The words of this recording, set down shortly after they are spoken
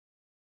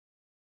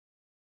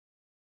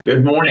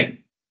Good morning.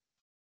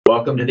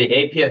 Welcome to the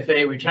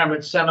APFA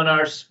Retirement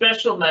Seminar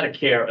Special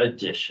Medicare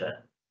Edition.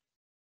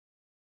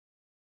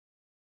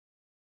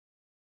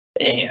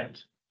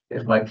 And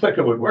if my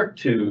clicker would work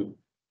to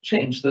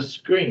change the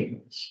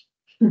screens.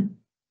 You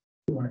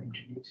want to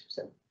introduce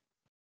yourself?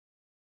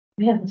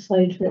 We have a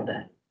slide for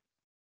that.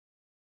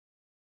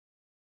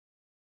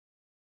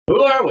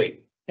 Who are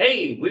we?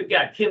 Hey, we've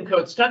got Kim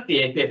Coates-Tuck,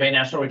 the APFA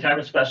National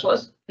Retirement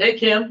Specialist. Hey,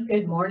 Kim.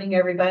 Good morning,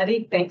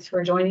 everybody. Thanks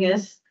for joining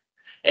us.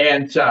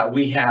 And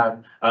we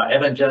have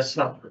Evan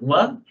Jessup,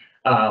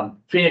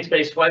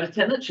 Phoenix-based flight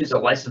attendant. She's a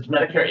licensed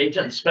Medicare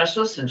agent and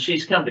specialist, and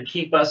she's come to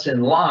keep us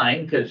in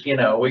line because, you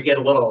know, we get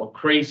a little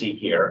crazy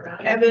here.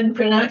 Evan,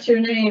 pronounce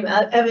your name.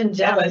 Evan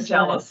Jealous.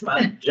 Jealous.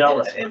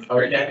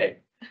 Okay.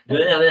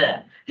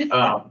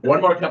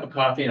 One more cup of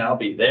coffee and I'll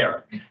be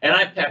there. And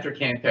I'm Patrick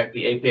Hancock,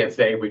 the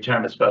APFA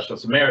Retirement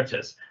Specialist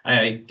Emeritus.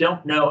 I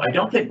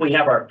don't think we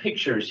have our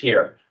pictures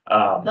here.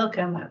 They'll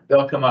come up.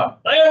 They'll come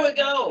up. There we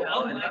go.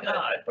 Oh my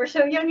God. We're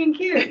so young and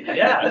cute.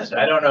 Yes,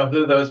 I don't know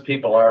who those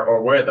people are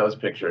or where those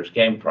pictures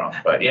came from,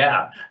 but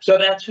yeah. So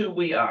that's who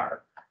we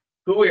are.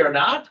 Who we are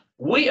not?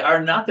 We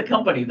are not the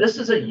company. This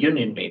is a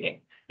union meeting.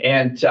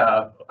 And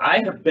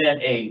I have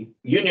been a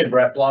union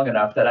rep long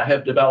enough that I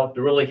have developed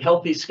a really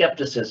healthy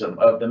skepticism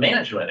of the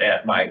management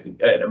at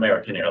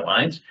American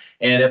Airlines.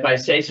 And if I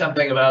say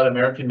something about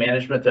American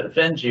management that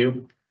offends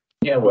you,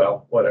 yeah,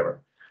 well,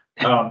 whatever.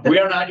 We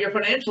are not your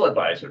financial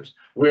advisors.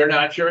 We're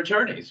not your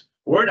attorneys.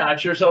 We're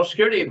not your Social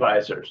Security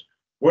advisors.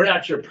 We're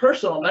not your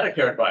personal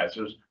Medicare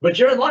advisors, but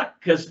you're in luck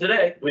because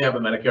today we have a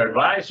Medicare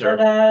advisor,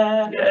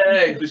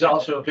 yay, who's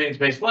also a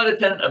Phoenix-based flight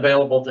attendant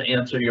available to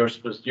answer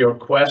your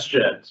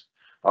questions.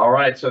 All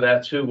right, so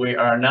that's who we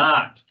are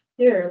not.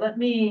 Here, let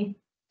me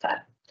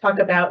talk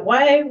about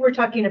why we're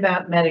talking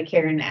about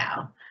Medicare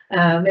now.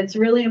 It's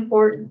really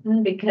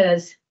important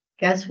because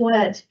guess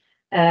what?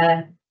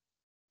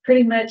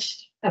 Pretty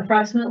much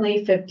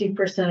approximately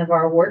 50% of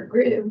our work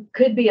group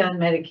could be on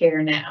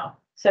Medicare now.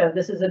 So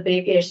this is a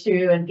big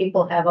issue and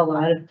people have a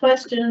lot of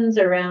questions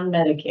around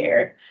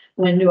Medicare.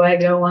 When do I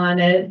go on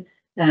it?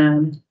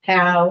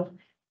 How?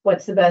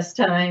 What's the best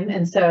time?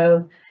 And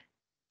so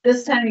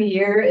this time of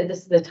year, this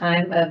is the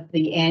time of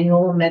the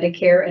annual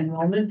Medicare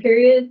enrollment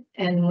period,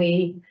 and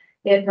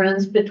it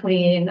runs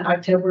between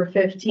October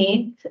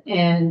 15th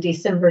and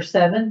December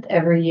 7th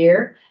every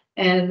year.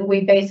 And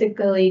we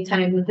basically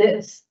timed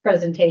this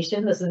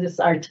presentation. This is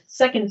our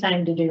second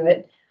time to do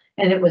it,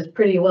 and it was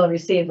pretty well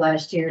received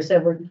last year. So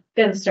we're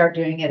going to start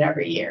doing it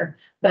every year.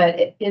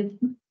 But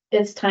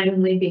it's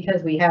timely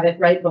because we have it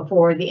right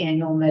before the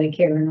annual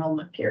Medicare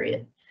enrollment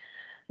period.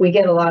 We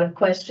get a lot of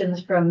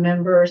questions from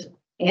members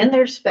and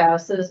their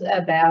spouses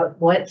about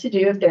what to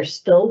do if they're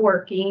still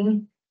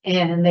working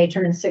and they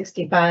turn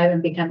 65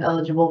 and become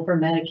eligible for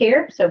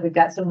Medicare. So we've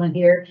got someone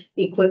here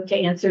equipped to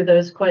answer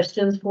those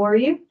questions for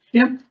you.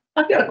 Yeah.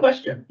 I've got a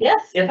question.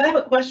 Yes. If I have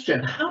a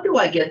question, how do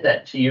I get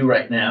that to you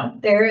right now?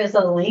 There is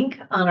a link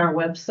on our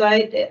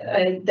website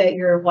that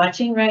you're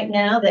watching right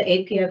now, the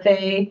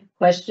APFA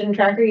question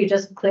tracker. You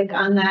just click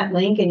on that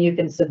link and you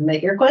can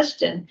submit your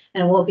question.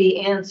 And we'll be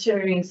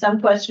answering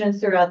some questions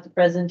throughout the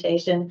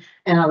presentation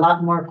and a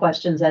lot more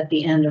questions at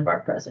the end of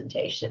our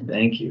presentation.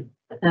 Thank you.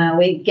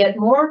 We get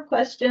more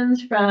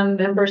questions from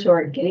members who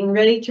are getting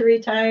ready to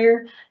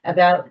retire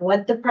about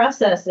what the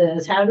process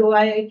is.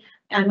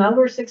 I'm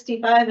over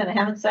 65 and I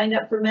haven't signed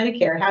up for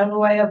Medicare. How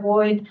do I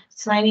avoid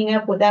signing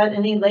up without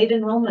any late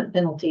enrollment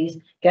penalties?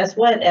 Guess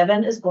what?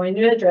 Evan is going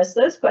to address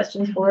those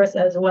questions for us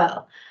as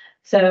well.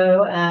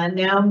 So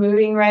now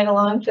moving right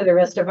along to the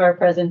rest of our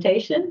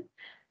presentation.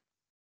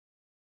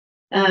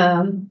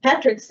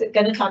 Patrick's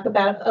going to talk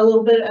a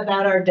little bit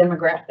about our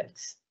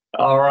demographics.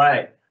 All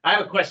right. I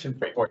have a question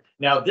for you.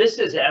 Now, this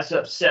is as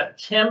of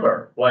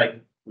September,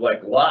 like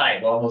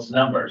live, almost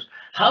numbers.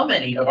 How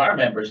many of our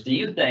members do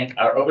you think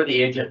are over the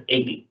age of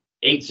 80?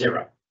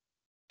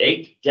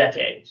 8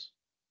 decades.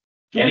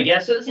 Any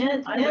guesses?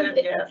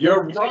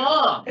 You're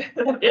wrong.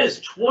 It is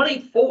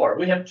 24.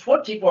 We have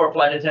 24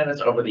 flight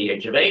attendants over the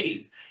age of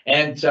 80.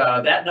 And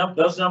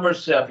those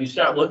numbers, if you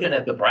start looking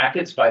at the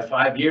brackets by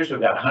 5 years, we've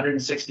got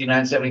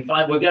 169,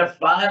 75. We've got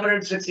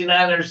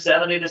 569 that are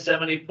 70 to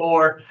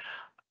 74.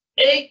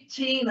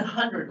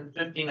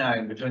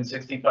 1,859 between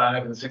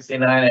 65 and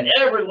 69, and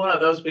every one of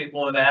those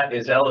people in that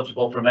is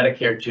eligible for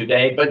Medicare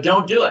today, but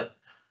don't do it.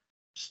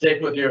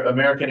 Stick with your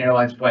American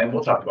Airlines plan.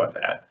 We'll talk about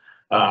that.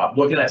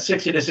 Looking at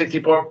 60 to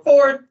 64,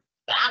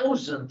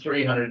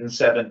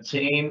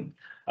 4,317.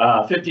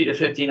 50 to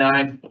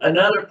 59,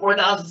 another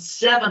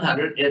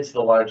 4,700. It's the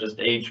largest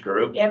age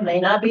group. It may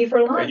not be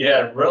for long.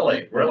 Yeah,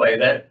 really.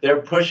 That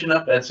they're pushing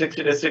up. That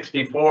 60 to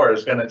 64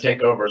 is going to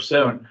take over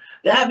soon.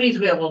 That means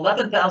we have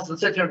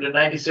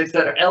 11,696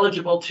 that are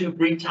eligible to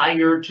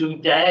retire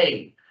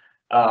today.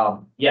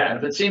 And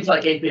if it seems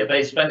like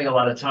APFA is spending a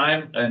lot of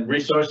time and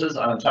resources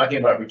on talking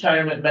about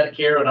retirement,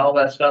 Medicare, and all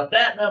that stuff,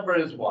 that number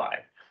is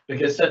why.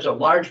 because such a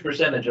large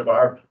percentage of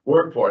our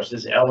workforce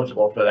is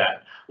eligible for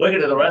that.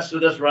 Looking at the rest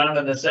of this,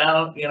 rounding this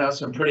out, you know,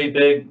 some pretty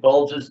big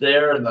bulges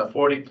there in the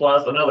 40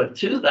 plus, another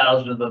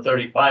 2,000 in the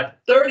 35,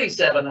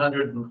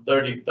 3,700 and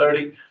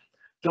 30,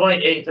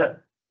 28.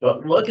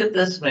 But look at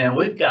this, man.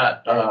 We've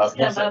got,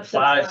 what's that,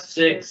 5,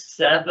 6,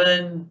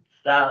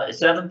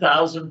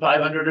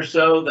 7,500 or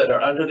so that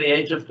are under the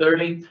age of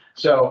 30.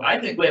 So I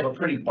think we have a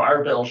pretty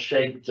barbell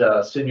shaped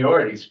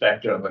seniority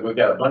spectrum. Like we've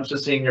got a bunch of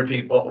senior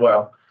people.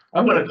 Well,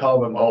 I'm going to call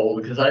them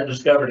old because I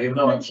discovered even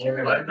though I'm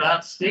old, I'm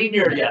not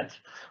senior yet.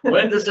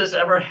 When does this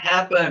ever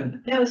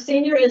happen? No,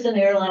 senior is an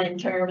airline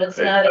term. It's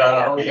not.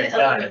 Okay,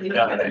 got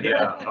it.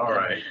 Yeah, all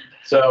right.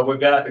 So we've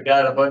got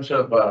a bunch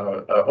of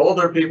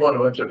older people and a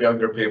bunch of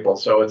younger people.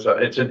 So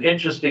it's an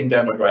interesting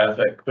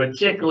demographic,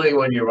 particularly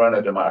when you run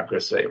a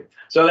democracy.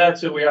 So that's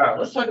who we are.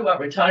 Let's talk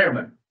about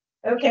retirement.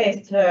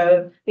 Okay,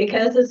 so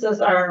because this is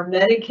our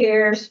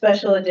Medicare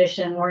special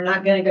edition, we're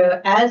not going to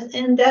go as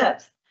in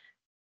depth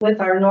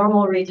with our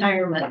normal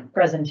retirement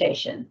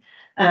presentation.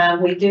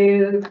 We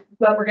do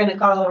what we're going to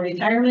call a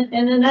retirement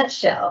in a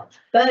nutshell.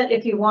 But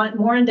if you want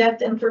more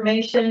in-depth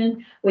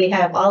information, we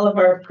have all of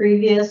our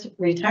previous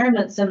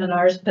retirement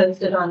seminars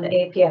posted on the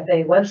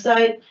APFA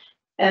website.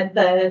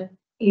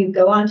 You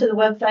go onto the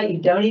website, you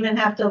don't even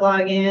have to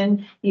log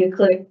in. You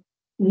click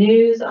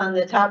news on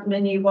the top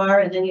menu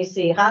bar, and then you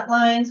see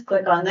hotlines.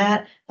 Click on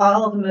that.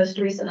 All of the most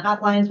recent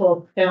hotlines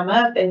will come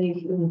up, and you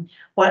can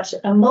watch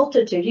a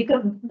multitude. You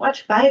can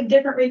watch 5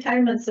 different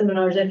retirement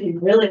seminars if you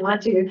really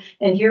want to,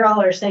 and hear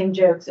all our same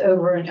jokes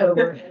over and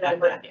over and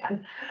over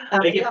again.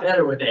 They get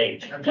better with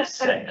age, I'm just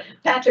saying.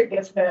 Patrick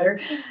gets better.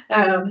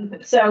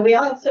 So we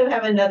also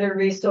have another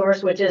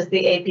resource, which is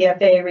the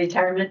APFA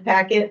retirement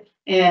packet,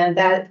 and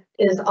that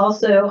is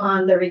also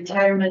on the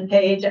retirement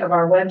page of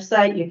our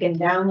website. You can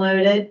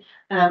download it.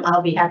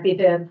 I'll be happy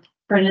to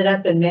print it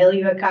up and mail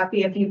you a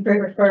copy if you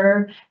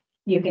prefer.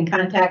 You can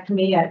contact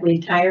me at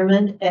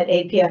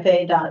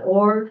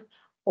retirement@apfa.org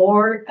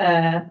or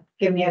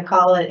give me a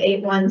call at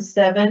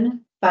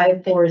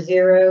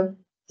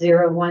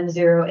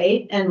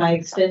 817-540-0108, and my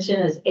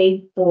extension is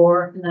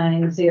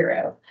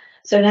 8490.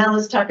 So now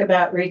let's talk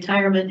about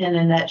retirement in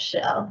a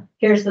nutshell.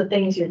 Here's the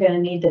things you're going to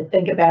need to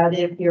think about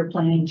if you're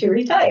planning to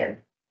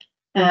retire.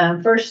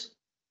 First,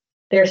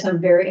 there's some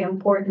very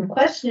important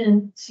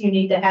questions you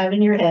need to have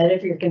in your head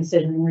if you're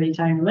considering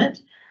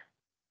retirement.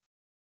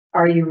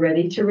 Are you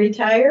ready to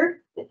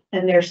retire?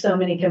 And there's so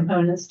many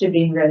components to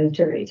being ready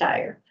to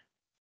retire.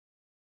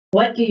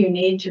 What do you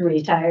need to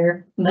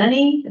retire?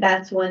 Money,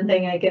 that's one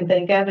thing I can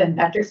think of, and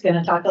Patrick's going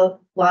to talk a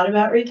lot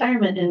about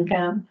retirement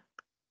income.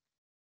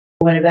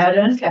 What about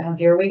income?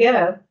 Here we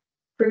go.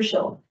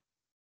 Crucial.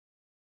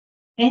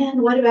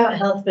 And what about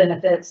health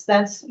benefits?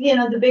 That's, you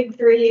know, the big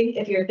 3.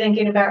 If you're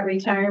thinking about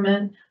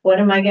retirement, what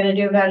am I going to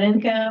do about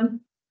income?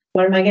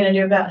 What am I going to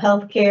do about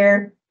health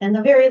care? And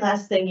the very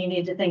last thing you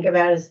need to think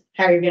about is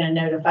how you're going to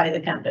notify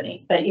the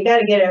company. But you got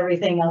to get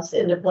everything else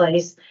into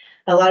place.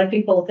 A lot of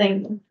people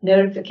think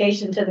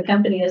notification to the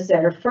company is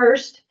their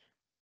first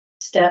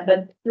step,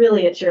 but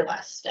really it's your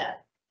last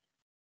step.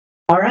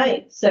 All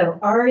right, so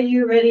are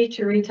you ready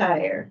to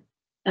retire?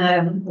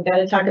 We've got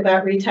to talk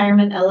about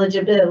retirement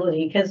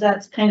eligibility because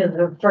that's kind of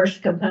the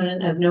first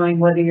component of knowing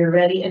whether you're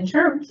ready in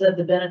terms of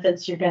the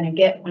benefits you're going to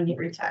get when you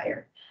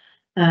retire.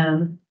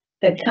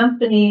 The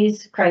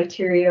company's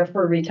criteria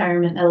for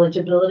retirement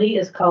eligibility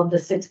is called the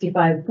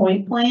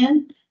 65-point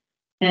plan.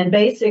 And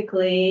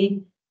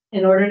basically,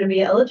 in order to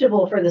be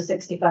eligible for the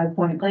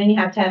 65-point plan, you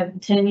have to have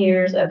 10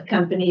 years of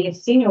company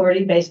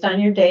seniority based on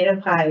your date of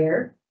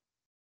hire.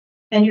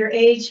 And your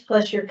age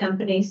plus your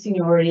company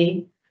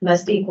seniority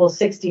must equal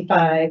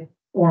 65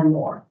 or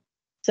more.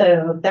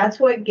 So that's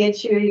what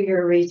gets you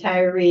your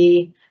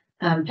retiree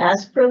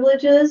pass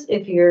privileges.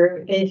 If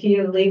you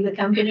leave the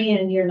company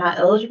and you're not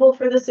eligible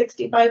for the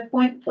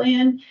 65-point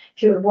plan,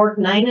 if you have worked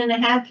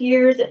 9.5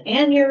 years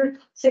and you're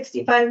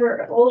 65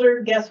 or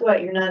older, guess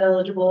what? You're not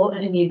eligible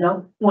and you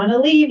don't want to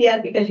leave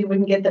yet because you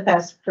wouldn't get the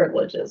pass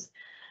privileges.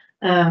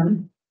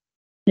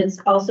 It's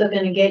also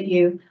going to get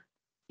you,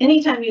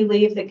 anytime you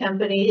leave the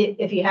company,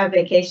 if you have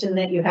vacation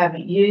that you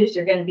haven't used,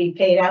 you're going to be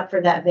paid out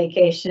for that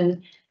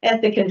vacation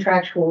at the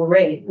contractual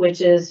rate,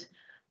 which is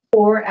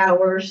 4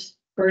 hours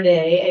per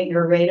day at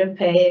your rate of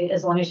pay,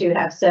 as long as you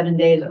have 7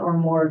 days or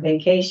more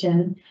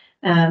vacation,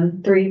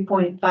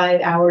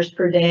 3.5 hours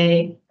per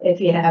day if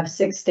you have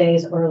 6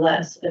 days or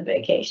less of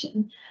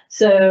vacation.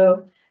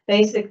 So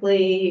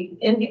basically,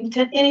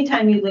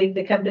 anytime you leave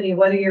the company,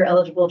 whether you're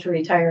eligible to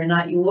retire or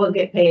not, you will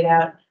get paid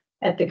out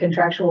at the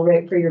contractual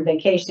rate for your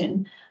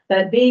vacation.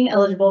 But being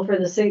eligible for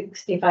the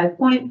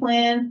 65-point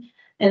plan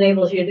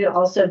enables you to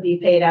also be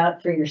paid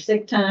out for your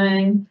sick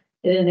time.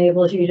 It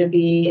enables you to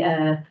be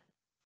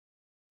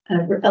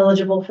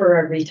eligible for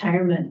a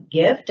retirement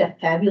gift, a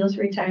fabulous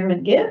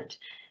retirement gift,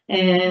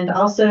 and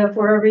also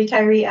for a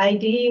retiree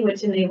ID,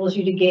 which enables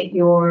you to get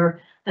your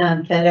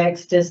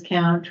FedEx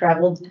discount,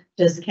 travel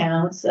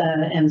discounts,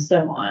 and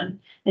so on.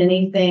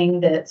 Anything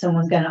that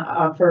someone's going to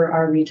offer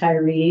our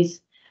retirees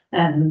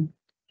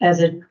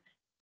as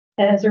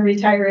as a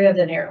retiree of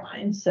an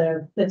airline.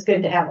 So it's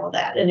good to have all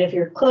that. And if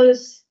you're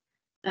close,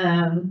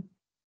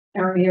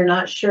 or you're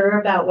not sure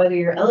about whether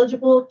you're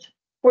eligible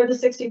for the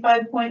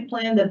 65-point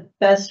plan, the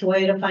best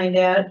way to find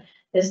out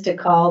is to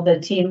call the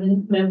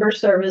team member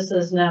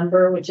services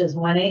number, which is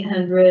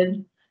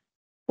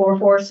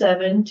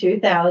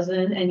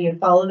 1-800-447-2000, and you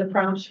follow the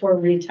prompts for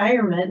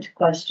retirement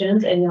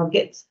questions, and you'll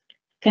get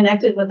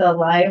connected with a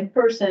live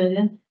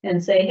person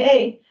and say,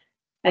 hey,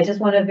 I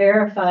just want to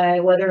verify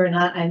whether or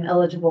not I'm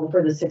eligible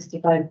for the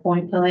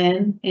 65-point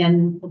plan.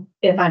 And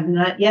if I'm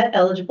not yet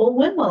eligible,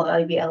 when will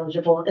I be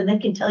eligible? And they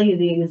can tell you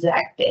the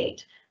exact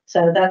date.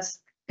 So that's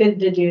good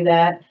to do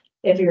that.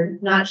 If you're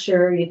not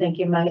sure, you think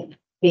you might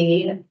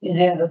be,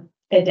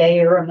 a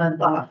day or a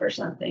month off or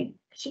something.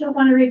 Because you don't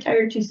want to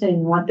retire too soon.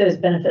 You want those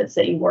benefits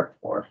that you work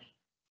for.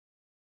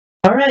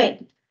 All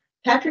right.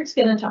 Patrick's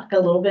going to talk a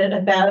little bit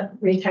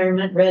about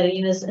retirement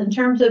readiness in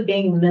terms of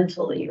being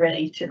mentally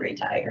ready to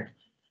retire.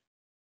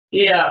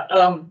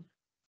 Yeah,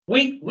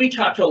 we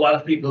talked to a lot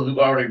of people who've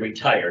already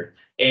retired,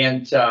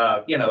 and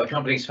the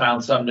company's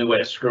found some new way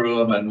to screw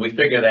them, and we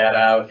figure that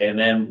out. And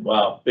then,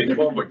 well,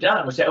 before we're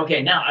done, we say,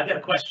 okay, now I've got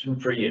a question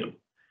for you.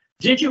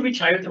 Did you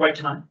retire at the right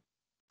time?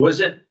 Was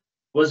it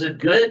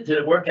good? Did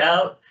it work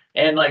out?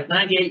 And like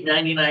 98,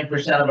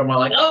 99% of them are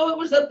like, oh, it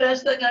was the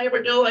best thing I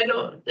ever do. I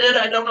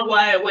don't know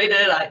why I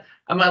waited.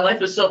 My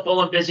life is so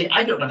full and busy.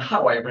 I don't know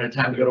how I ever had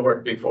time to go to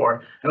work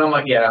before. And I'm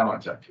like, yeah, I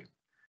want to talk to you.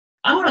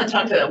 I want to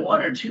talk to that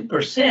 1 or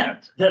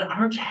 2% that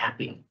aren't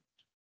happy.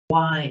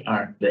 Why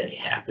aren't they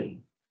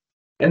happy?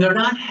 And they're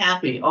not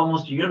happy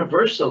almost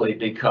universally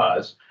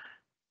because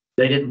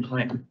they didn't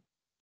plan.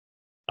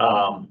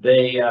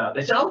 They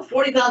said, oh,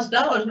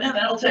 $40,000, man,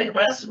 that'll take the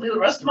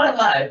rest of my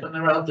life, and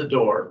they're out the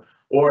door.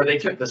 Or they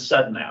took the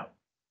sudden out.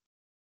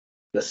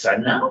 The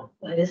sudden out?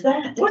 What is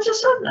that? What's a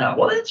sudden out?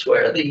 Well, it's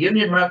where the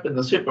union rep and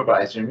the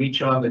supervisor meet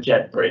you on the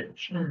jet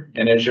bridge.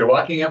 And as you're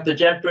walking up the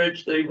jet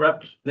bridge, the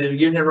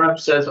union rep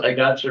says, I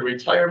got your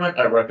retirement.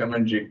 I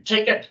recommend you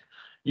take it.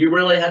 You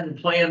really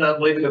hadn't planned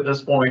on leaving at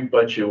this point,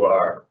 but you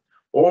are.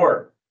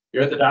 Or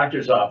you're at the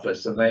doctor's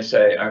office and they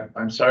say,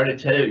 I'm sorry to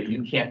tell you,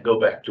 you can't go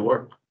back to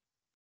work.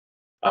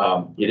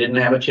 You didn't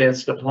have a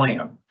chance to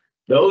plan.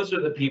 Those are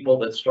the people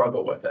that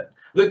struggle with it.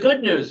 The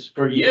good news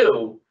for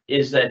you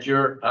is that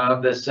you're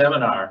on this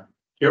seminar,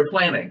 you're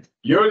planning.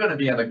 You're going to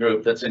be in the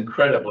group that's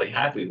incredibly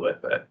happy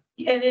with it.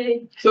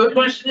 Yay. So the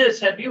question is,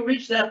 have you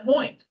reached that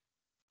point?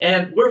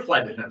 And we're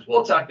flight attendants.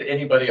 We'll talk to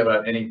anybody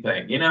about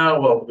anything.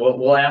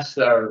 We'll ask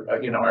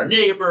our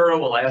neighbor.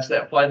 We'll ask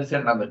that flight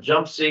attendant on the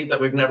jump seat that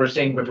we've never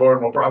seen before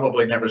and we'll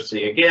probably never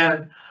see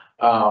again.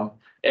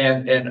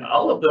 And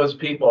all of those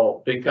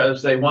people,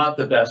 because they want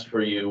the best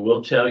for you,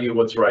 will tell you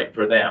what's right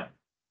for them.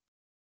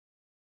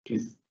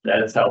 Because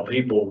that's how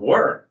people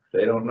work.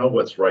 They don't know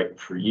what's right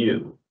for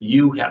you.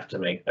 You have to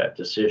make that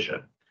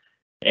decision.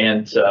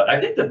 And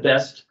I think the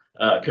best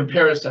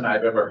comparison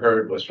I've ever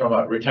heard was from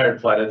a retired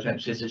flight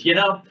attendant. She says,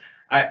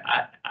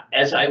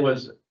 as I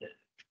was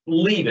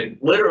leaving,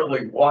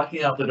 literally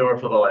walking out the door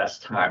for the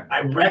last time, I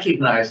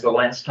recognized the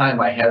last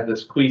time I had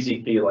this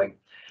queasy feeling.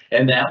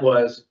 And that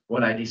was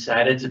when I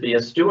decided to be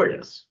a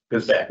stewardess,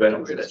 because back then I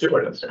was a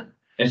stewardess.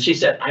 And she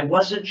said, I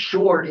wasn't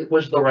sure it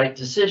was the right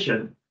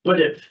decision, but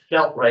it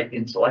felt right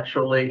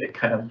intellectually. It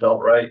kind of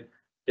felt right.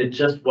 I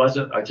just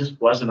wasn't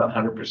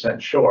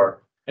 100%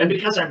 sure. And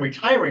because I'm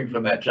retiring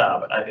from that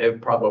job,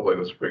 it probably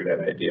was a pretty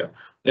good idea.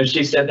 And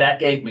she said that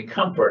gave me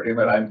comfort in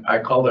that I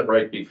called it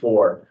right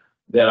before,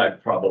 that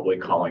I'm probably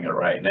calling it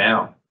right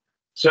now.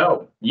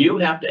 So you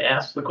have to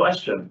ask the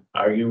question,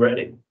 are you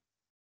ready?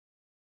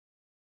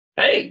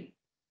 Hey,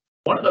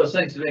 one of those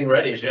things being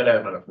ready is you gotta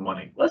have enough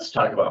money. Let's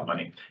talk about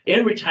money.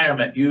 In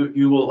retirement,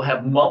 you will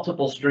have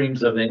multiple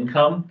streams of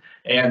income.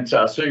 And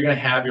so you're gonna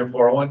have your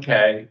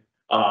 401k,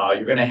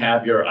 you're gonna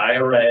have your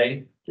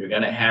IRA, you're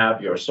gonna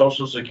have your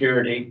Social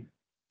Security.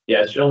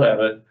 Yes, you'll have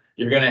it.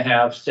 You're gonna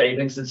have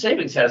savings, and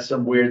savings has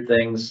some weird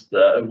things,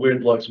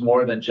 weird looks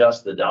more than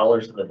just the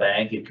dollars in the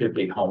bank. It could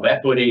be home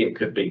equity, it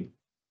could be,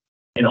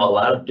 a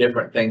lot of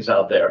different things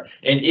out there.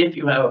 And if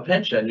you have a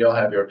pension, you'll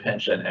have your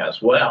pension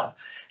as well.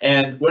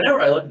 And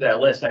whenever I look at that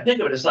list, I think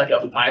of it as like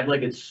a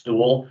 5-legged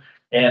stool.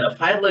 And a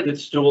 5-legged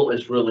stool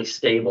is really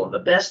stable. And the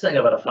best thing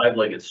about a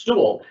 5-legged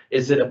stool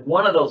is that if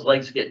one of those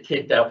legs get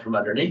kicked out from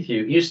underneath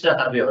you, you still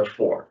have the other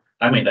 4.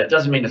 I mean, that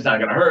doesn't mean it's not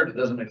going to hurt. It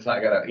doesn't mean it's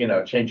not going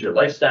to, change your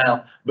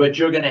lifestyle, but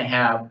you're going to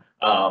have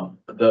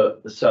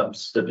some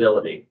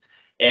stability.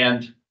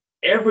 And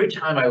every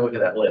time I look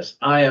at that list,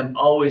 I am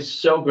always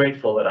so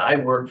grateful that I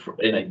work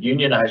in a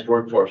unionized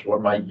workforce where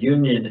my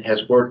union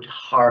has worked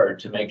hard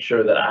to make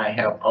sure that I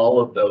have all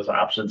of those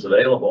options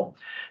available.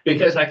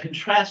 Because I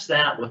contrast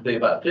that with the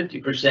about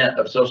 50%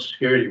 of Social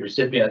Security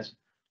recipients,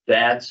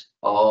 that's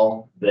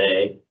all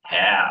they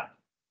have.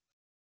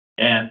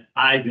 And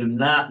I do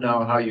not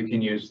know how you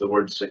can use the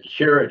word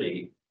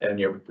security in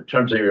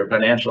terms of your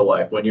financial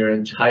life when your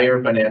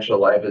entire financial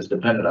life is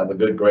dependent on the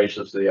good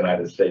graces of the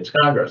United States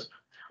Congress,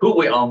 who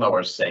we all know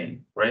are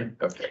sane, right?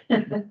 Okay.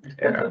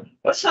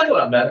 Let's talk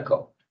about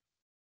medical.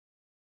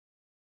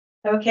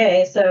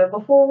 Okay, so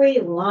before we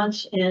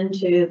launch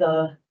into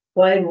the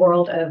wide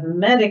world of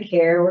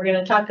Medicare, we're going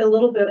to talk a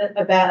little bit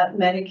about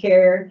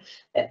medical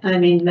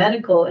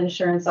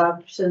insurance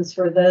options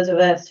for those of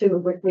us who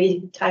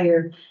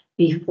retire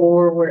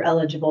before we're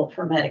eligible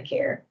for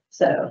Medicare.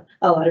 So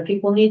a lot of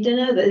people need to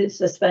know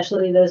this,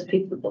 especially those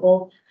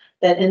people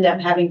that end up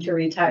having to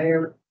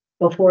retire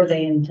before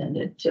they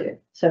intended to.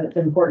 So it's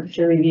important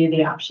to review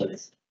the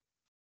options.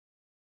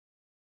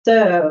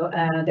 So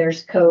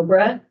there's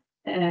COBRA.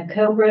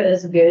 COBRA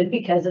is good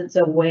because it's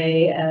a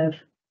way of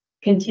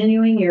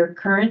continuing your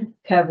current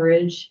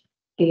coverage,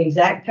 the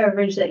exact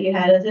coverage that you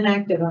had as an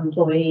active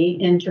employee,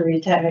 into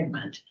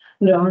retirement.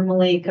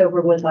 Normally,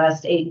 COBRA would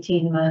last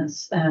 18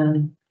 months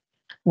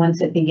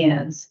once it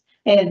begins.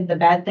 And the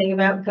bad thing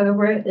about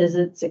COBRA is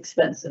it's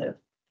expensive.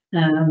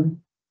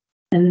 And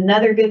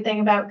another good thing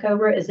about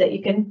COBRA is that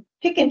you can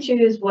pick and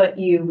choose what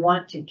you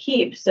want to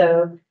keep.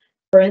 So,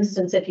 for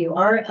instance, if you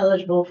are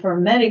eligible for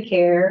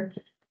Medicare,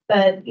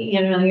 but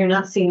you're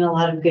not seeing a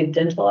lot of good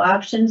dental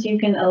options, you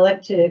can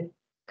elect to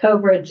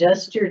COBRA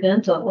just your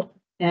dental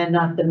and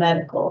not the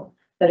medical.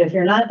 But if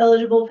you're not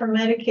eligible for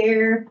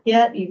Medicare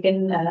yet, you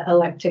can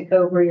elect to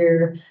COBRA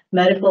your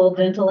medical,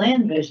 dental,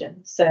 and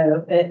vision.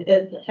 So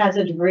it has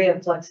a degree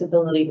of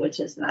flexibility,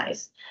 which is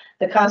nice.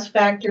 The cost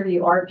factor,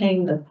 you are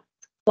paying the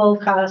full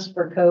cost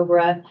for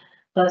COBRA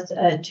plus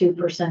a 2%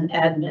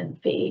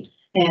 admin fee.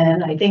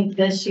 And I think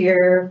this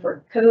year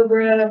for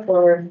COBRA,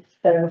 for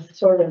the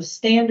sort of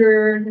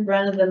standard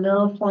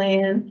run-of-the-mill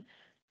plan,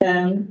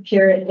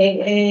 here at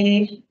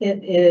AA,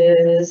 it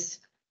is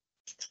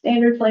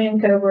standard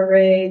plan COBRA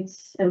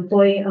rates,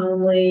 employee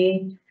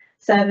only,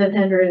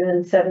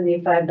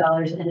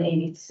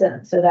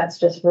 $775.80. So that's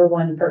just for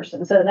one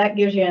person. So that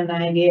gives you an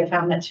idea of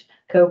how much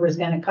COBRA is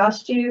going to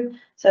cost you.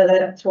 So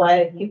that's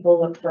why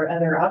people look for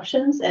other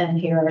options. And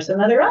here are some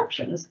other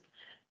options.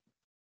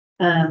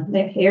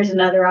 Here's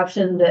another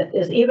option that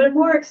is even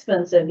more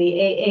expensive, the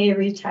AA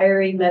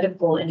retiree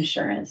medical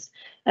insurance.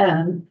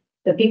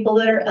 The people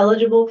that are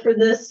eligible for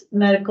this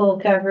medical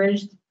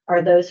coverage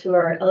are those who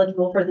are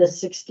eligible for the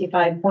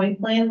 65-point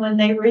plan when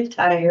they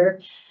retire,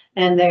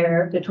 and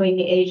they're between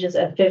the ages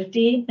of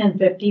 50 and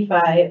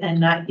 55 and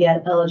not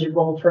yet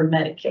eligible for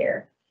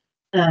Medicare.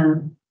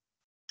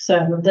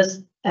 So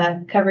this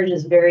coverage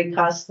is very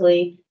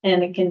costly,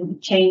 and it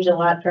can change a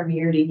lot from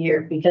year to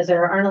year because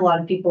there aren't a lot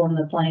of people in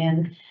the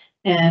plan.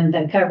 And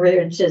the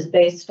coverage is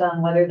based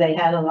on whether they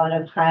had a lot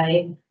of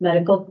high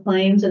medical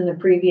claims in the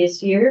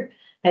previous year.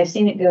 I've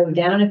seen it go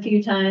down a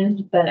few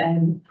times, but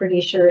I'm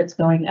pretty sure it's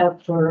going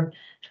up for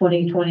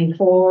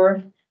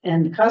 2024.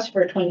 And the cost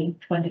for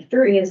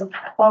 2023 is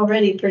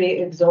already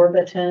pretty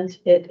exorbitant.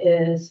 It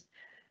is,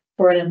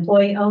 for an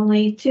employee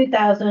only,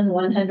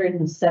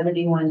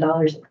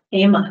 $2,171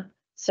 a month.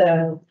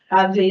 So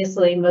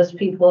obviously most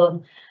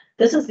people,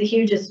 this is the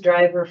hugest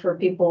driver for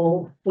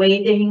people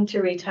waiting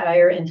to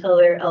retire until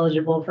they're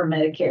eligible for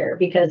Medicare,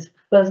 because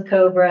both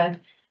COBRA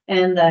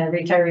and the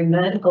retiree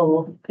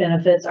medical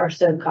benefits are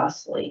so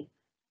costly.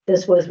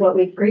 This was what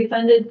we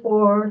pre-funded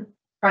for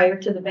prior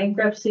to the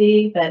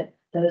bankruptcy, but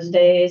those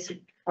days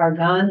are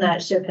gone.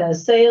 That ship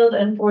has sailed,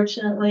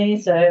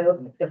 unfortunately.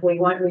 So if we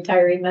want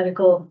retiree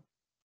medical,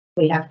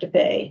 we have to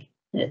pay.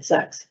 It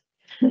sucks.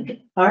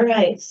 All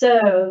right,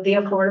 so the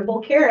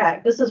Affordable Care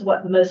Act, this is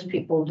what most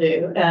people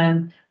do.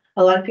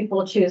 A lot of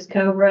people choose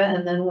COBRA,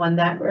 and then when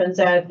that runs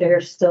out,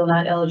 they're still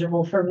not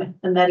eligible for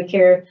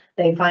Medicare.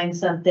 They find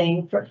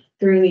something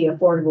through the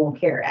Affordable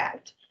Care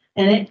Act.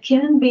 And it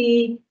can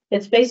be,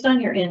 it's based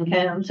on your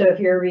income. So if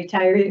you're a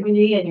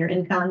retiree and your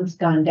income's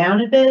gone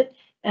down a bit,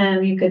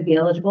 you could be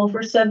eligible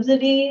for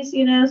subsidies,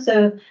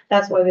 so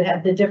that's why we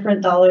have the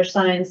different dollar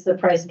signs. The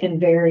price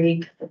can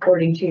vary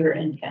according to your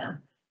income.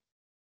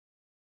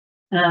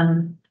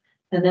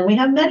 And then we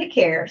have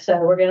Medicare. So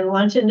we're going to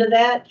launch into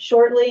that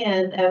shortly,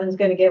 and Evan's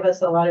going to give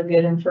us a lot of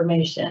good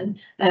information.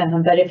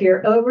 But if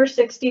you're over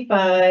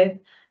 65,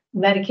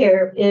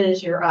 Medicare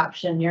is your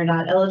option. You're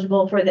not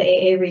eligible for the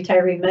AA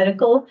retiree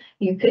medical.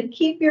 You could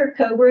keep your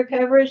COBRA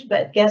coverage,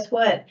 but guess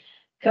what?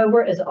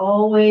 COBRA is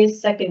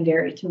always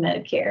secondary to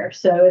Medicare.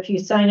 So if you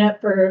sign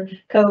up for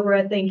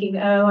COBRA thinking,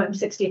 oh, I'm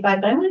 65,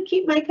 but I want to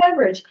keep my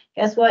coverage,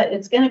 guess what?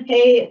 It's going to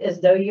pay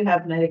as though you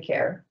have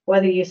Medicare,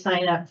 whether you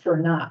sign up for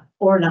not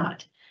or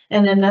not.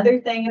 And another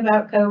thing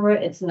about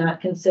COBRA, it's not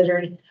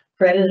considered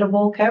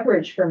creditable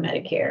coverage for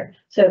Medicare.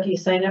 So if you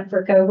sign up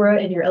for COBRA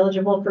and you're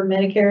eligible for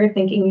Medicare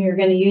thinking you're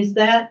going to use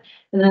that,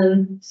 and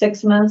then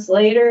 6 months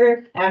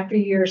later, after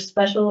your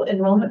special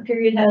enrollment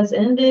period has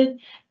ended,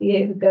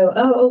 you go,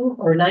 oh,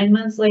 or 9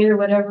 months later,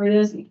 whatever it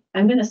is,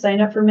 I'm going to sign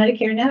up for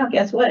Medicare now.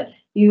 Guess what?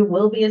 You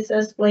will be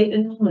assessed late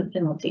enrollment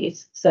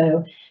penalties.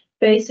 So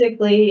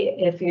basically,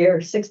 if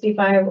you're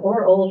 65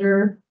 or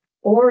older,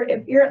 or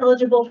if you're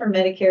eligible for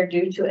Medicare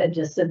due to a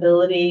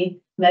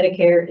disability,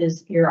 Medicare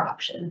is your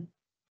option.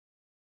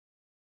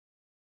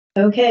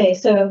 Okay,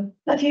 so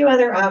a few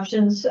other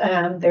options.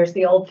 There's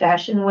the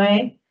old-fashioned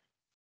way.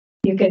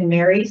 You can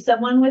marry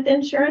someone with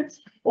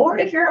insurance, or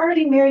if you're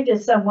already married to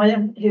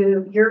someone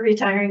who you're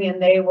retiring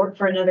and they work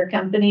for another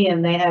company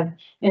and they have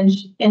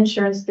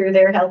insurance through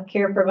their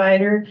healthcare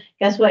provider,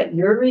 guess what?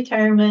 Your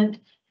retirement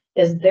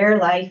is their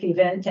life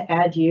event to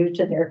add you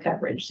to their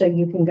coverage. So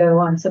you can go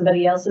on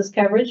somebody else's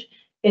coverage.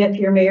 If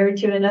you're married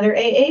to another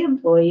AA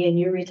employee and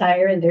you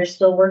retire and they're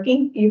still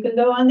working, you can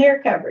go on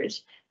their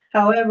coverage.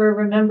 However,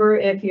 remember,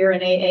 if you're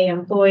an AA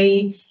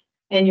employee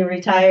and you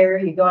retire,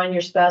 you go on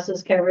your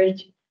spouse's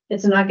coverage,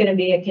 it's not going to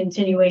be a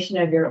continuation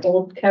of your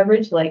old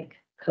coverage like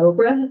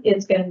Cobra.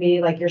 It's going to be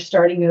like you're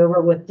starting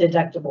over with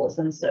deductibles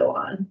and so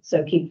on.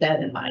 So keep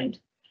that in mind.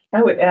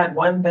 I would add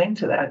one thing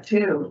to that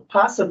too,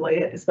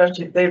 possibly,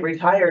 especially if they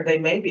retire, they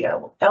may be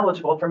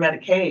eligible for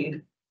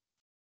Medicaid.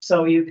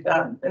 So you,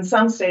 in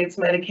some states,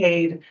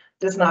 Medicaid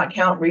does not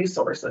count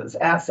resources,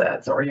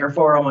 assets, or your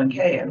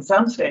 401k. In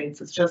some states,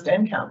 it's just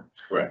income.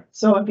 Correct.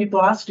 So if you've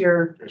lost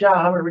your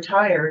job or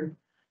retired,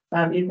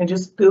 you can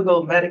just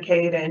Google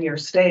Medicaid and your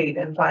state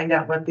and find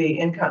out what the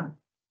income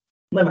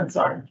limits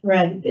are.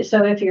 Right.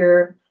 So if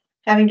you're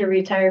having to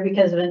retire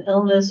because of an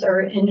illness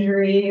or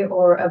injury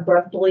or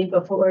abruptly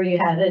before you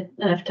had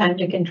enough time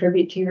to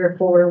contribute to your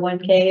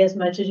 401k as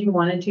much as you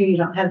wanted to, you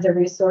don't have the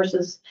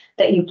resources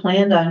that you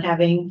planned on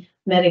having,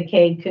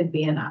 Medicaid could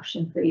be an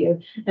option for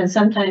you. And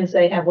sometimes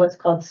they have what's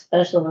called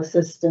special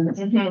assistance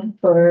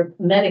for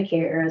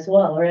Medicare as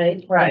well,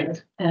 right?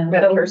 Right.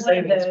 Medicare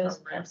savings those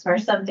programs are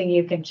something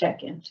you can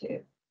check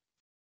into.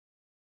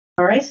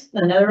 All right,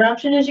 another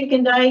option is you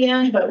can die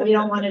young, but we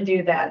don't want to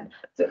do that.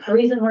 The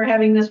reason we're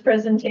having this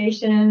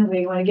presentation,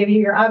 we want to give you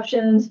your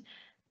options.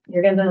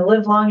 You're going to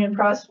live long and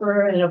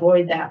prosper and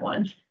avoid that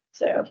one.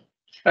 So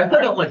I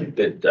thought I like a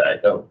good die.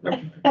 Oh.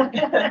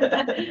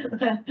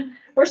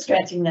 we're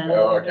stretching that.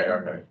 Oh,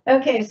 okay.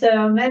 Okay, so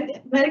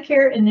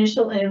Medicare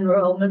initial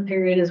enrollment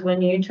period is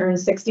when you turn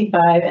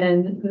 65,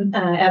 and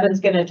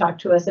Evan's going to talk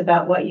to us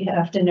about what you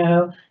have to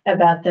know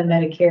about the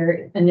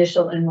Medicare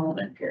initial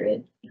enrollment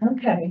period.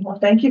 Okay, well,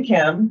 thank you,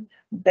 Kim.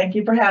 Thank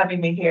you for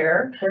having me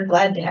here. We're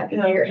glad to have you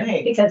here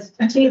because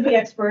she's the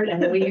expert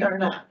and we are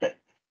not.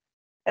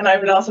 And I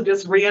would also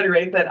just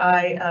reiterate that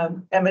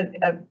I am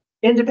an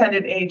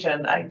independent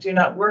agent. I do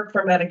not work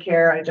for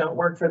Medicare. I don't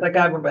work for the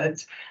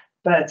government.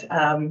 But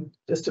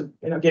just to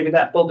give you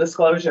that full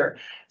disclosure.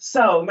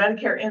 So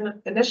Medicare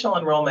initial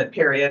enrollment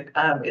period,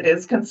 it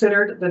is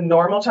considered the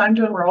normal time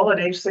to enroll at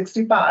age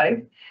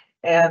 65.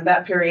 And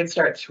that period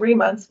starts 3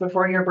 months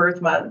before your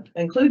birth month,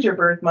 includes your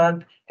birth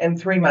month, and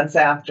 3 months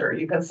after.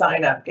 You can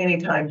sign up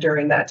anytime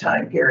during that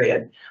time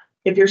period.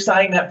 If you're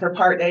signing up for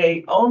Part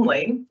A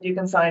only, you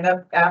can sign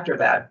up after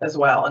that as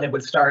well, and it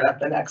would start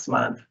up the next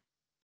month.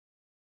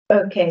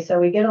 Okay, so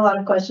we get a lot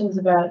of questions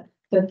about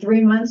the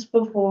 3 months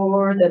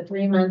before, the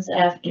 3 months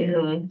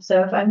after.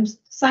 So if I'm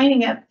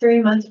signing up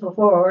 3 months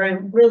before, or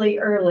I'm really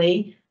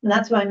early, and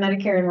that's my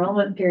Medicare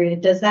enrollment period,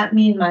 does that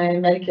mean my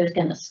Medicare is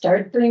going to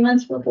start 3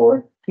 months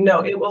before?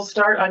 No, it will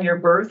start on your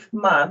birth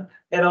month.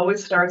 It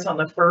always starts on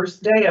the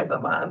first day of the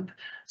month.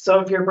 So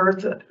if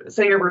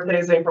say your birthday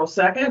is April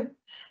 2nd,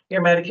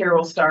 your Medicare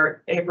will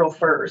start April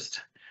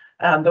 1st.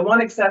 The one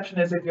exception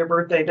is if your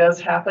birthday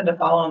does happen to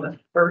fall on the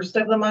first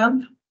of the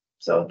month.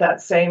 So if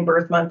that same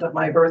birth month of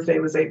my birthday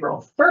was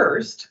April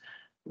 1st,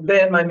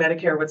 then my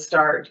Medicare would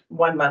start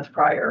 1 month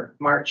prior,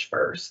 March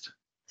 1st.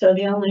 So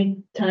the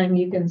only time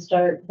you can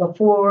start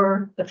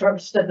before the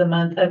first of the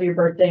month of your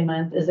birthday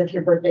month is if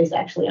your birthday is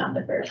actually on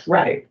the first.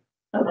 Right.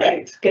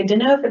 Okay, Right. Good to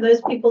know for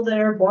those people that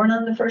are born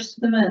on the first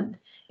of the month.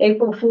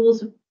 April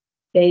Fool's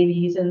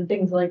babies and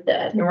things like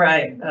that.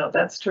 Right. No,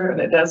 that's true. And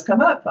it does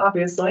come up,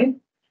 obviously.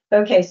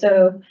 Okay,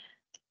 so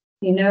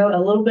you know a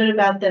little bit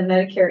about the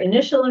Medicare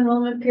initial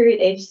enrollment period,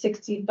 age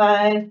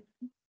 65,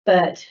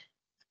 but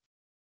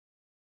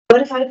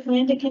what if I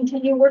plan to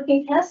continue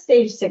working past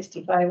age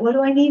 65? What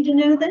do I need to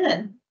know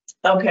then?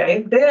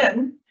 Okay,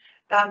 then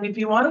if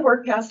you want to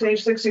work past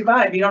age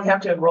 65, you don't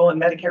have to enroll in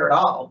Medicare at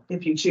all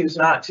if you choose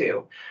not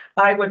to.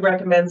 I would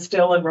recommend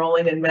still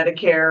enrolling in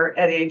Medicare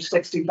at age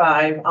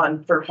 65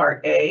 for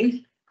Part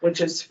A,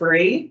 which is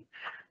free.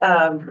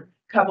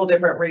 Couple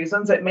different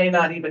reasons. It may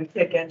not even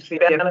kick into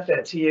the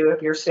benefit to you if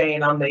you're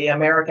staying on the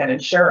American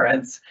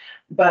insurance,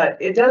 but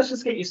it does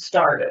just get you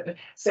started.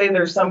 Say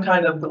there's some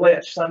kind of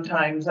glitch.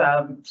 Sometimes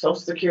Social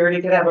Security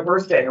could have a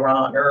birthday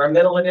wrong or a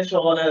middle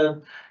initial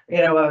and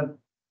a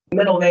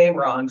middle name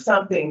wrong,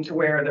 something to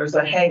where there's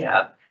a hang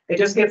up. It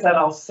just gets that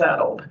all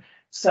settled.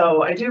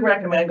 So I do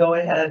recommend go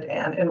ahead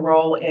and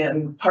enroll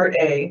in Part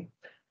A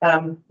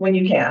when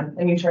you can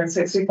and you turn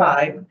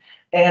 65.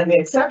 And the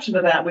exception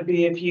to that would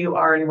be if you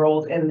are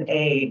enrolled in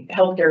a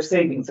healthcare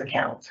savings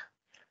account.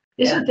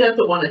 Isn't that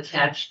the one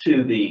attached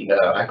to the,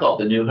 I call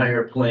it the new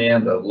hire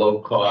plan, the low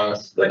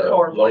cost? The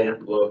core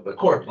plan. The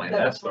core plan,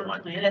 that's the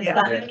one. It's Yeah.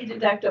 not a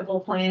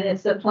deductible plan.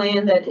 It's the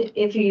plan that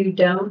if you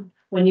don't,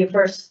 when you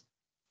first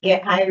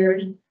get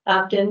hired,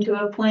 opt into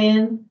a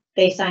plan,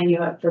 they sign you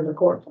up for the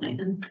core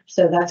plan.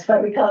 So that's why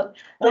we call it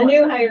the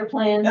new hire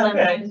plan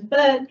sometimes,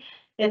 but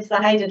it's the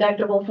high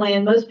deductible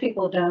plan. Most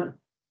people don't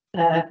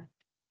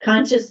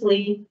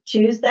consciously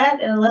choose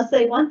that unless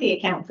they want the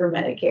account for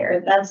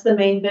Medicare. That's the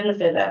main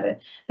benefit of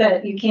it.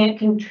 But you can't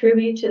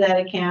contribute to that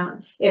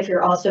account if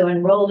you're also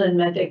enrolled in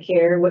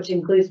Medicare, which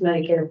includes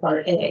Medicare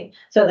Part A.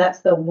 So that's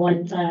the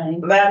one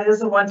time. That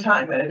is a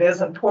one-time, and it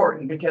is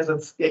important because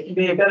it can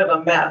be a bit of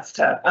a mess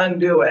to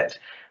undo it.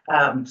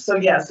 So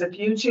yes, if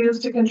you choose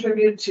to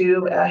contribute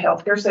to a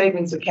healthcare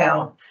savings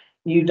account,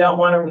 you don't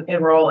want to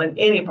enroll in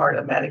any part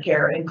of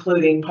Medicare,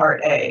 including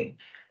Part A.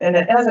 And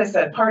as I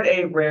said, Part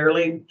A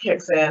rarely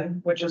kicks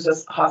in, which is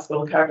just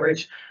hospital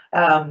coverage.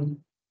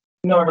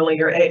 Normally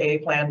your AA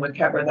plan would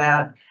cover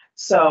that.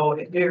 So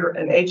if you're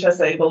an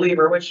HSA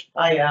believer, which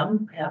I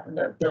am, I happen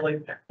to really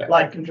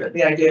like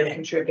the idea of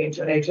contributing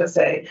to an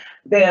HSA,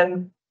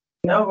 then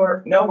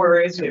no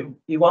worries,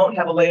 you won't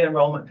have a late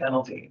enrollment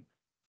penalty.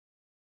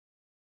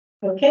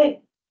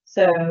 Okay,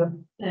 so,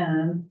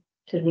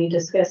 did we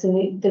discuss?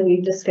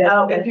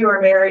 Oh, if you are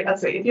married,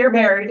 let's see, if you're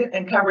married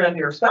and covered under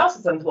your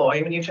spouse's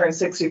employee when you turn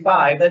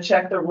 65, then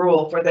check the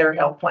rule for their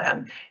health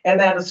plan. And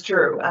that is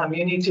true.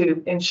 You need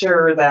to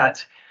ensure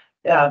that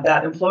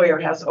that employer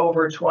has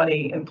over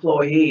 20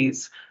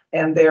 employees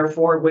and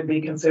therefore would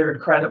be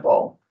considered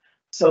credible.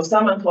 So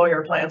some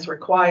employer plans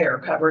require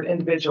covered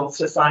individuals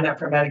to sign up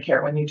for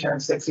Medicare when you turn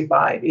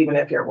 65, even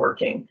if you're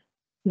working.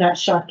 Not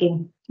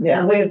shocking.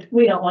 Yeah.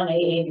 We don't want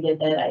AA to get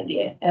that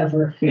idea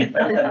ever.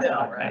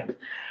 No, right.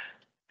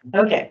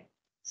 Okay,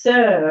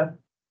 so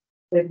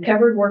we've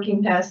covered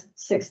working past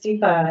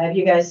 65.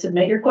 You guys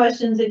submit your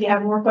questions if you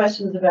have more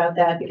questions about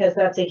that, because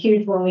that's a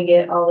huge one we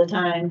get all the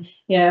time.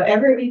 You know,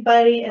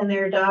 everybody and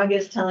their dog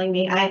is telling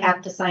me I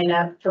have to sign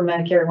up for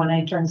Medicare when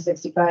I turn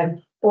 65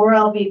 or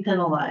I'll be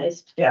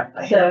penalized. Yeah,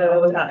 I hear it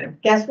all the So time.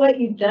 guess what?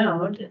 You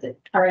don't.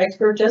 Our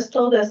expert just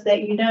told us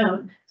that you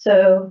don't.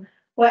 So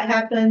what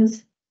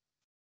happens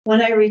when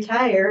I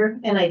retire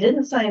and I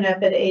didn't sign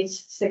up at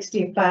age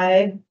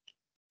 65?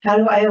 How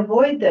do I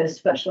avoid those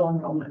special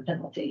enrollment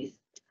penalties?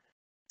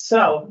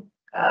 So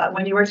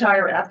when you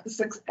retire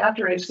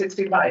after age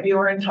 65, you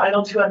are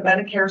entitled to a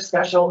Medicare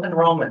special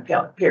enrollment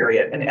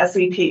period, an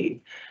SEP,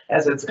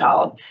 as it's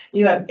called.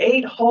 You have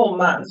 8 whole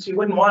months. You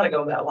wouldn't want to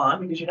go that long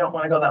because you don't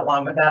want to go that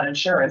long without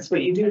insurance,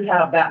 but you do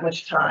have that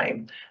much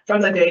time from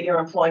the date your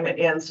employment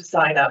ends to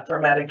sign up for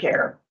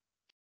Medicare.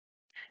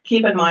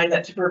 Keep in mind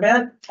that to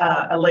prevent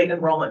a late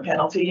enrollment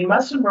penalty, you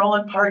must enroll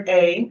in Part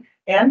A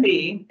and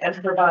B and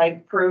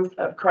provide proof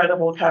of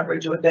credible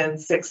coverage within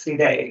 60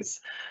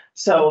 days.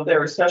 So there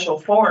are special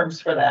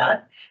forms for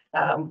that.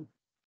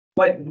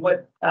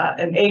 What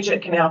an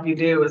agent can help you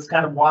do is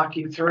kind of walk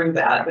you through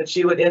that, but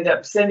you would end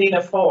up sending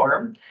a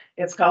form.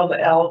 It's called the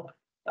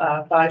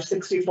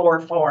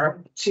L564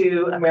 form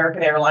to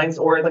American Airlines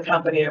or the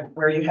company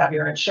where you have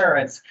your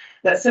insurance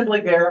that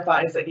simply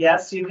verifies that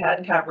yes, you've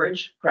had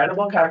coverage,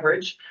 credible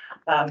coverage,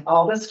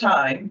 all this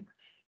time.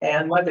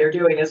 And what they're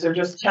doing is they're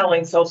just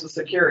telling Social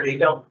Security,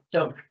 don't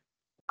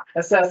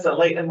assess a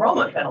late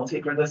enrollment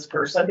penalty for this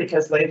person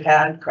because they've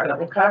had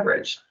credible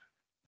coverage.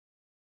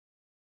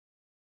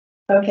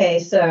 Okay,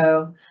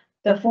 so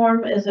the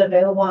form is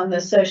available on the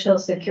Social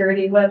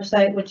Security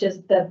website, which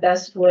is the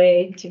best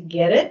way to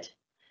get it.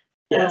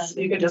 Yes,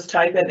 you can just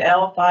type in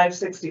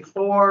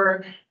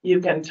L564. You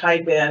can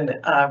type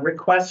in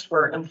request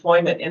for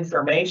employment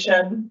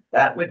information.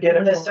 That would get it.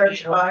 In the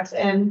search box.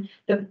 And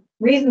the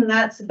reason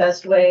that's the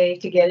best way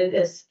to get it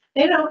is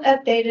they don't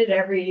update it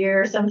every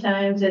year.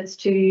 Sometimes it's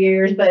 2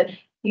 years, but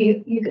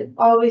you could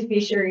always be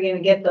sure you're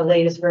gonna get the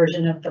latest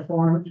version of the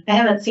form. I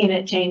haven't seen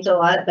it change a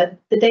lot, but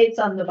the dates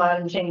on the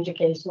bottom change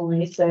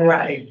occasionally, so.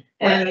 Right.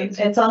 And right.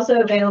 it's also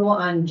available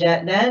on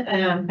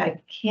JetNet. I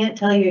can't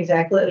tell you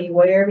exactly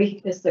where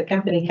because the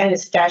company kind of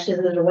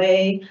stashes it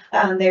away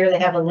on there. They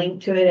have a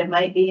link to it. It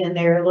might be in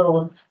their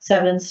little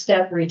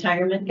 7-step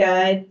retirement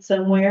guide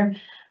somewhere.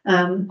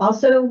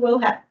 Also,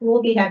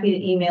 we'll be happy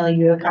to email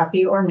you a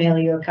copy or mail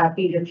you a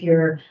copy if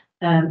you're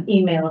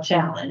email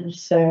challenge.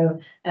 So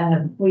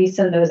we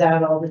send those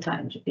out all the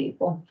time to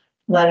people.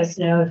 Let us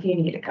know if you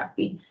need a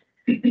copy.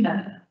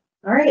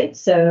 All right,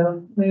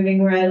 so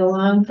moving right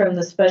along from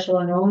the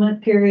special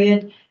enrollment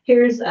period,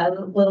 here's a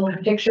little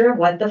picture of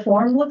what the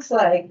form looks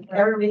like.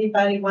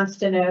 Everybody wants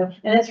to know,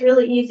 and it's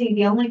really easy.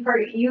 The only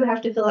part you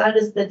have to fill out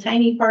is the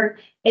tiny part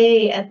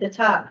A at the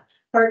top.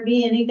 Part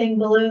B, anything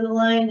below the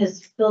line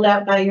is filled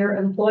out by your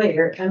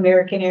employer,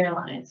 American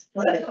Airlines.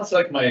 That's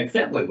like my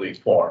family leave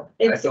form.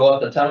 I It's- fill out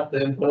the top,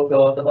 then we'll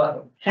fill out the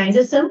bottom. Kind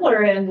of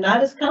simpler and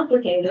not as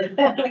complicated.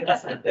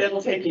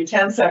 It'll take you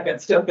 10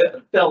 seconds to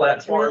fill that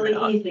It's form really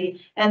out. easy.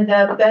 And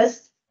the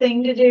best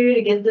thing to do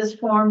to get this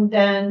form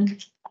done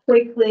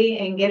quickly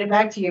and get it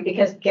back to you,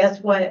 because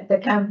guess what? The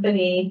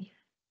company,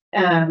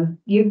 they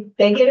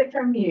get it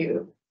from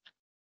you.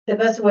 The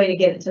best way to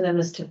get it to them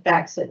is to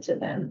fax it to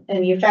them.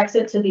 And you fax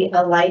it to the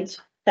Alight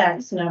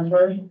fax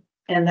number.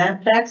 And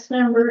that fax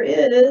number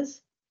is,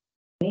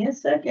 give me a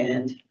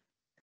second.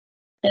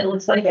 It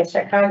looks like a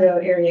Chicago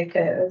area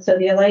code. So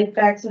the Alight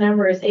fax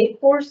number is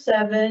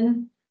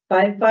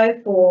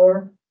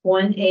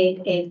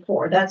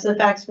 847-554-1884. That's the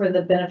fax for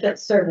the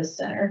Benefits Service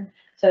Center.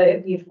 So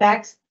if you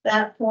fax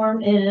that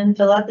form in,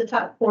 fill out the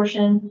top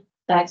portion,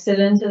 fax it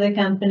into the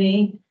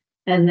company,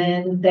 and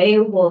then they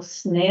will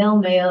snail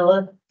mail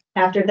it.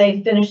 After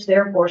they finish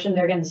their portion,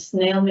 they're gonna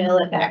snail mail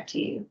it back to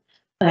you.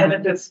 And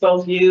if it's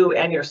both you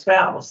and your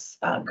spouse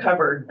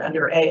covered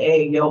under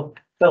AA, you'll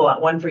fill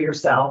out one for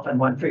yourself and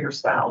one for your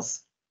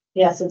spouse.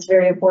 Yes, it's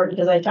very important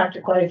because I talked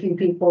to quite a few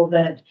people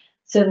that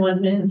send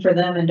one in for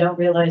them and don't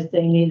realize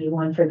they needed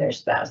one for their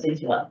spouse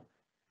as well.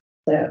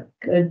 So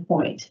good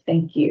point.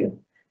 Thank you.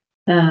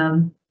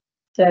 And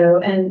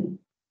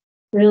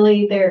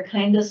really they're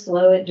kind of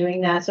slow at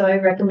doing that. So I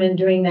recommend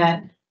doing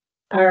that.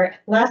 Our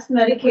last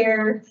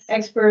Medicare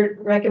expert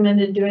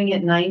recommended doing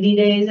it 90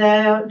 days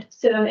out.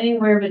 So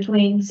anywhere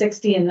between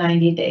 60 and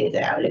 90 days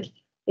out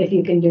if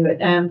you can do it.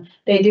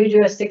 They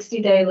do a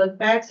 60-day look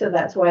back. So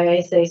that's why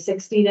I say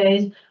 60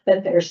 days,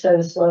 but they're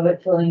so slow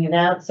at filling it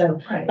out. So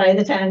by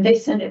the time they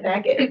send it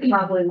back, it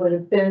probably would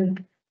have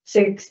been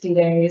 60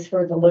 days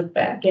for the look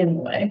back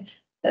anyway.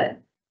 But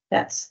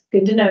that's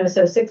good to know.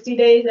 So 60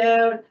 days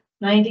out,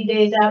 90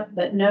 days out,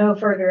 but no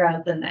further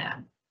out than that.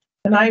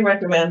 And I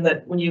recommend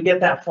that when you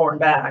get that form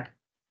back,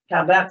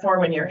 have that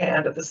form in your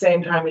hand at the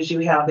same time as you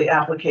have the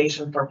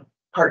application for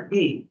Part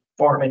B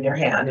form in your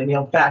hand, and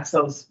you'll fax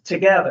those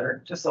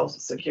together to Social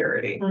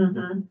Security.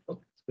 Mm-hmm.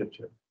 Good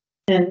too.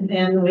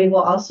 And we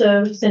will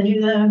also send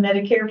you the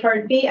Medicare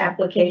Part B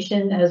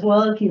application as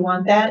well. If you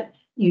want that,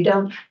 you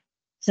don't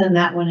send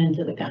that one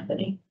into the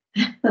company.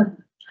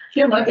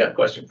 Kim, I got a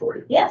question for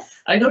you.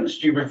 Yes. I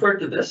noticed you referred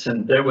to this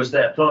and there was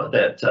that phone,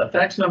 that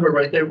fax number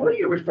right there. What are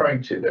you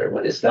referring to there?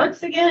 What is that?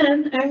 Once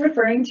again, I'm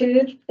referring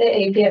to the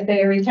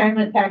APFA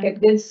Retirement Packet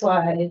Good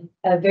Slide,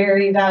 a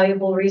very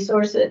valuable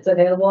resource. It's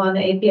available on the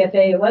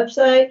APFA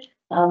website.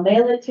 I'll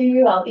mail it to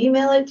you. I'll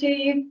email it to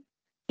you.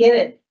 Get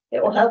it.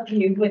 It will help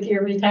you with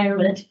your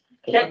retirement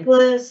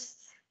checklists,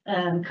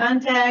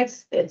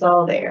 contacts. It's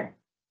all there.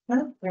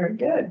 Well, very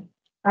good.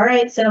 All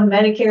right, so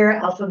Medicare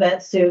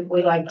alphabet soup,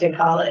 we like to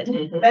call it.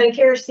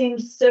 Medicare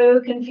seems so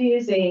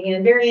confusing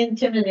and very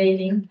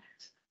intimidating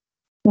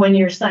when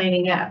you're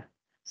signing up.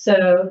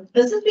 So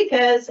this is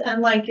because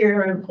unlike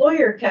your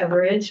employer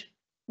coverage,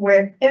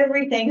 where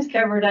everything's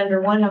covered under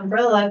one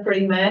umbrella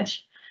pretty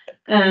much,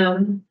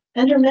 under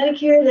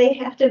Medicare, they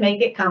have to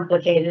make it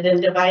complicated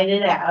and divide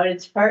it out.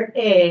 It's Part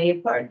A,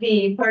 Part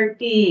B, Part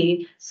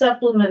D,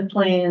 supplement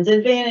plans,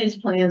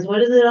 advantage plans. What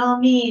does it all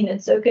mean?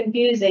 It's so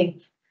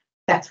confusing.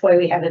 That's why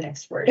we have an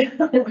expert.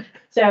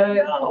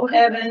 So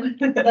Evan,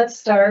 let's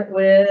start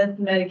with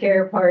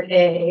Medicare Part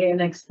A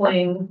and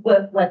explain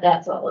what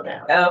that's all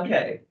about.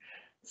 Okay,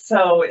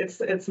 so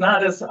it's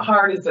not as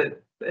hard as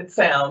it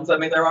sounds. I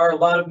mean, there are a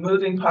lot of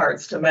moving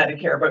parts to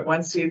Medicare, but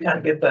once you kind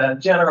of get the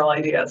general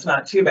idea, it's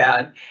not too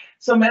bad.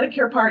 So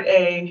Medicare Part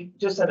A,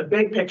 just in a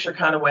big picture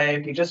kind of way,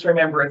 if you just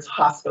remember, it's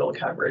hospital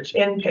coverage,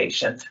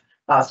 inpatient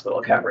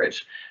hospital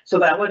coverage. So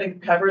that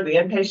would cover the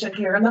inpatient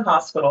care in the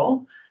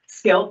hospital,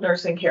 skilled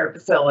nursing care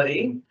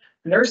facility,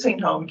 nursing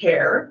home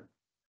care.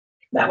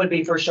 That would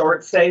be for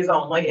short stays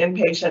only,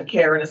 inpatient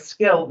care in a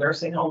skilled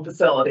nursing home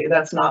facility.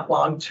 That's not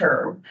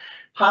long-term.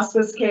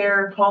 Hospice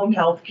care, home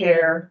health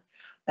care,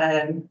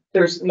 and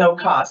there's no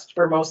cost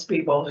for most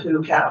people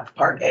who have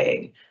Part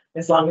A.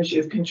 As long as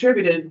you've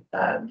contributed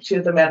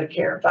to the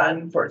Medicare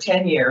fund for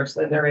 10 years,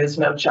 then there is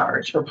no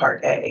charge for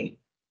Part A.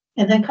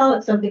 And then call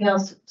it something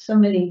else, so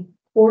many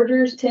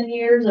quarters, 10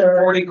 years or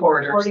 40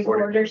 quarters. 40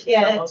 quarters,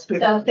 yeah. So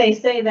if they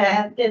say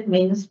that, it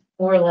means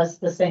more or less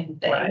the same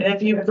thing. Right. And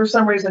if you, for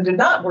some reason, did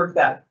not work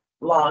that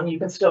long, you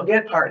can still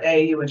get Part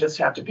A. You would just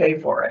have to pay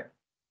for it.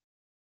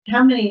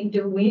 How many,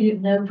 do we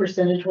know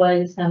percentage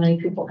wise, how many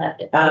people have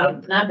to?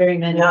 Not very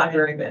many. Not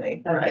very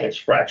many, Okay. right? It's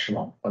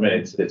fractional. I mean,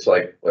 it's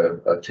like a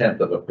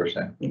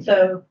 1/10%.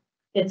 So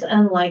it's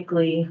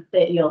unlikely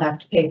that you'll have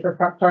to pay for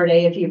Part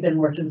A if you've been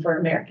working for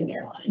American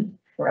Airlines.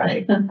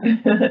 Right.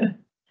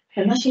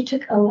 Unless you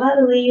took a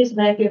lot of leaves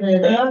back in the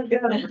day. Oh, yeah,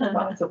 it's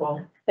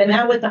possible. But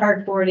now with the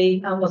hard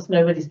 40, almost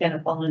nobody's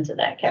gonna fall into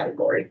that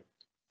category.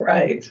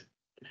 Right.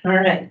 All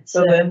right,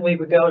 So then we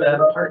would go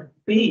to Part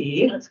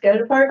B. let's go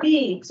to Part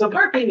B. So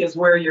Part B is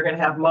where you're going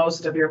to have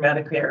most of your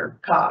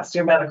Medicare costs,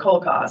 your medical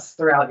costs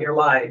throughout your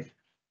life.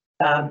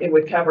 It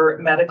would cover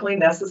medically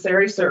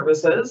necessary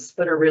services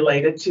that are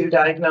related to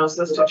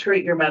diagnosis to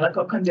treat your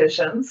medical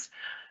conditions,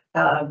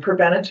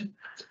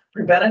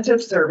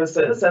 preventative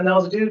services, and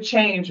those do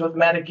change with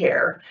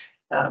Medicare.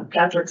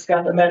 Patrick's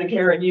got the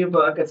Medicare and You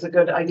book. It's a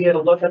good idea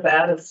to look at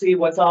that and see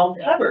what's all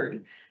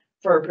covered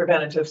for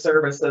preventative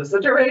services.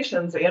 The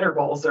durations, the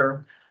intervals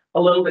are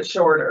a little bit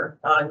shorter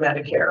on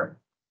Medicare.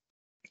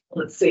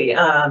 Let's see.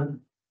 The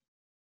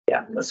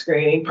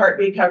screening. Part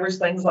B covers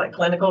things like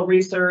clinical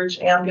research,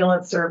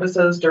 ambulance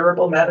services,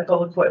 durable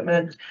medical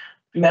equipment,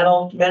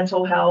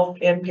 mental health,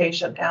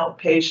 inpatient,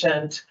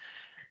 outpatient,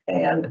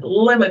 and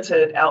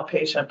limited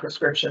outpatient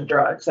prescription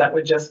drugs. That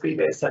would just be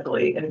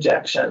basically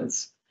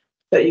injections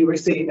that you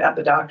receive at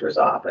the doctor's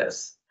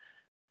office.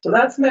 So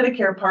that's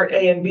Medicare Part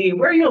A and B.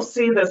 Where you'll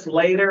see this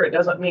later, it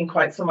doesn't mean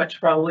quite so much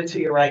probably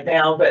to you right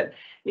now, but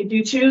if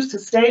you choose to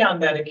stay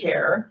on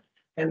Medicare,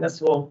 and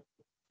this will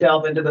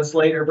delve into this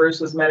later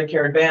versus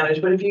Medicare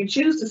Advantage. But if you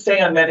choose to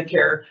stay on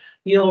Medicare,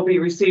 you'll be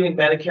receiving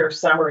Medicare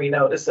summary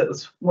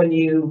notices when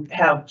you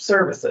have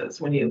services,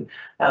 when you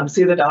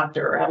see the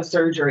doctor or have a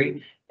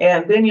surgery.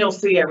 And then you'll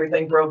see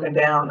everything broken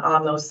down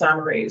on those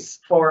summaries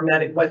for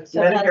what So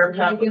that's Medicare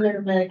covers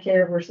regular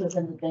Medicare versus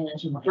an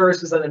Advantage.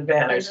 versus an And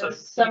Advantage. So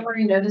those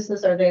summary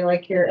notices, are they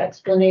like your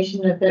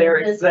explanation of they're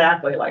benefits?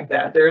 exactly like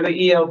that. They're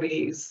the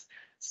EOBs.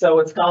 So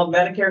it's called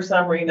Medicare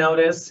Summary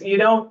Notice. You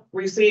don't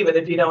receive it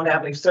if you don't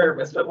have any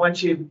service, but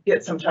once you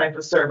get some type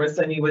of service,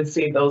 then you would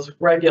see those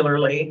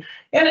regularly.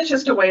 And it's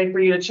just a way for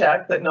you to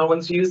check that no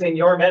one's using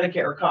your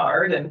Medicare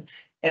card and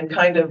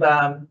kind of,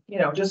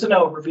 just an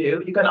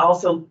overview. You can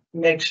also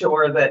make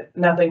sure that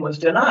nothing was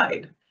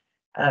denied.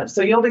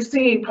 So you'll be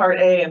seeing Part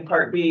A and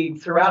Part B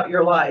throughout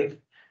your life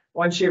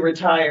once you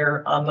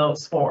retire on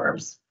those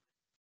forms.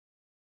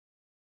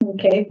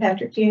 Okay,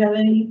 Patrick, do you have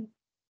any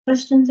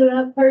questions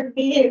about Part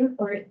B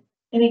or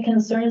any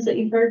concerns that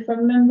you've heard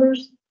from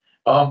members?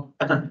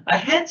 I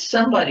had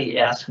somebody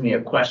ask me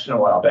a question a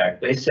while back.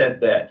 They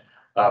said that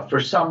for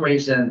some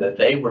reason that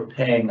they were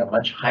paying a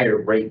much higher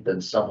rate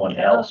than someone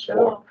else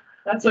for.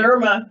 That's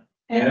Irma.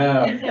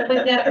 Yeah. And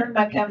with that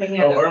Irma coming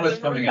out. Oh, Irma's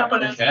coming up.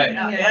 Okay.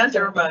 Yeah, and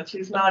Irma,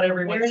 she's not We're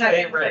everyone's not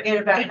gonna favorite.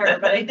 forget about her,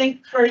 but I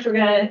think first we're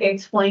gonna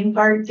explain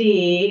Part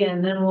D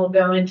and then we'll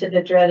go into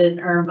the dreaded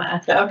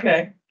Irma.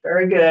 Okay,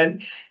 very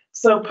good.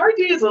 So Part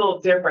D is a little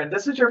different.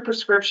 This is your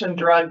prescription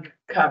drug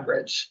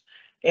coverage.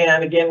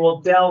 And again,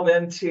 we'll delve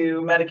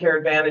into Medicare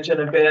Advantage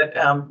in a bit.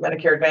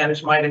 Medicare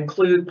Advantage might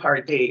include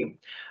Part D.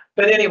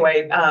 But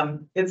anyway,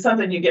 it's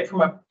something you get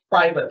from a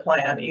private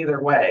plan either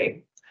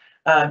way.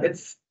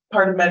 It's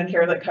part of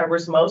Medicare that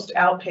covers most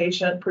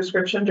outpatient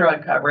prescription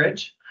drug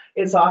coverage.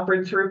 It's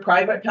offered through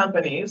private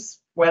companies,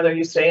 whether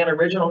you stay in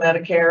original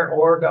Medicare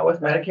or go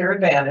with Medicare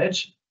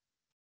Advantage.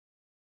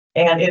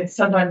 And it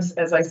sometimes,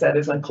 as I said,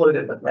 is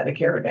included with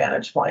Medicare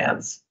Advantage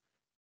plans.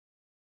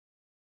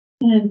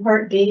 And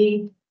Part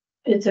D,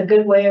 it's a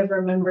good way of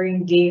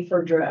remembering D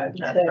for drugs.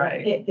 That's So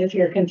right. If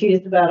you're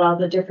confused about all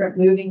the different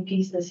moving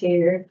pieces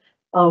here,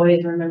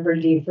 always remember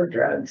D for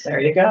drugs.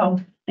 There you go.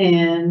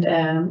 And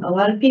a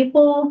lot of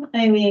people,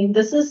 I mean,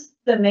 this is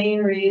the main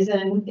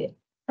reason.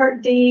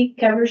 Part D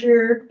covers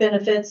your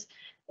benefits.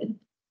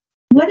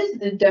 What is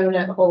the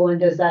donut hole and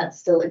does that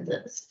still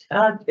exist?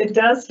 It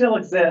does still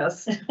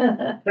exist.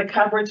 The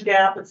coverage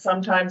gap, it's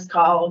sometimes it's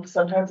called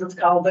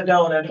the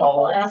donut People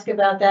hole. ask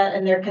about that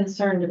and they're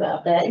concerned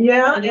about that.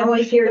 Yeah. And you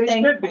always hear they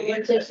things, should be.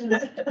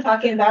 politicians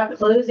talking about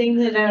closing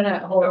the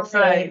donut hole.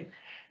 So Right.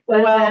 what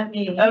does Well, that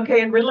mean?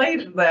 Okay, and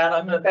related to that,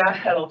 I'm gonna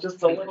backpedal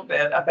just a little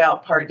bit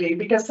about Part D,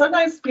 because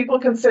sometimes people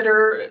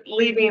consider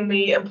leaving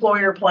the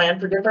employer plan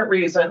for different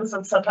reasons,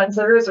 and sometimes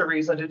there is a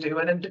reason to do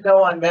it and to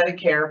go on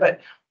Medicare, but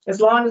as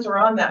long as we're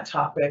on that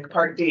topic,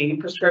 Part D,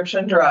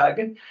 prescription drug,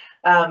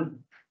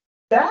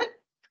 that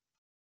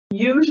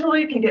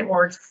usually can get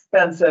more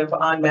expensive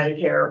on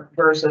Medicare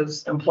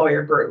versus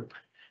employer group.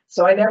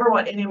 So I never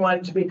want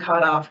anyone to be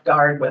caught off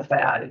guard with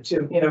that,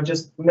 to,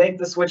 just make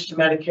the switch to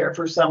Medicare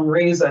for some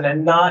reason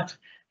and not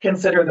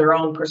consider their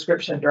own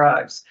prescription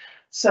drugs.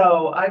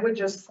 So I would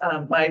just,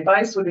 my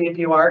advice would be, if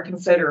you are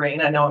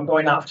considering, I know I'm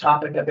going off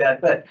topic a bit,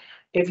 but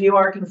if you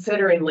are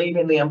considering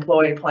leaving the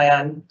employee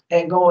plan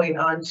and going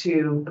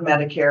onto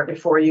Medicare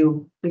before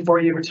you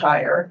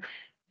retire,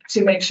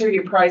 to make sure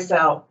you price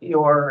out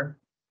your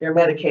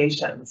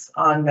medications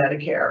on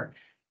Medicare.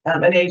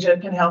 An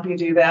agent can help you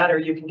do that, or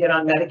you can get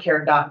on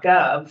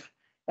Medicare.gov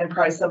and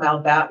price them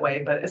out that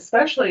way, but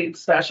especially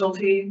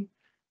specialty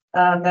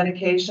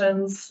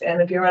medications.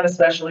 And if you're on a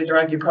specialty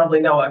drug, you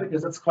probably know it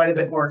because it's quite a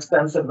bit more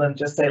expensive than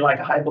just say like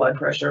a high blood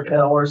pressure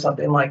pill or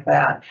something like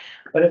that.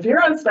 But if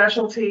you're on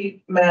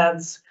specialty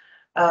meds,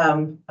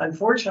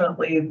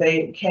 unfortunately,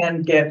 they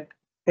can get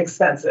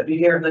expensive. You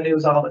hear in the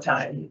news all the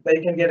time.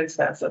 They can get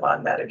expensive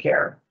on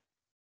Medicare.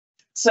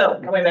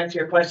 So coming back to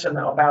your question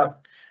though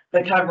about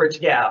the coverage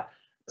gap.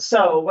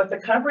 So what the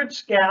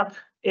coverage gap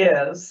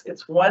is,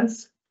 it's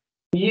once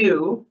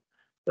you,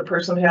 the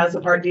person who has a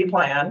Part D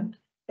plan,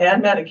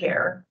 and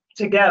Medicare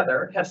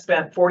together have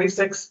spent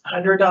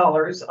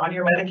 $4,600 on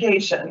your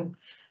medication,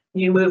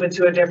 you move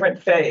into a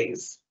different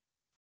phase.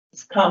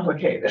 It's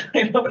complicated.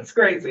 I know it's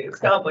crazy. It's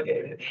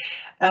complicated.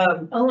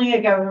 Only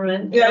a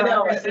government. Yeah, I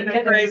know, bureaucracy isn't it could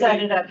have crazy?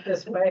 set it up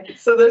this way.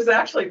 So there's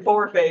actually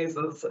 4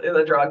 phases in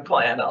the drug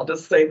plan. I'll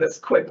just say this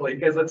quickly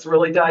because it's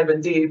really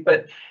diving deep,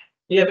 but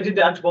you have a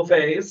deductible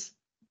phase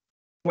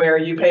where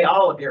you pay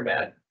all of your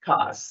med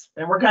costs.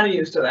 And we're kind of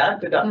used to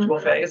that deductible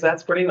phase.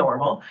 That's pretty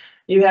normal.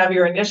 You have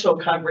your initial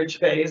coverage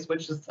phase,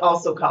 which is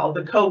also called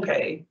the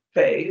copay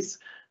phase.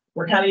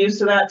 We're kind of used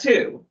to that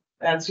too.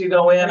 That's you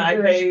go in,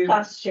 I pay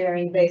Cost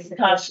sharing, basically.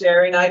 cost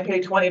sharing, I pay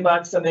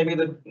 $20 and maybe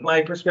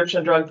my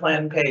prescription drug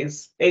plan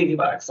pays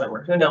 $80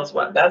 or who knows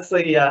what. That's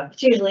the,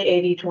 It's usually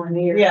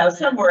 80-20 or. yeah,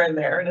 somewhere in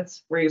there and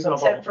it's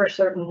reasonable. Except for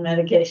certain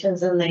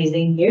medications and they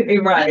zing you.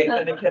 You're right,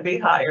 and it can be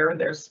higher, and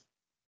there's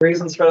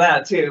reasons for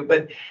that too,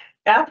 but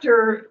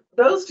after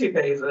those 2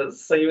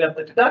 phases, so you have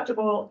the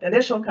deductible,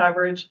 initial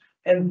coverage,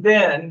 and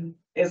then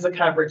is the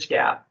coverage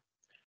gap.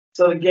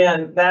 So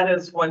again, that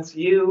is once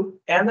you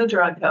and the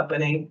drug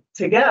company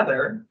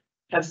together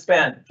have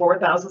spent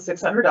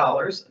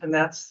 $4,600, and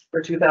that's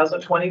for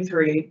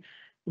 2023,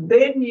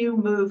 then you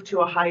move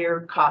to a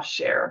higher cost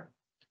share.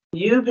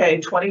 You pay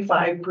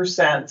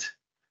 25%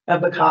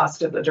 of the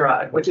cost of the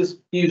drug, which is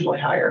usually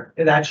higher.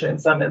 It actually, in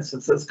some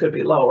instances, could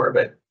be lower,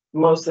 but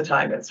most of the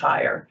time it's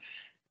higher.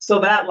 So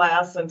that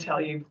lasts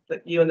until you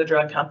and the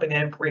drug company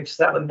have reached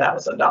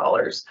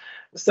 $7,000.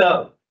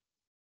 So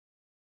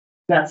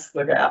that's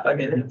the gap. I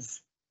mean,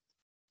 it's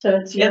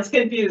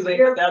confusing.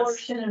 Your That's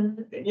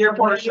portion. your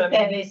portion. what you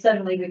pay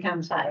suddenly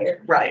becomes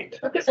higher. Right.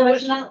 So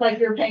it's not like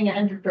you're paying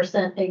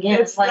 100%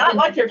 again. It's not in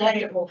like the you're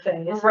paying- deductible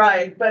phase.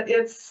 Right, but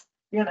it's,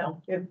 you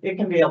know, it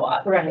can be a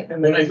lot. Right.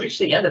 And When I then, reached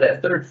the end of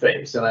that third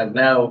phase,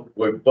 and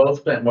we've both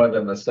spent more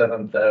than the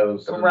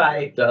 7,000.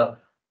 Right.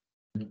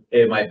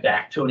 Am I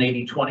back to an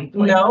 80-20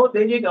 plan? no,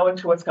 then you go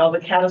into what's called the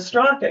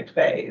catastrophic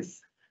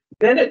phase.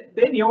 Then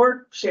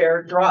your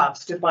share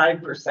drops to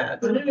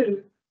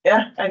 5%.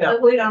 Yeah, I know.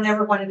 But we don't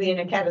ever want to be in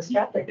a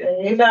catastrophic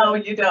phase. No,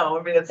 you don't.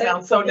 I mean, it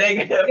sounds so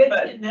negative, Good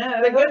but to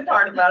know. the good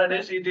part about it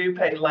is you do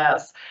pay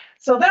less.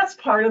 So that's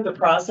part of the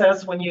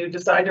process when you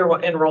decide to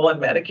enroll in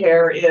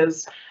Medicare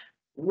is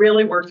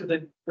really work through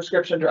the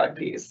prescription drug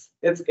piece.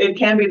 It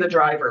can be the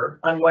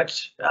driver on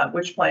which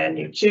plan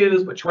you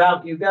choose, which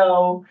route you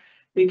go,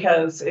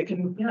 because it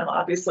can, you know,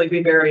 obviously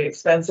be very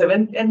expensive.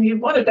 And you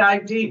want to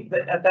dive deep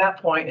at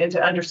that point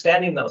into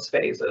understanding those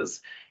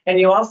phases. And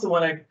you also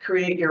want to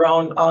create your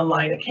own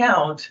online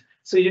account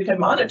so you can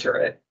monitor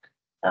it.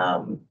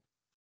 And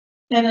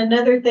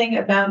another thing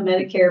about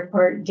Medicare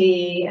Part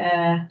D,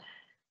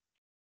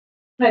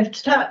 I've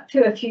talked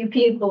to a few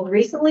people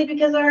recently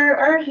because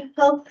our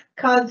health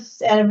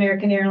costs at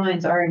American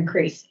Airlines are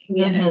increasing,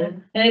 you know.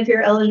 And if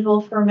you're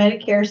eligible for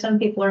Medicare, some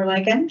people are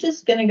like, I'm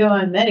just gonna go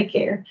on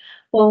Medicare.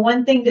 Well,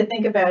 one thing to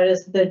think about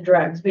is the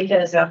drugs,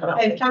 because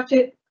Definitely. I've talked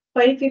to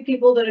quite a few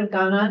people that have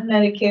gone on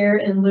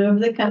Medicare in lieu of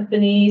the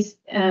company's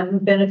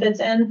benefits,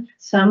 and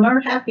some are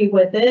happy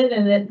with it,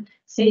 and it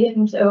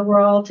seems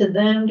overall to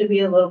them to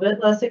be a little bit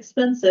less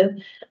expensive.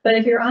 But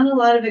if you're on a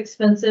lot of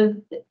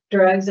expensive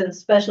drugs and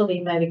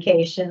specialty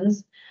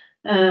medications,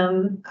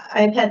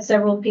 I've had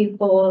several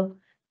people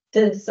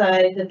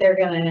decide that they're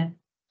going to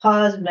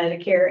pause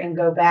Medicare and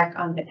go back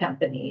on the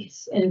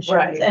company's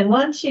insurance. Right. And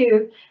once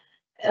you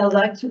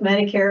elect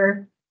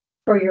Medicare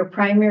for your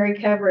primary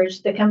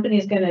coverage, the company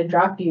is going to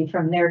drop you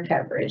from their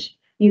coverage.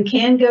 You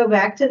can go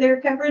back to their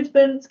coverage,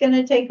 but it's going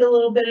to take a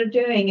little bit of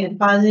doing, and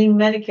pausing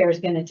Medicare is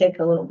going to take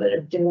a little bit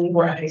of doing.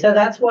 Right. So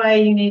that's why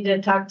you need to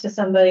talk to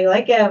somebody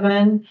like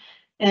Evan,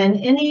 and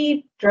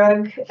any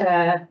drug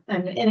and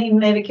any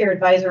Medicare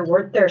advisor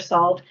worth their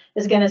salt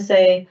is going to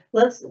say,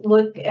 let's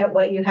look at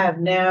what you have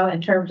now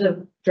in terms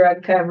of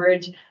drug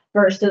coverage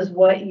versus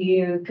what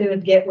you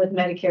could get with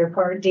Medicare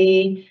Part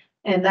D.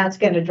 And that's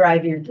going to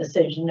drive your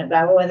decision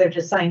about whether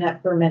to sign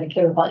up for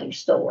Medicare while you're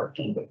still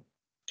working.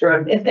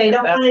 Drug. If they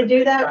don't want to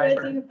do that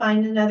Driver. with you,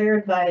 find another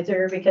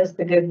advisor, because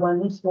the good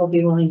ones will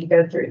be willing to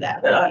go through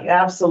that with you.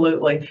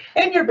 Absolutely.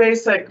 And your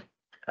basic,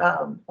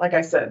 like I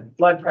said,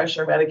 blood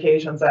pressure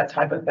medications, that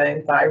type of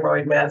thing,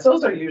 thyroid meds,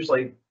 those are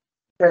usually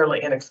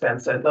fairly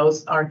inexpensive.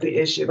 Those aren't the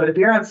issue. But if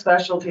you're on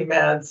specialty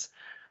meds,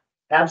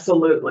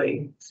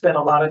 absolutely spend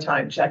a lot of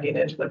time checking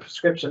into the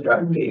prescription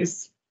drug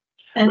piece.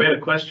 We had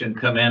a question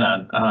come in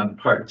on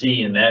Part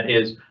D, and that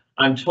is,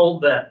 I'm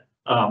told that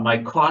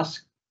my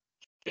costs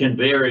can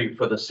vary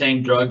for the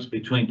same drugs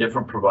between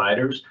different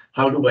providers.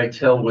 How do I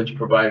tell which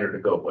provider to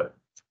go with?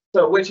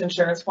 So which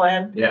insurance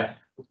plan? Yeah.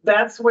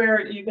 That's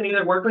where you can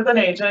either work with an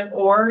agent,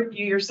 or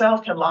you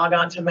yourself can log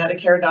on to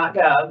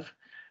medicare.gov,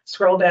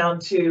 scroll down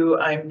to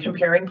I'm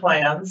comparing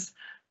plans.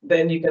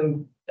 Then you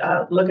can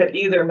look at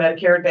either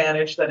Medicare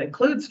Advantage that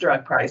includes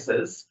drug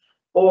prices,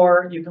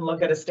 or you can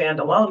look at a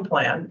standalone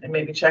plan and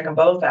maybe check them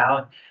both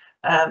out.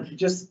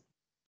 Just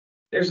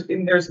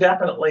there's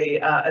definitely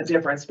a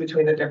difference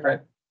between the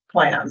different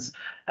plans.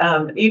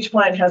 Each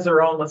plan has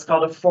their own what's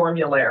called a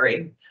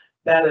formulary.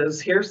 That is,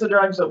 here's the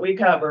drugs that we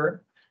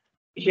cover,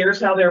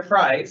 here's how they're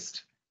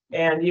priced,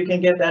 and you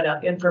can get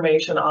that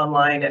information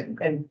online,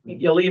 and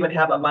you'll even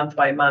have a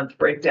month-by-month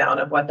breakdown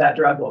of what that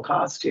drug will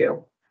cost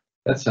you.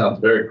 That sounds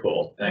very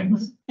cool.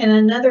 Thanks. And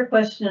another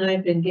question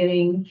I've been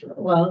getting,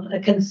 well, a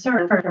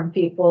concern from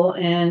people,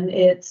 and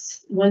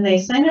it's when they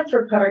sign up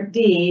for Part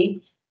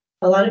D,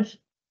 a lot of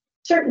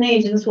certain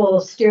agents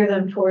will steer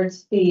them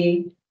towards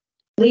the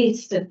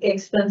least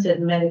expensive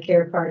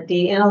Medicare Part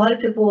D. And a lot of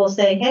people will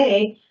say,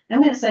 hey,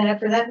 I'm going to sign up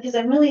for that because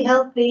I'm really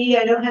healthy.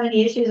 I don't have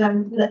any issues.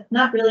 I'm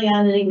not really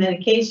on any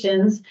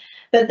medications.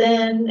 But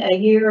then a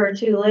year or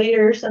two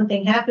later,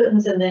 something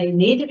happens and they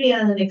need to be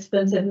on an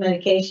expensive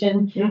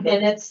medication, and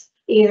it's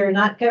either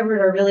not covered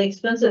or really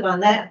expensive on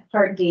that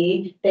Part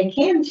D. They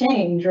can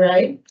change,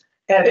 right?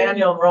 At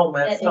annual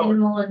enrollment. At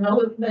annual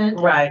enrollment.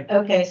 Right.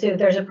 Okay, so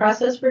there's a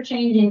process for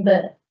changing,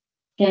 but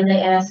can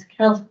they ask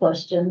health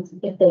questions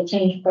if they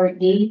change Part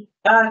D?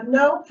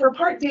 No, for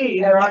Part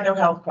D, there are no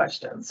health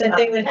questions. So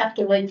they would have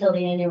to wait till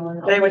the annual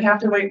enrollment. They would have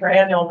to wait for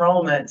annual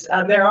enrollment.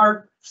 There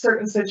are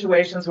certain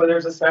situations where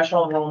there's a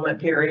special enrollment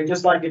period,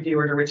 just like if you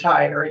were to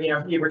retire,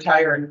 if you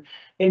retire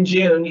in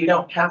June, you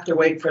don't have to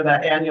wait for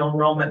that annual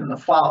enrollment in the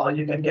fall.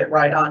 You can get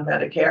right on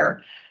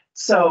Medicare.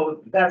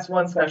 So that's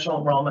one special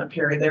enrollment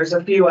period. There's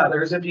a few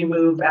others. If you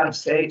move out of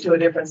state to a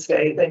different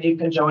state, then you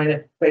can join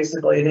it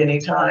basically at any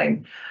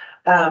time.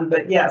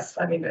 But yes,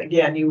 I mean,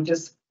 again, you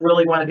just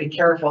really want to be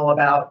careful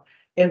about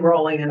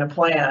enrolling in a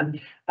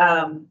plan.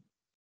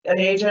 An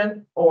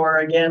agent, or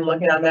again,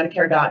 looking on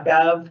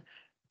Medicare.gov,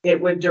 it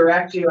would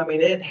direct you. I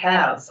mean, it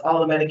has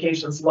all the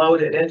medications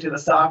loaded into the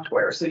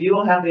software. So you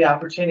will have the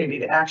opportunity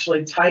to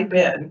actually type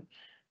in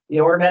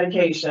your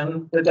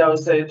medication, the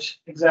dosage,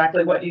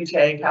 exactly what you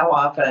take, how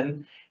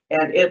often,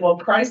 and it will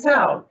price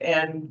out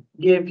and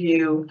give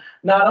you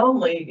not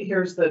only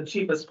here's the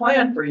cheapest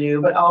plan for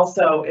you, but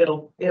also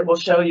it will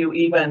show you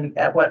even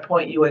at what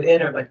point you would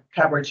enter the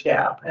coverage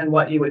gap and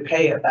what you would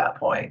pay at that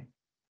point.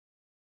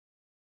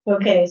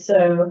 Okay,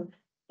 so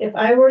if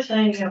I were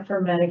signing up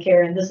for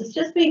Medicare, and this is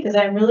just me because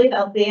I'm really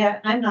healthy,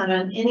 I'm not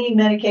on any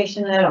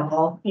medication at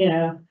all,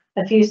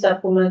 a few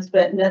supplements,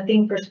 but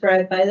nothing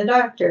prescribed by the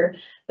doctor.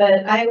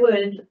 But I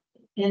would,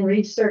 in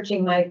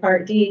researching my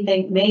Part D,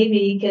 think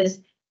maybe, because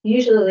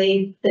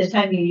usually the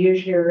time you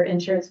use your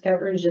insurance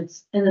coverage,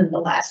 it's in the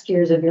last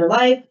years of your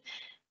life.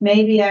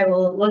 Maybe I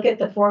will look at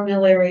the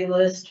formulary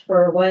list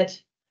for what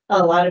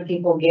a lot of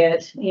people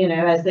get,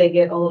 as they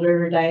get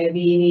older,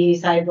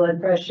 diabetes, high blood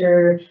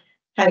pressure,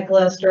 high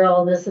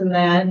cholesterol, this and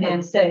that,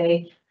 and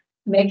say,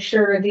 make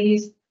sure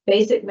these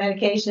basic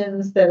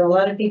medications that a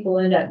lot of people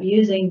end up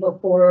using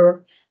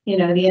before,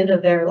 the end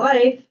of their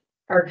life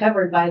are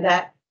covered by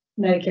that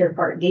Medicare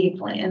Part D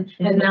plan,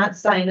 and not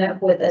sign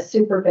up with a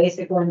super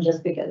basic one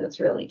just because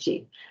it's really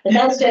cheap. But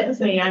that's just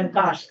me, I'm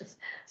cautious.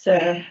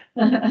 So,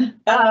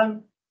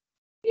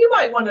 you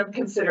might want to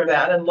consider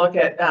that and look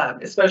at,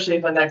 especially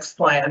if the next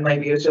plan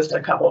maybe is just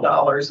a couple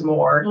dollars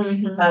more.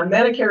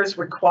 Medicare is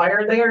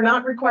required. They are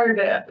not required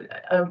to,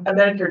 a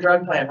Medicare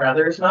drug plan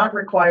rather, is not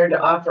required to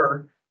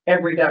offer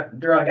every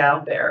drug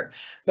out there,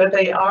 but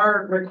they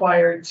are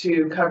required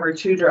to cover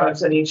 2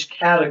 drugs in each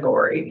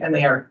category, and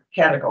they are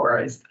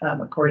categorized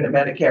according to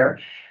Medicare.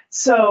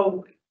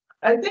 So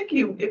I think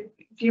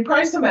if you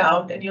price them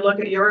out and you look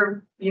at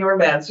your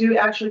meds, you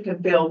actually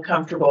can feel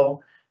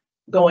comfortable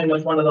going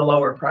with one of the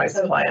lower price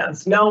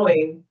plans,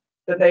 knowing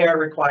that they are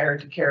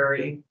required to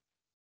carry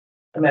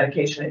a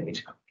medication in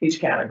each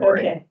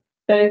category. Okay,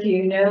 but if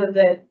you know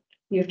that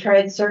you've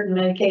tried certain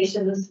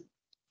medications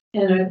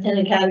in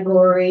a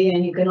category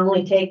and you can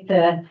only take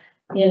the,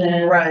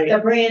 Right. the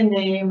brand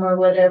name or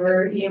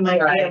whatever, you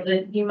might Right. be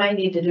able to, you might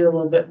need to do a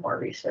little bit more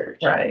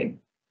research. Right.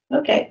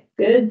 Okay,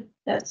 good.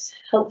 That's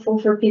helpful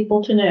for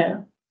people to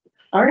know.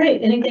 All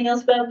right, anything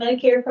else about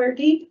Medicare Part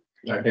D?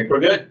 I think we're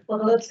good.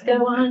 Well, let's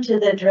go on to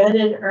the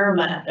dreaded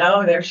IRMA.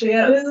 Oh, there she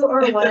is. Who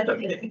or what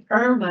is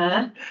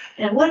IRMA,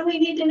 and what do we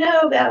need to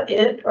know about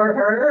it or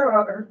her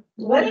or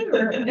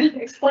whatever?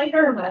 Explain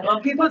IRMA.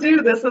 Well, people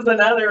do. This is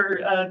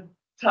another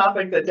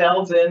topic that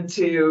delves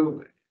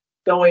into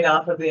going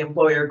off of the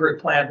employer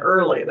group plan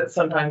early, that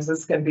sometimes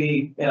this can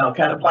be,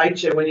 kind of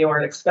bite you when you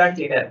weren't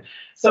expecting it.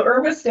 So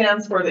IRMA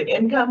stands for the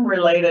Income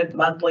Related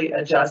Monthly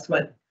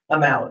Adjustment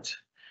Amount.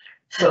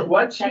 So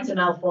That's a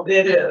mouthful.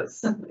 it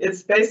is.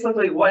 It's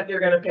basically what you're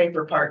going to pay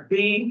for Part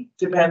B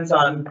depends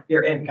on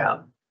your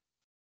income.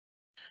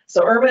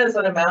 So IRMA is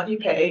an amount you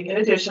pay in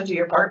addition to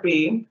your Part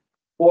B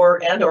or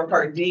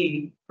Part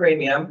D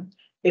premium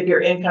if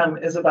your income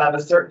is above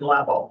a certain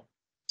level.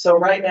 So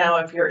right now,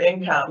 if your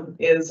income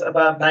is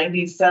above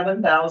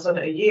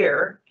 $97,000 a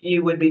year,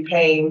 you would be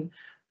paying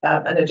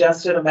an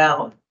adjusted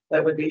amount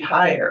that would be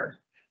higher.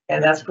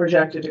 And that's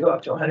projected to go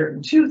up to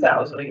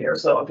 $102,000 a year.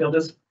 So if you'll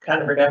just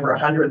kind of remember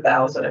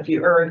 $100,000, if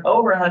you earn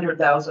over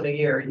 $100,000 a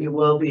year, you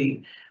will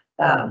be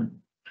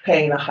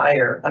paying a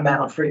higher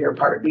amount for your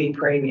Part B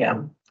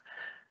premium.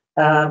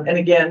 And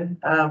again,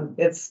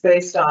 it's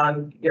based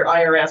on your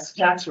IRS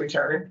tax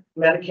return.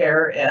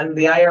 Medicare and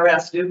the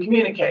IRS do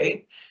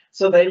communicate.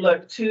 So they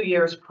look 2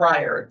 years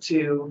prior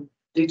to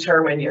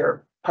determine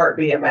your Part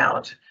B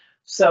amount.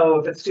 So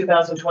if it's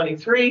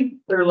 2023,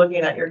 they're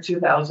looking at your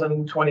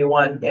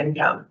 2021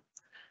 income.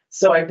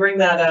 So I bring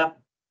that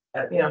up,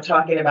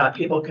 talking about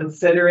people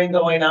considering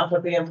going off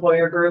of the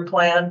employer group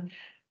plan.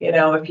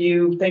 If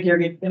you think you're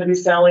going to be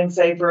selling,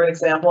 say, for an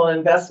example, an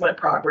investment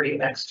property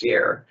next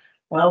year,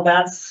 well,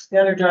 that's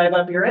going to drive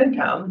up your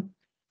income.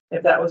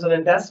 If that was an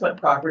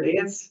investment property,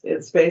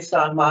 it's based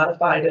on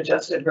modified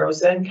adjusted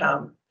gross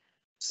income.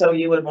 So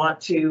you would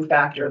want to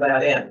factor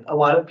that in. A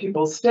lot of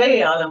people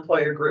stay on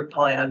employer group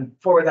plan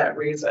for that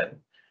reason.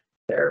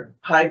 They're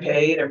high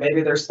paid, or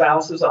maybe their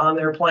spouse is on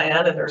their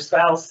plan and their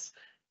spouse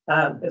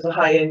is a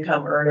high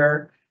income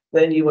earner.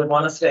 Then you would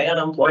want to stay on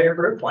employer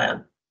group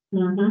plan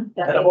and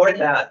avoid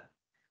that.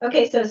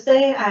 Okay, so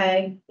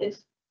say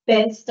it's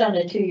based on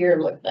a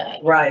 2-year look back.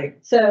 Right.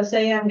 So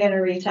say I'm going to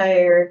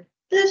retire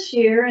this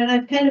year, and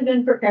I've kind of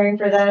been preparing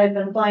for that. I've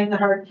been applying the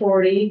hard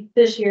 40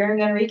 this year. I'm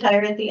going to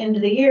retire at the end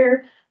of the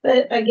year,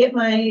 but I get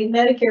my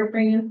Medicare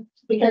premium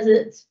because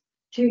it's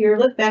 2-year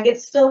look back.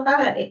 It's still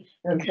high.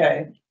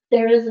 Okay.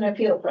 there is an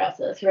appeal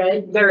process,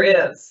 right? There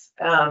is,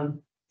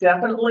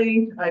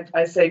 definitely,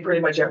 I say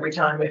pretty much every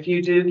time, if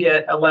you do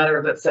get a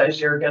letter that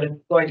says you're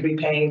going to be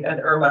paying an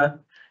IRMA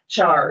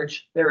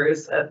charge, there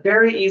is a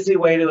very easy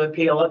way to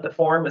appeal it. The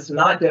form is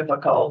not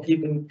difficult. You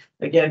can,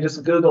 again,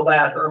 just Google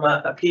that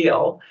IRMA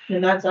appeal,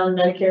 And that's on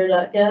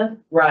Medicare.gov?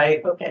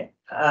 right? Okay.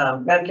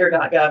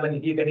 Medicare.gov,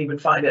 and you can even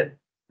find it,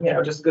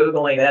 just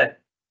Googling it.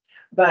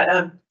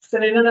 But,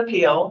 sending an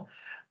appeal,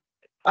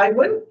 I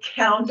wouldn't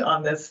count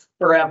on this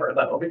forever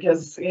though,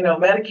 because,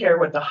 Medicare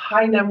with the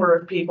high number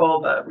of people,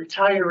 the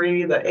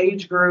retiree, the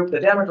age group, the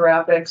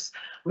demographics,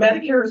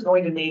 Medicare is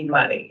going to need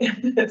money.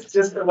 It's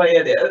just the way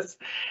it is.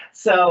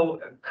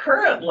 So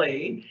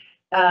currently,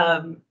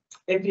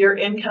 if your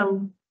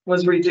income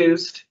was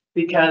reduced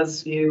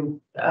because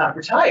you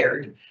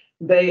retired,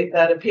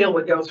 that appeal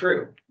would go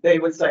through. They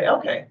would say,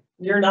 okay,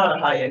 you're not a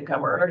high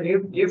income earner,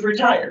 you've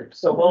retired.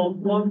 So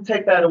we'll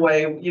take that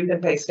away. You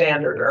can pay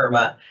standard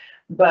IRMA.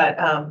 But,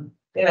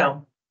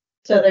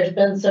 So there's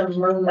been some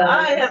rumors.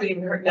 I haven't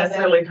even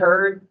necessarily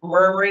heard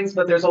murmurings,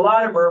 but there's a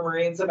lot of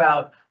murmurings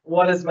about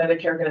what is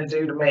Medicare going to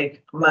do to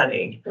make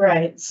money.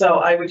 Right. So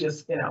I would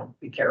just,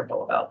 be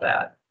careful about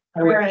that.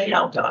 I wouldn't Right.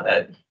 count on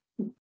it.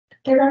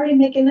 They're already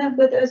making up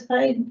with us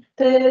by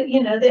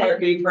the Part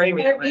B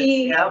premium, Part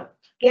B. yeah,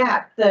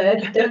 gap,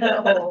 the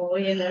donut hole,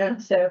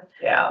 so.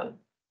 yeah.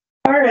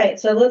 All right,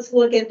 so let's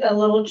look at a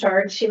little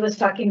chart. She was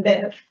talking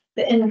about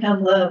the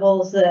income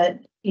levels that,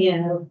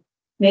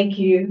 make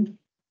you,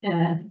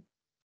 Mhm.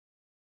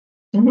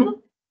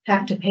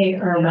 have to pay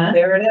IRMA.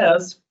 There it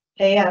is.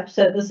 Pay up.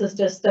 So this is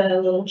just a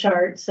little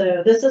chart.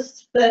 So this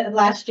is the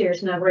last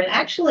year's number. And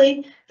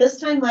actually, this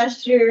time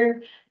last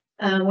year,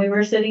 we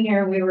were sitting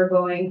here and we were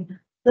going,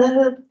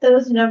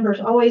 those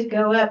numbers always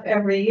go up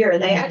every year.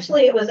 And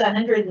it was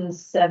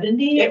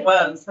 170. It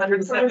was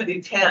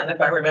 170.10, if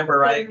I remember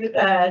right.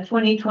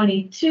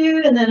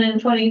 2022, and then in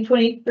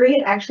 2023,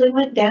 it actually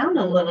went down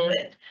a little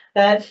bit.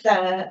 But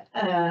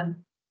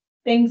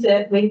things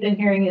that we've been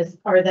hearing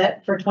are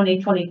that for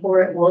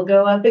 2024, it will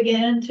go up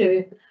again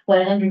to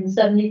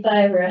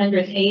 175 or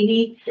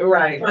 180.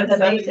 Right, For the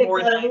basic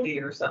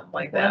 174.90 or something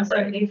like that,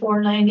 right?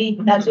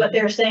 174.90. That's what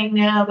they're saying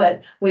now,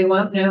 but we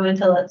won't know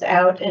until it's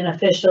out and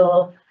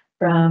official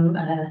from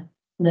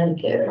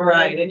Medicare.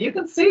 Right, and you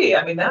can see,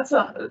 that's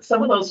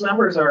some of those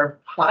numbers are a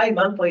high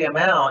monthly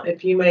amount.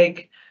 If you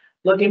make,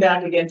 looking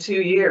back again 2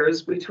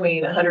 years,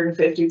 between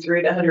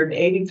 153 to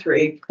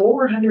 183,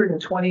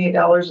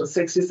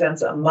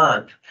 $428.60 a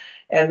month.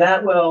 And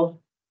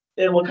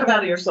it will come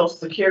out of your Social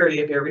Security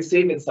if you're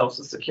receiving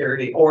Social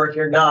Security, or if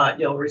you're not,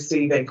 you'll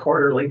receive a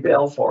quarterly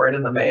bill for it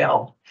in the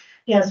mail.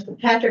 Yes,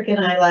 Patrick and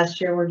I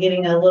last year were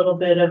getting a little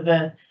bit of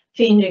a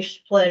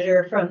fiendish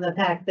pleasure from the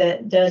fact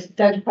that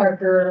Doug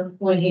Parker,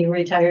 when he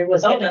retired,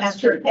 was going to have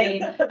to pay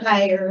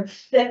higher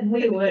than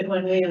we would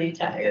when we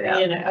retired,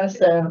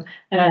 so,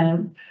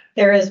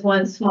 there is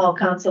one small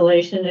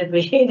consolation of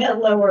being a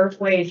lower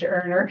wage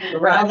earner.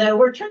 Right. Although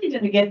we're trying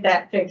to get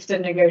that fixed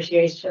in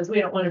negotiations.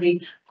 We don't want to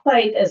be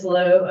quite as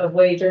low of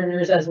wage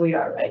earners as we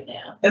are right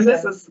now. And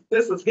this is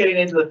getting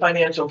into the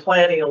financial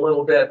planning a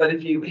little bit, but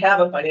if you have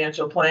a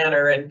financial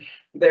planner and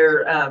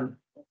they're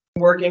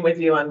working with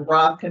you on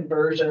Roth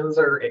conversions,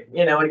 or,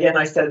 again,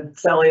 I said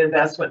selling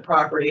investment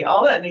property,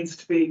 all that needs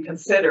to be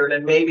considered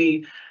and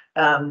maybe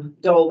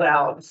doled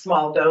out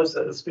small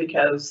doses,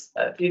 because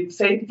if you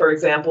say, for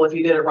example, if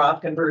you did a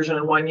Roth conversion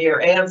in 1 year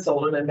and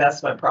sold an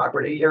investment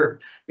property, your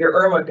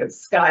IRMA could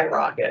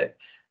skyrocket.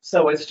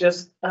 So it's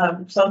just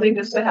something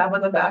just to have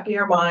in the back of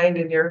your mind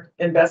in your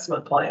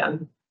investment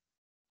plan.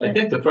 I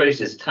think the phrase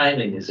is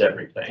timing is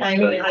everything.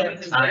 Timing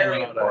is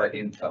very of our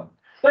income.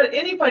 But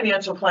any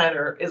financial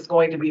planner is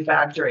going to be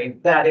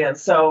factoring that in.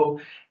 So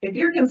if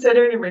you're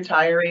considering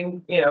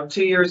retiring,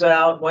 2 years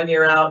out, 1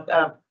 year out,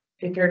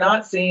 if you're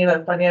not seeing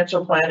a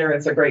financial planner,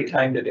 it's a great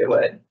time to do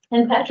it.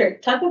 And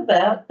Patrick, talk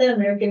about the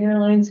American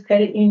Airlines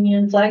Credit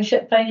Union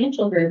Flagship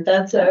Financial Group.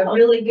 That's a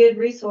really good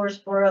resource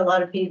for a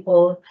lot of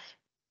people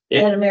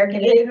at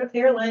American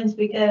Airlines,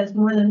 because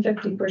more than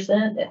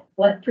 50%,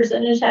 what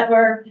percentage have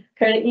our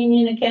credit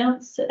union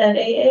accounts at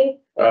AA?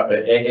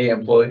 AA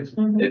employees,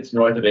 Mhm. it's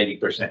north of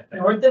 80%.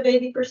 North of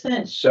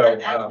 80%. So,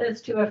 Access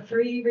to a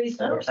free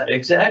resource.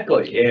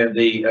 Exactly, and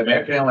the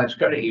American Airlines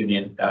Credit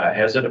Union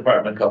has a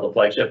department called the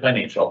Flagship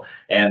Financial,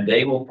 and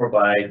they will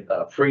provide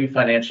free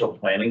financial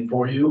planning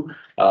for you.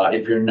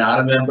 If you're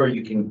not a member,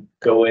 you can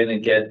go in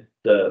and get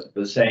the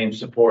same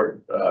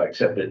support,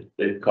 except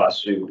it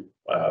costs you,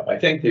 I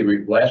think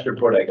the last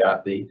report I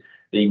got, the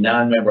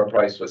non-member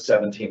price was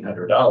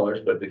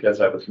 $1,700, but because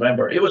I was a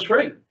member, it was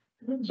free.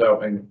 So,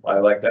 and I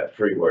like that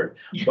free word,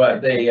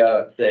 but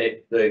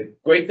the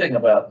great thing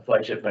about the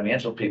Flagship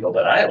Financial people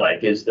that I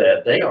like is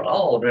that they are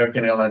all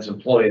American Airlines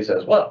employees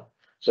as well.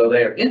 So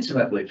they are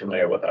intimately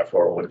familiar with our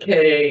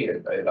 401k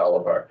and all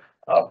of our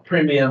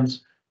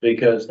premiums,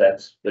 because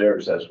that's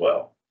theirs as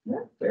well.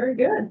 Yeah, very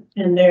good.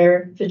 And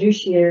they're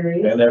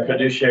fiduciaries. And they're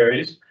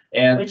fiduciaries,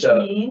 and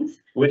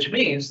Which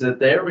means that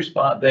they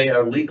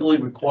are legally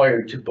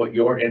required to put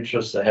your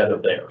interests ahead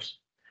of theirs.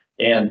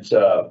 And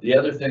the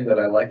other thing that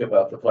I like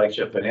about the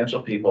flagship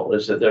financial people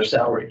is that they're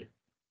salaried.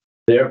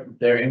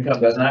 Their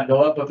income does not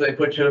go up if they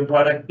put you in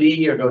product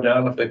B or go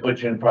down if they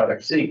put you in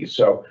product C.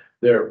 So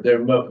they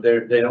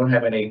don't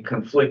have any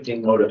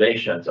conflicting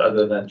motivations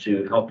other than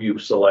to help you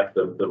select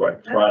the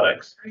right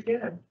products. Very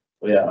good.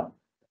 Yeah.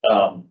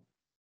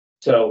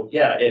 So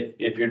yeah,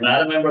 if you're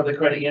not a member of the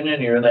credit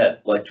union, you're in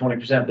that like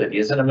 20% that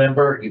isn't a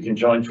member, you can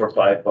join for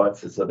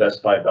 $5. It's the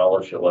best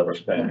 $5 you'll ever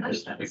spend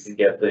because you can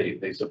get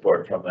the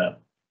support from them.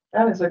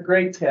 That is a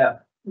great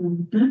tip.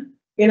 Mhm.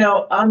 You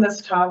know, on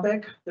this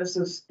topic, this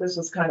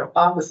is kind of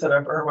opposite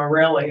of Irma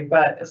really,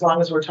 but as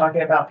long as we're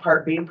talking about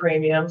Part B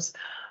premiums,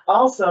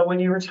 also when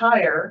you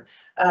retire,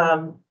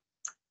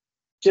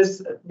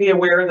 just be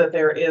aware that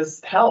there is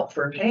help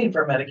for paying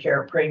for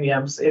Medicare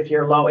premiums if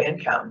you're low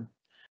income.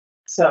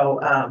 So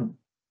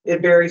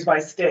it varies by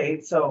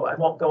state, so I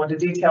won't go into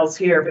details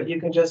here, but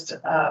you can just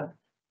Yeah,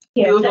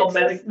 Google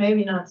Texas,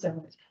 maybe not so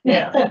much.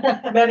 Yeah.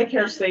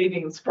 Medicare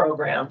savings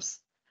programs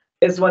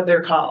is what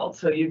they're called.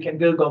 So you can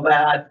Google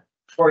that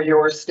for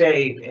your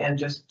state and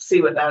just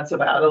see what that's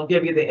about. It'll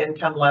give you the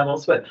income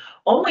levels, but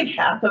only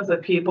half of the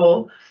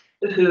people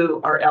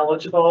who are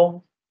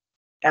eligible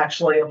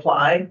actually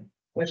apply,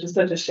 which is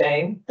such a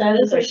shame. That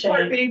is a Like Part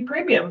shame. B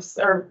premiums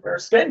are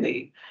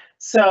spendy.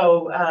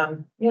 So,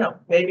 you know,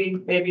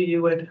 maybe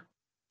you would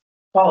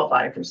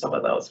qualify for some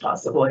of those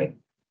possibly.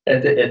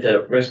 At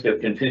the risk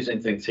of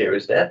confusing things here,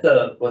 is that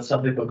what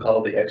some people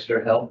call the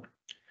extra help?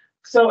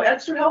 So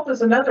extra help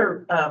is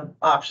another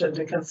option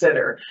to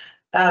consider.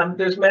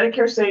 There's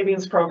Medicare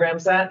savings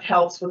programs that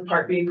helps with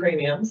Part B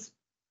premiums.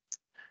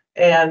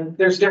 And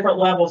there's different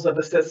levels of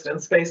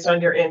assistance based on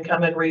your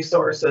income and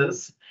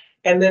resources.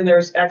 And then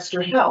there's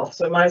extra help.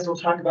 So might as well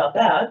talk about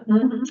that.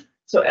 Mhm.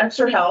 So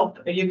extra help,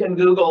 you can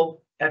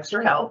Google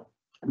extra help,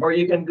 or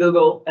you can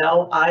Google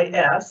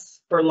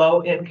LIS for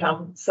low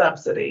income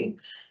subsidy.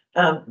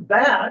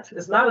 That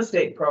is not a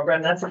state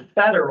program, that's a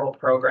federal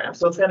program.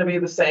 So it's going to be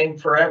the same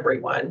for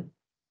everyone.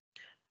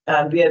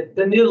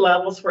 The new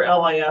levels for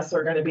LIS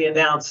are going to be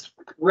announced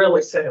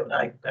really soon,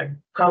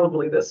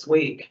 probably this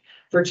week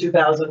for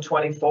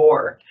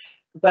 2024.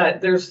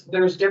 But there's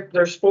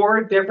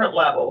 4 different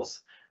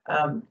levels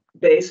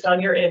based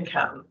on your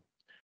income.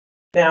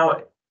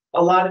 Now,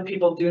 a lot of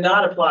people do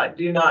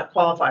not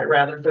qualify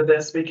rather for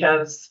this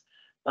because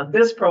on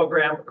this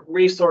program,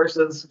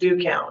 resources do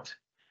count.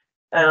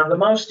 The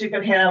most you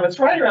can have, it's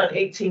right around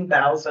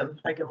 18,000.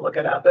 I can look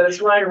it up, but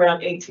it's right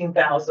around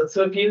 18,000.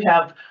 So if you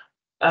have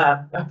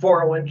a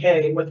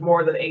 401k with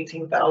more than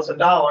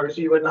 $18,000,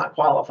 you would not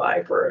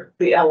qualify for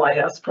the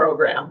LIS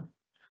program.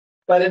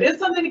 But it is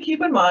something to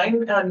keep in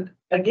mind. And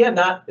again,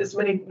 not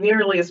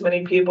nearly as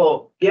many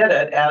people get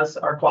it as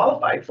are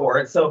qualified for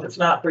it. So if it's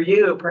not for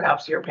you,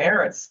 perhaps your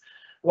parents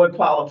would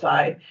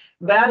qualify.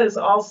 That is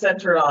all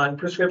centered on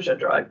prescription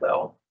drug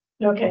though.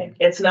 Okay,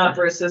 It's not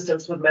for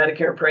assistance with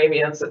Medicare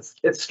premiums.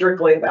 It's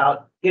strictly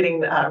about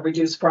getting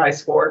reduced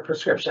price for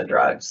prescription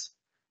drugs.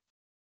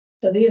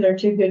 so these are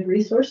 2 good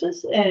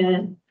resources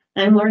and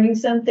I'm learning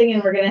something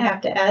and we're gonna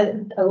have to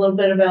add a little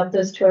bit about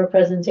this to our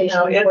presentation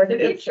Now, for the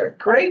it's future.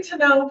 great to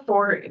know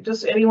for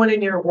just anyone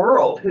in your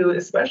world who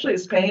especially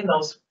is paying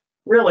those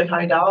really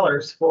high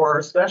dollars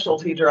for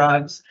specialty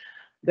drugs.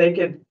 They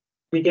could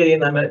be getting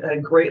them at a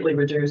greatly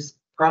reduced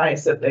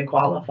price if they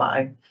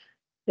qualify.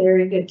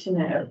 Very good to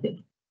know.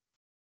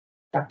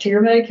 Talk to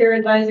your Medicare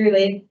advisor.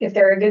 If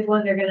they're a good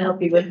one, they're gonna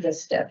help you with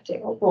this stuff too.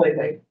 Hopefully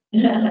they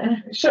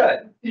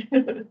should.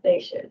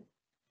 They should.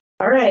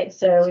 All right,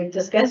 so we've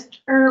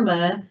discussed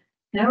IRMA.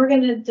 Now we're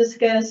gonna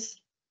discuss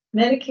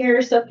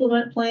Medicare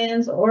supplement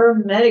plans or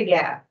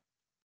Medigap.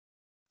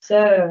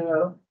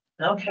 So,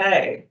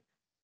 Okay.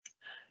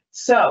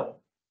 So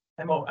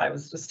I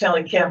was just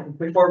telling Kim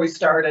before we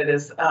started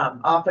is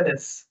often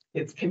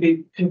it can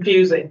be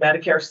confusing,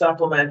 Medicare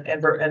supplement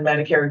and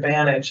Medicare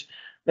Advantage.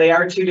 They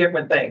are 2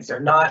 different things. They're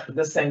not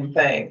the same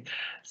thing.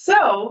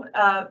 So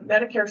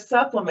Medicare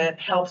supplement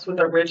helps with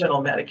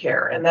original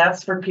Medicare, and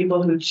that's for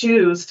people who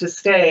choose to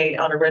stay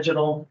on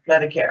original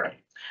Medicare.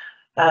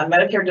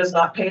 Medicare does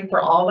not pay for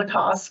all the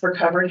costs for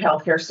covered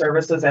healthcare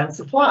services and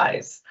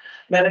supplies.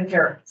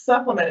 Medicare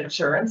supplement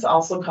insurance,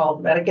 also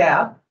called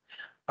Medigap,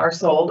 are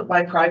sold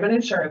by private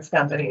insurance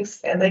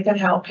companies, and they can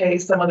help pay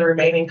some of the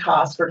remaining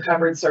costs for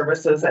covered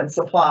services and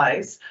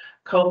supplies,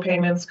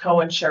 co-payments,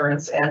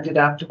 co-insurance, and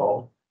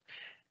deductible.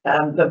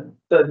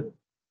 The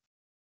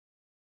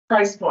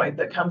price point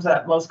that comes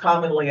up most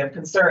commonly of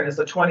concern is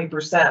the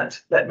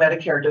 20% that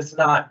Medicare does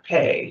not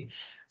pay.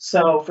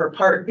 So for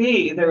Part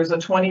B, there is a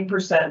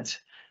 20%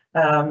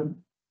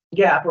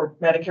 gap where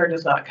Medicare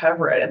does not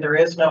cover it, and there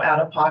is no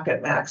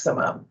out-of-pocket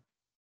maximum.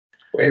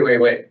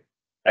 Wait.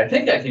 I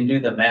think I can do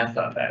the math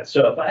on that.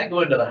 So if I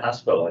go into the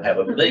hospital and have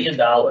 $1 million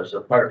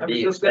of Part I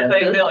B was just gonna say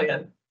expenses,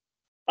 million.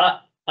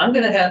 I'm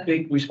gonna have to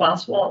be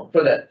responsible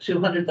for that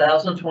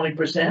 200,000,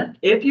 20%?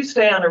 If you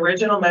stay on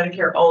original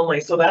Medicare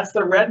only, so that's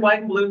the red,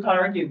 white, and blue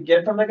card you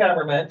get from the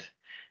government.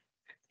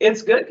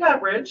 It's good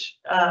coverage.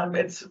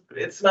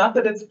 It's not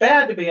that it's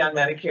bad to be on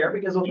Medicare,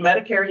 because with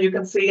Medicare, you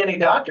can see any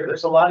doctor.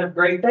 There's a lot of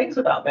great things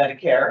about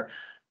Medicare,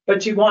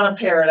 but you want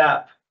to pair it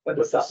up with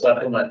a With the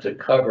supplement. supplement to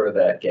cover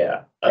that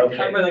gap. To Okay,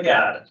 cover the got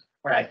gap. it.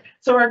 Right.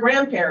 So our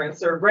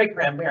grandparents or great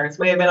grandparents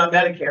may have been on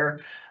Medicare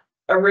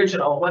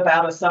original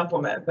without a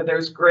supplement, but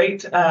there's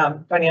great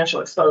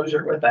financial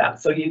exposure with that.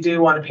 So you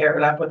do want to pair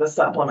it up with a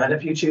supplement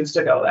if you choose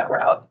to go that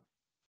route.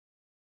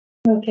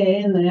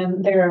 Okay, and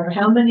then there are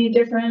how many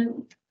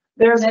different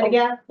There's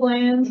Medigap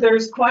plans?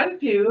 There's quite a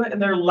few,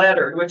 and they're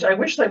lettered, which I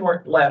wish they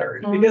weren't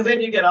lettered, because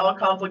then you get all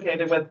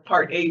complicated with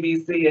part A,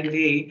 B, C, and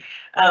D.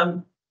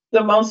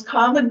 The most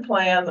common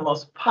plan, the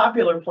most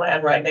popular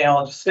plan right now,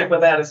 I'll just stick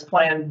with that, is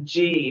Plan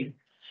G.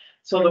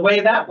 So the way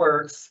that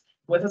works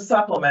with a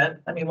supplement,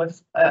 I mean,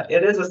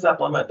 it is a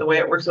supplement, the way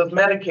it works with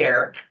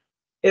Medicare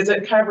is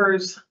it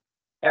covers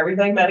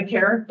everything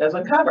Medicare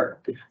doesn't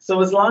cover.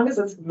 So as long as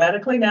it's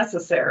medically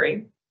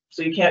necessary,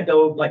 so you can't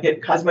go like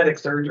get cosmetic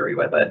surgery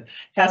with it,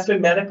 has to be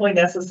medically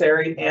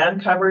necessary and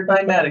covered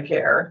by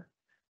Medicare,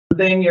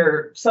 then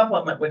your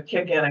supplement would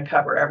kick in and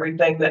cover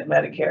everything that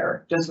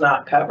Medicare does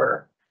not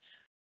cover.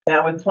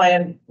 Now with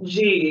Plan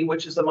G,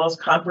 which is the most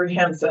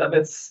comprehensive,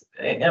 it's,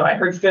 I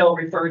heard Phil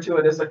refer to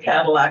it as a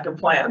Cadillac of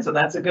plans, and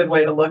that's a good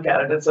way to look at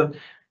it.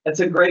 It's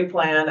a great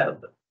plan, a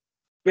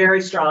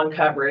very strong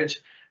coverage.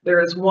 There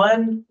is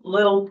one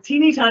little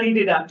teeny tiny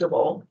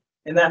deductible,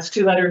 and that's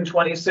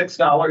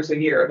 $226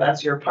 a year.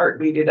 That's your Part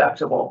B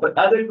deductible. But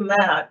other than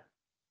that,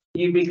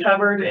 you'd be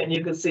covered and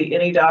you can see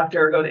any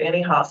doctor or go to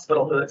any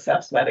hospital who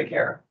accepts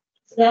Medicare.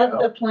 Is that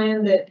the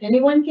plan that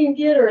anyone can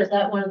get, or is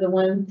that one of the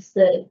ones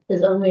that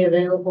is only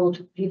available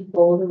to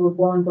people who were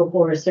born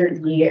before a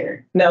certain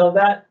year? No,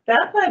 that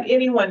plan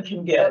anyone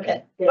can get.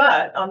 Okay.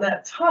 But on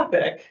that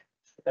topic,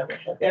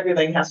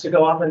 everything has to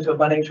go off into a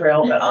bunny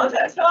trail, but on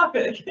that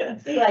topic,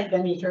 Like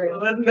bunny trail.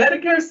 with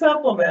Medicare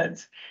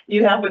supplement,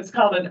 you have what's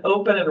called an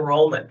open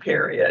enrollment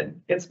period.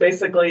 It's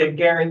basically a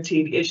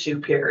guaranteed issue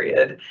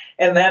period.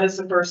 And that is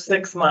the first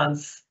 6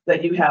 months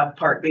that you have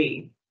Part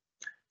B.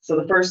 So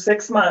the first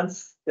 6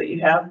 months that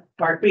you have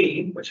Part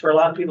B, which for a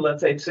lot of people,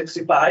 let's say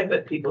 65,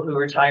 but people who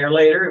retire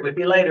later, it would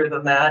be later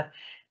than that.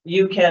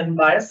 You can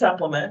buy a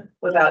supplement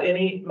without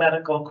any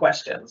medical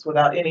questions,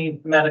 without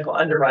any medical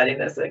underwriting,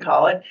 as they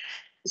call it.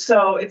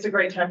 So it's a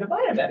great time to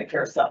buy a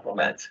Medicare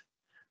supplement.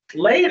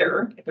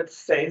 Later, if it's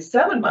say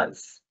 7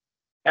 months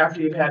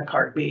after you've had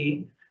Part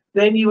B,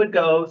 then you would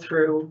go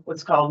through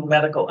what's called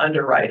medical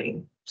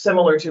underwriting,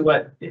 similar to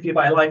what if you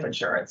buy life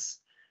insurance.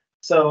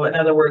 So in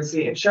other words,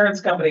 the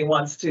insurance company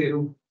wants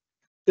to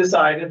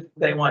decide if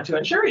they want to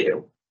insure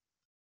you.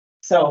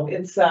 So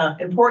it's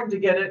important to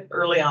get it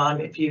early on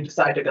if you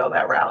decide to go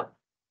that route.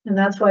 And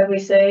that's why we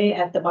say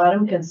at the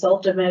bottom,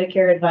 consult a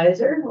Medicare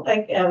advisor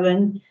like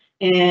Evan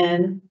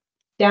and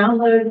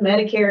download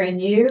Medicare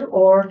and You,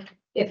 or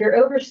if you're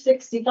over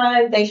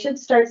 65, they should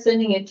start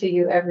sending it to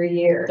you every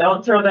year.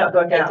 Don't throw that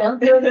book out.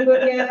 Don't throw the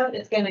book out,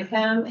 it's gonna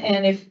come,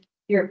 and if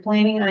you're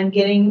planning on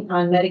getting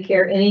on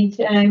Medicare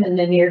anytime in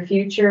the near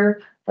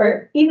future,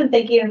 or even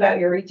thinking about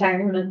your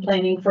retirement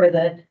planning for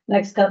the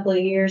next couple of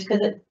years,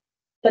 because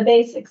the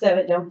basics of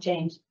it don't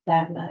change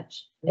that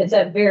much. It's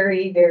a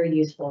very, very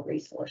useful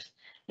resource.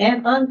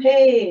 And on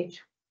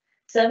page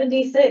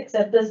 76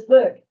 of this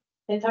book,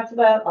 it talks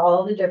about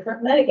all the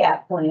different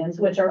Medigap plans,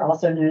 which are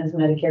also known as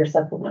Medicare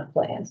supplement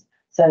plans.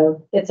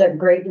 So it's a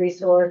great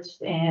resource,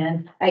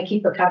 and I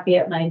keep a copy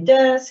at my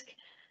desk.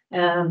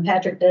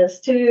 Patrick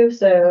does too.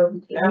 So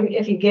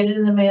if you get it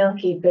in the mail,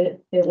 keep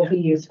it. It will be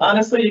useful.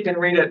 Honestly, you can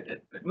read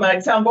it. It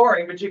might sound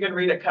boring, but you can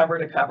read it cover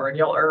to cover, and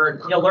you'll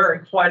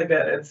learn quite a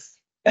bit. It's,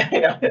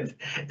 it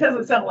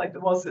doesn't sound like the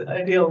most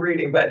ideal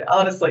reading, but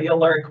honestly, you'll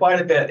learn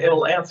quite a bit.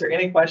 It'll answer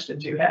any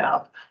questions you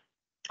have.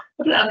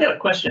 But I've got a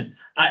question.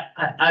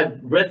 I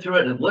read through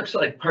it and it looks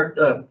like part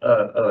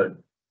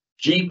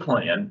G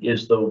plan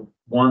is the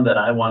one that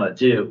I want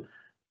to do.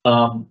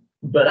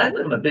 But I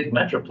live in a big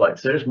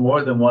metroplex. There's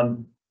more than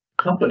one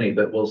company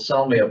that will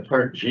sell me a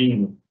Part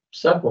G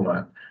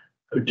supplement.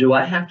 Do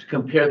I have to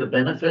compare the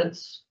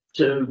benefits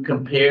to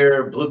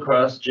compare Blue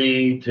Cross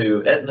G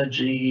to Aetna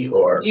G,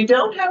 or? You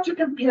don't have to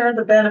compare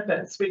the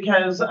benefits,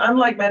 because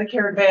unlike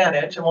Medicare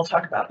Advantage, and we'll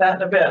talk about that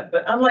in a bit,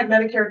 but unlike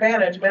Medicare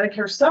Advantage,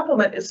 Medicare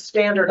supplement is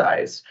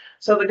standardized.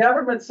 So the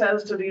government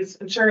says to these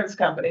insurance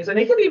companies, and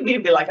it can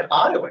even be like an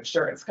auto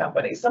insurance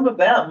company, some of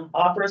them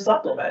offer a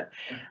supplement.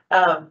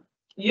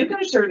 You can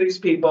insure these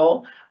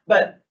people,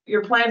 but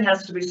your plan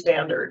has to be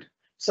standard.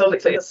 So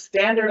it's a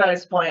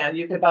standardized plan.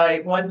 You could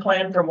buy one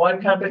plan from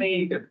one company,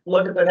 you could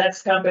look at the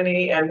next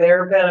company, and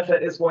their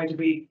benefit is going to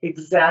be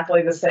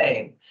exactly the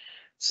same.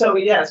 So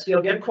yes,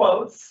 you'll get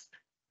quotes,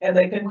 and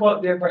they can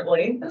quote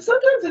differently. And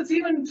sometimes it's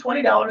even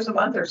 $20 a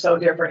month or so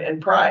different in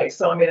price.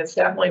 So I mean, it's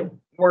definitely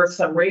worth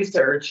some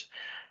research.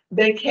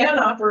 They can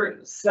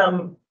offer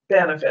some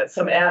benefits,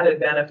 some added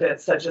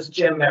benefits, such as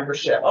gym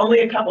membership.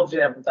 Only a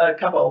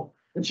couple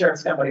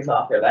insurance companies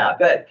offer that,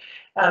 but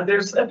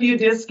there's a few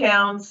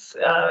discounts,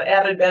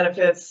 added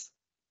benefits,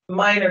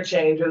 minor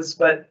changes,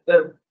 but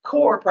the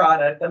core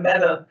product,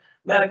 the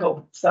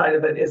medical side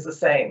of it is the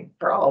same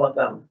for all of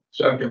them.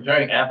 So I'm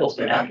comparing apples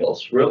to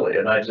apples, really,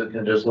 and I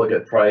can just look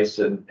at price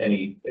and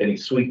any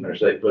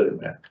sweeteners they put in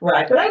there.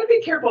 Right, but I would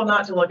be careful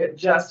not to look at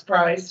just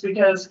price,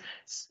 because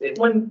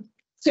when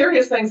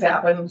serious things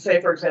happen,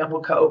 say for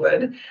example,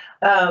 COVID,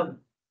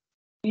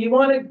 you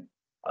want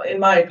to, in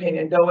my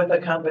opinion, go with a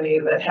company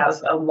that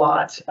has a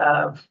lot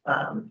of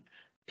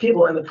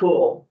people in the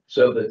pool.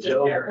 So the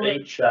Joe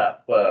H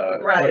up, put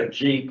a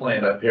G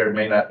plan up here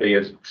may not be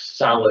as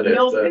solid as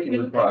You'll the see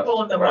Blue Cross.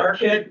 people in the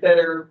market that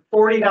are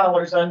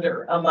 $40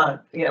 under a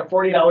month,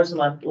 $40 a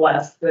month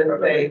less than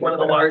say one of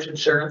the large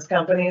insurance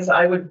companies.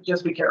 I would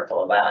just be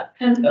careful of that.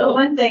 And the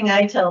one thing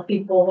I tell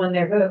people when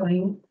they're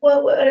going,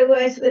 well, what do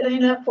I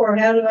sign up for?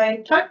 How do I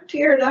talk to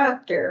your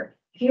doctor?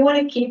 If you want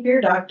to keep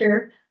your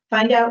doctor,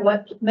 find out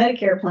what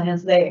Medicare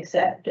plans they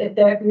accept.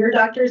 If your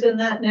doctor's in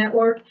that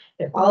network,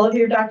 if all of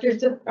your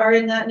doctors are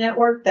in that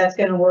network, that's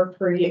going to work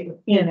for you,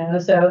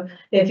 So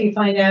if you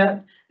find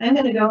out, I'm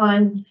going to go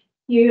on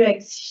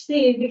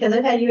UHC because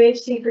I've had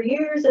UHC for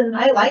years and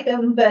I like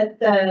them, but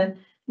the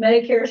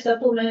Medicare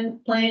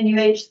supplement plan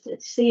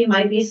UHC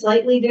might be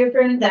slightly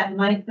different. That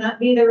might not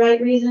be the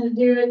right reason to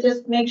do it.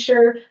 Just make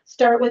sure,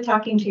 start with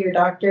talking to your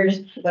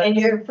doctors and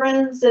your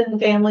friends and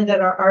family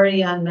that are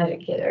already on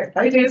Medicare.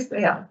 I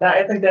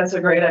think that's a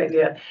great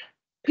idea.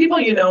 People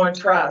you know and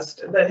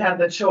trust that have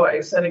the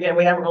choice, and again,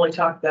 we haven't really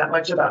talked that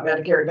much about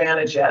Medicare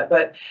Advantage yet,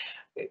 but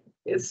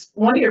it's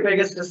one of your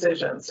biggest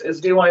decisions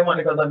is, do I want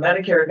to go the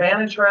Medicare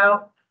Advantage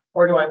route,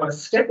 or do I want to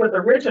stick with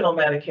original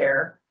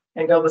Medicare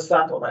and go the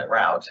supplement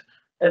route?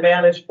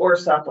 Advantage or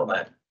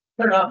supplement,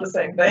 they're not the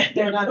same thing.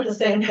 They're not the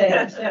same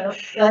thing. So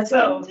let's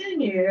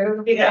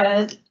continue,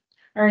 because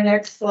our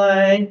next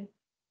slide,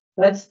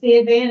 what's the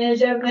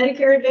advantage of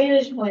Medicare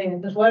Advantage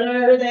plans? What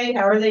are they?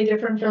 How are they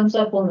different from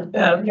supplement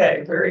plans?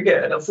 Okay, very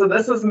good. So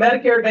this is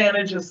Medicare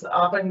Advantage, is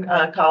often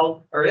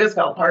called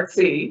Part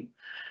C.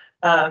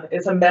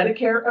 It's a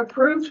Medicare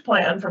approved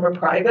plan from a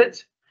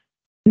private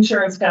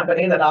insurance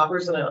company that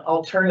offers an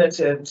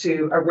alternative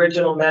to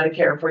original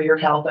Medicare for your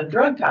health and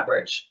drug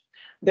coverage.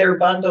 They're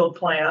bundled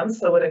plans,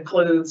 so it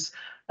includes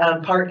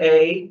Part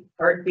A,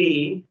 Part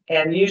B,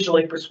 and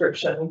usually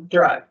prescription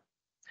drug.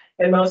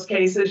 In most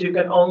cases, you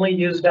can only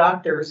use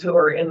doctors who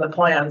are in the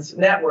plan's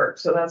network.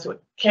 So that's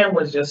what Kim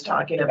was just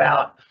talking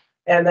about.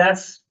 And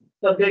that's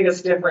the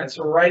biggest difference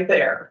right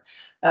there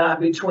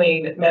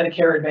between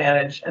Medicare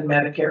Advantage and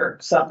Medicare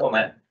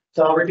Supplement.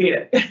 So I'll repeat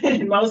it.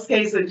 In most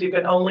cases, you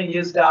can only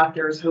use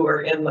doctors who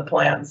are in the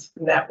plan's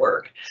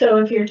network. So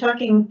if you're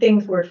talking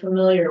things we're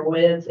familiar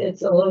with,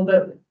 it's a little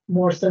bit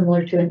more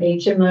similar to an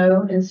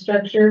HMO in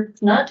structure.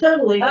 Not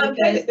totally.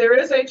 There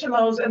is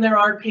HMOs and there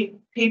are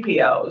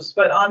PPOs,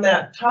 but on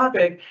that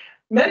topic,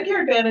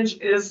 Medicare Advantage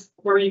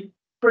we're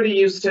pretty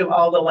used to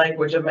all the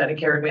language of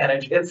Medicare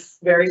Advantage. It's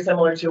very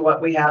similar to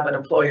what we have in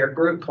employer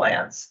group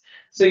plans.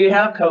 So you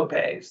have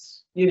copays,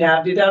 you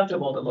have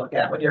deductible to look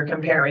at when you're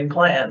comparing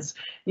plans.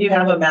 You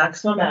have a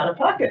maximum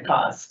out-of-pocket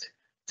cost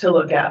to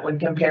look at when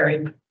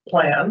comparing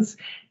plans.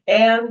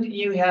 And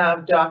you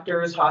have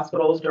doctors,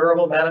 hospitals,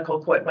 durable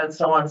medical equipment,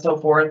 so on and so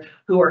forth,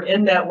 who are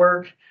in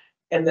network.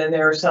 And then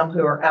there are some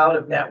who are out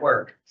of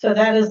network. So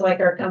that is like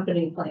our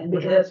company plan,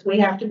 because we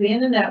have to be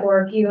in a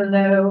network, even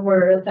though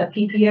we're a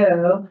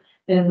PPO.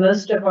 And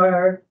most of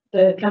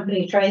the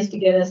company tries to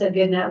get us a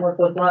good network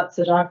with lots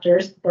of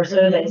doctors, or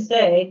so they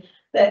say.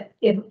 That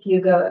if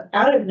you go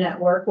out of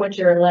network, which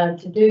you're allowed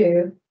to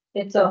do,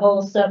 it's a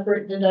whole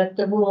separate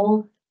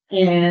deductible.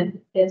 And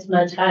it's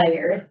much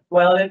higher.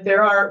 Well, if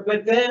there are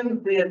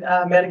within the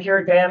Medicare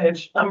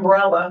Advantage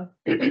umbrella,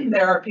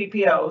 there are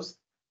PPOs,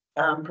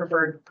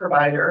 preferred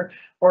provider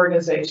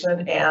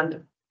organization,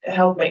 and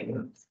health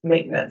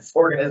maintenance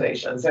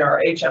organizations. There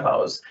are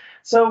HMOs.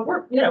 So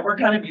we're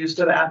kind of used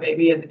to that.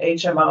 Maybe an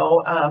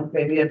HMO,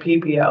 maybe a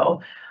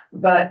PPO.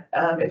 But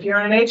if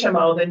you're in an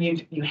HMO, then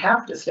you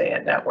have to stay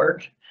in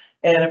network.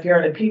 And if you're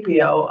in a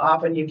PPO,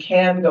 often you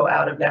can go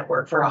out of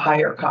network for a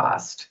higher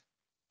cost.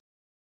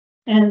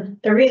 And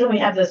the reason we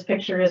have this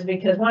picture is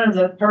because one of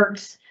the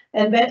perks,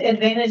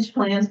 Advantage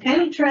plans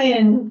kind of try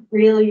and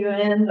reel you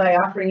in by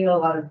offering you a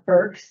lot of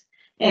perks.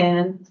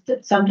 And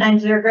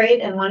sometimes they're great.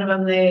 And one of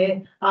them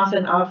they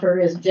often offer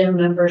is gym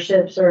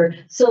memberships or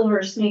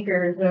silver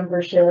sneaker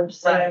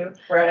memberships.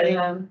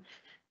 Right.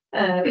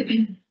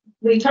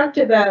 We talked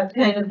about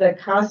kind of the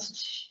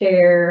cost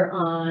share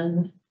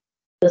on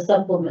the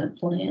supplement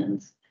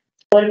plans.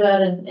 What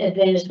about an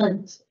Advantage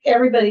plan?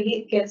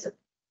 Everybody gets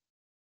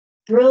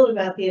thrilled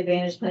about the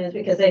Advantage plans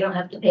because they don't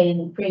have to pay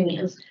any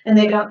premiums, and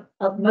they don't,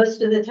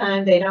 most of the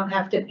time, they don't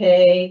have to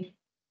pay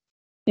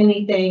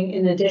anything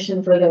in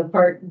addition for the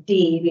Part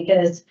D,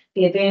 because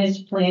the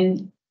Advantage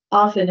plan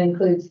often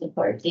includes the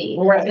Part D.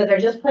 Right. So they're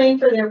just paying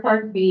for their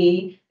Part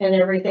B, and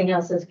everything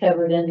else is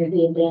covered under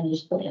the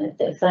Advantage plan if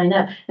they sign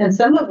up. And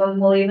some of them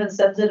will even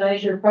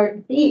subsidize your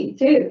Part B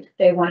too.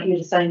 They want you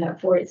to sign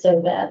up for it so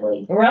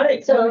badly.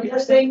 Right. So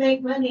they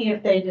make money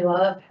if they do.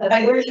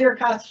 Where's your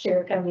cost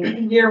share coming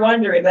in? You're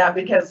wondering that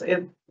because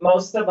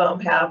most of them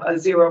have a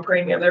zero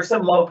premium. There's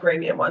some low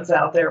premium ones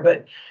out there,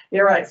 but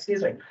you're right.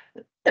 Excuse me.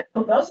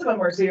 Most of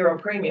them are zero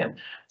premium.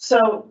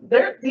 So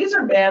these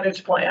are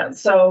managed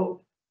plans.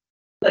 So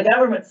the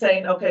government's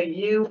saying, okay,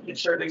 you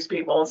insure these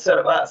people instead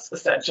of us,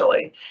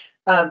 essentially.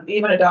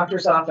 Even in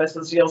doctor's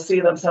offices, you'll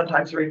see them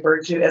sometimes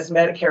referred to as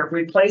Medicare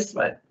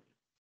replacement.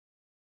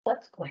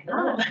 What's going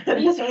on?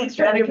 Someone's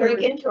trying to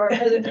break into our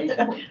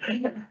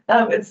presentation.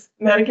 It's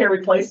Medicare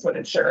replacement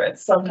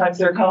insurance. Sometimes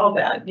they're called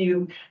that.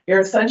 You're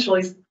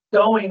essentially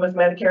going with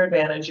Medicare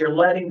Advantage. You're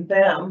letting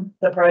them,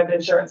 the private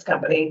insurance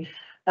company,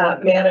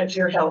 manage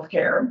your health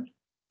care.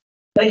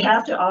 They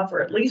have to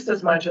offer at least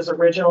as much as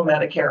original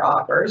Medicare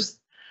offers.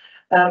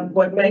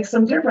 What makes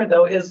them different,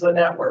 though, is the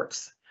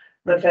networks.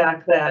 The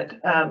fact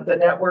that the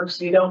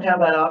networks, you don't have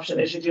that option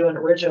as you do in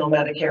original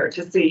Medicare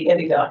to see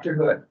any doctor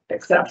who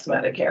accepts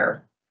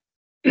Medicare.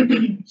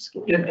 Excuse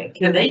me.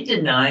 Can they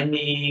deny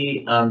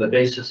me on the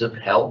basis of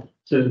health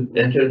to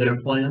enter their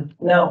plan?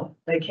 No,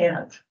 they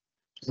can't.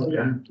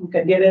 Okay. You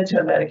can get into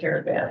a Medicare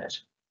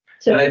Advantage.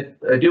 So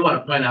I do want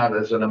to point out,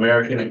 as an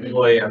American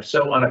employee, I'm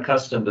so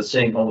unaccustomed to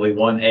seeing only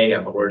one A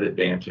on the word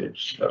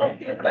advantage. So.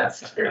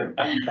 That's true.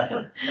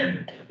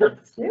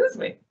 Excuse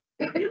me.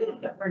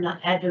 we're not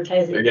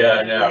advertising. Yeah,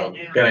 I know.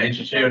 Gonna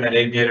interest you in an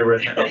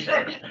aviator.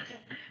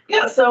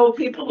 Yeah, so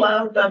people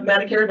love the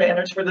Medicare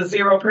Advantage for the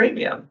zero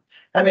premium.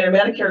 I mean, a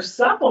Medicare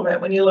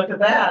supplement, when you look at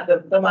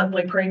that, the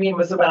monthly premium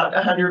was about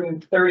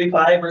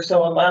 135 or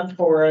so a month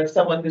for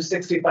someone who's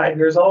 65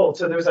 years old.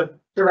 So there's a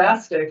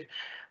drastic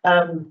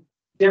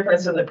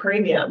difference in the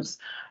premiums.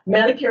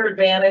 Medicare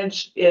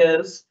Advantage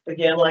is,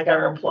 again, like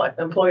our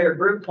employer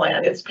group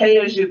plan, it's pay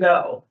as you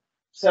go.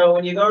 So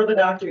when you go to the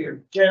doctor,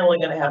 you're generally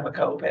going to have a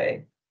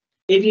copay.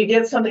 If you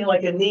get something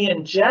like a knee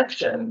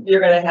injection,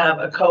 you're going to have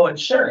a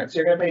co-insurance.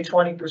 You're going to pay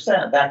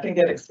 20%. That can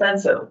get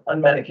expensive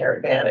on Medicare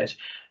Advantage.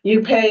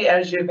 You pay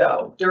as you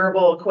go.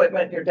 Durable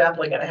equipment, you're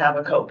definitely going to have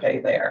a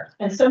copay there.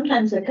 And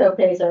sometimes the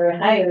copays are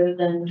higher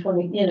than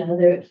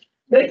 20,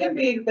 They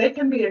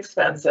can be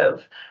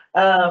expensive.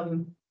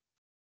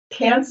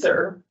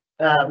 Cancer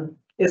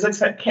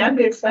can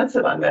be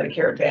expensive on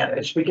Medicare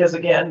Advantage because,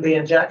 again, the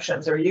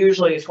injections are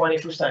usually a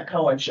 20%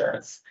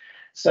 co-insurance.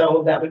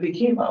 So that would be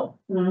chemo.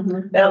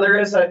 Mm-hmm. Now, there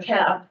is a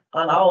cap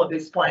on all of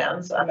these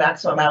plans, a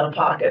maximum out of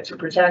pocket to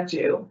protect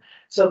you.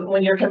 So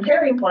when you're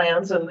comparing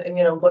plans and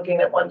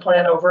looking at one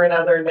plan over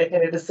another and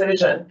making a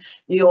decision,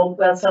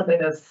 that's something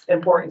that's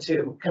important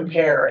to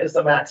compare, is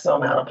the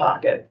maximum out of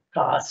pocket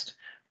cost.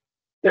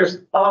 There's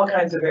all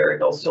kinds of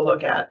variables to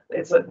look at.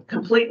 It's a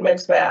complete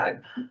mixed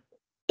bag.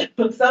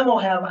 But some will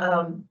have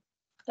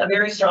a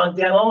very strong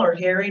dental or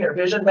hearing or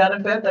vision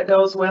benefit that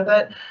goes with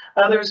it.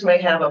 Others may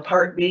have a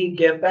Part B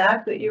give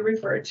back that you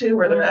referred to,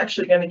 where they're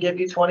actually going to give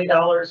you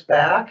 $20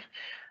 back.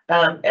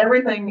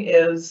 Everything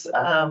is,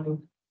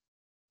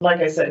 like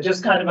I said,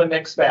 just kind of a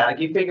mixed bag.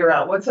 You figure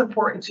out what's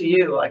important to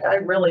you. Like, I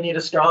really need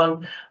a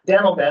strong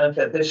dental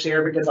benefit this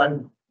year because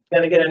I'm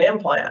going to get an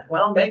implant.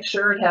 Well, make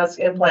sure it has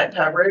implant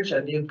coverage,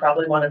 and you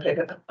probably want to pick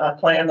a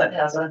plan that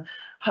has a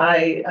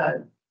high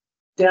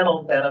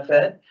dental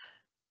benefit.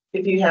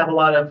 If you have a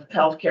lot of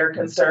healthcare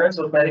concerns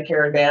with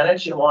Medicare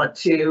Advantage, you want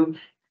to,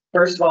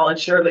 first of all,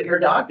 ensure that your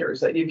doctors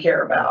that you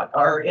care about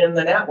are in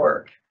the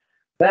network.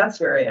 That's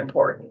very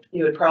important.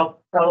 You would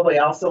probably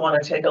also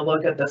want to take a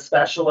look at the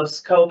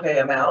specialist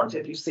copay amount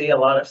if you see a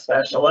lot of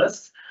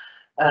specialists.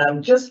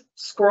 Just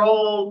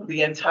scroll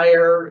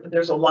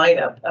there's a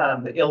lineup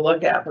that you'll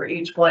look at for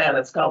each plan.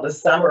 It's called the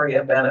summary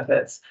of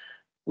benefits.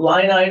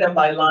 Line item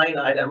by line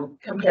item,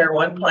 compare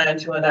one plan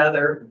to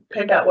another,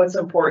 pick out what's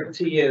important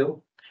to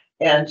you,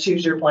 and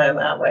choose your plan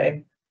that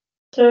way.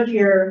 So if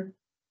you're,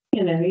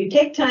 you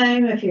take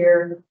time, if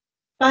you're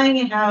buying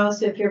a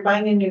house, if you're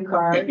buying a new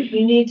car,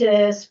 you need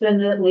to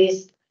spend at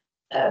least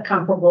a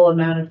comparable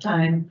amount of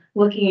time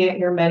looking at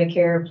your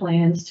Medicare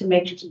plans to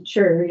make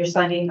sure you're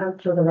signing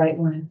up for the right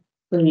one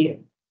for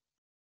you.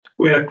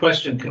 We had a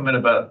question coming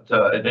about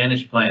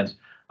Advantage plans.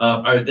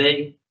 Are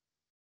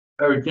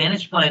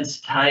Advantage plans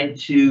tied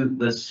to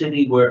the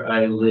city where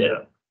I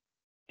live?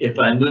 If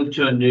I move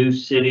to a new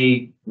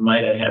city,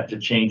 might I have to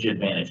change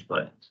Advantage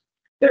plans?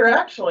 They're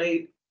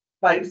actually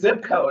by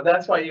zip code.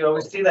 That's why you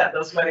always see that in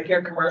those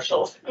Medicare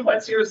commercials.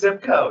 What's your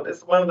zip code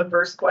is one of the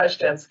first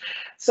questions.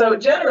 So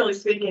generally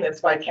speaking,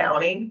 it's by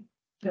county.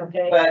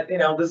 Okay. But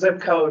the zip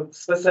code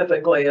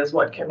specifically is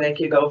what can make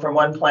you go from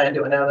one plan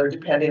to another,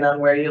 depending on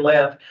where you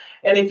live.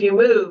 And if you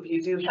move,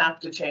 you do have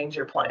to change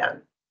your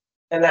plan.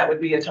 And that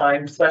would be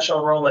a special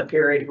enrollment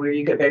period where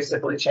you could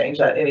basically change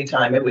that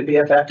anytime. It would be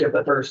effective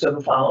the first of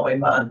the following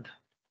month.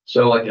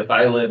 So like if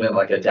I live in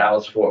like a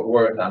Dallas Fort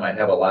Worth, I might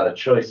have a lot of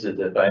choices.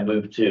 If I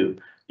move to,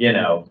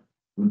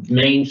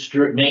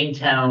 main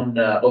town,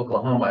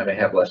 Oklahoma, I may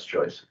have less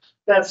choices.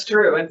 That's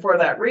true. And for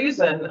that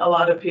reason, a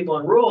lot of people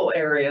in rural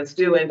areas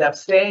do end up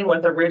staying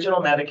with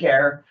original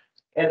Medicare,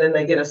 and then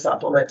they get a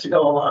supplement to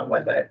go along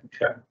with it.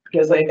 Okay.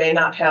 Because they may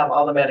not have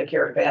all the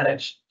Medicare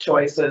Advantage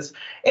choices.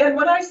 And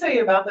when I say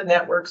about the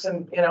networks,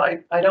 and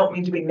I don't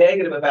mean to be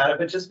negative about it,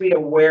 but just be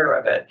aware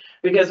of it,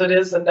 because it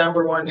is the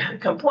number one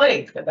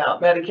complaint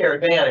about Medicare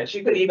Advantage.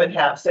 You could even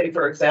have, say,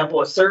 for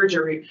example, a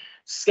surgery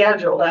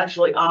scheduled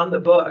actually on the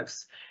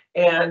books.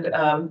 And,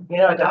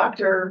 a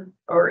doctor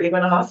or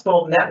even a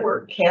hospital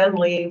network can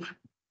leave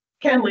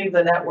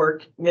the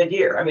network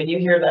mid-year. I mean, you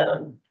hear that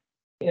on,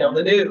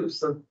 the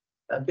news,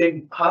 a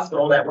big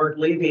hospital network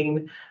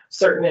leaving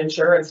certain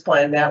insurance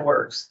plan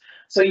networks.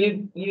 So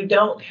you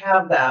don't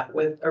have that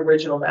with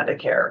Original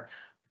Medicare.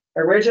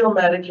 Original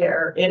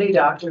Medicare, any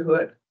doctor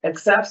who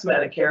accepts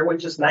Medicare,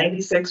 which is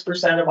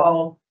 96% of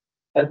all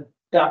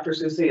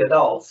doctors who see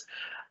adults,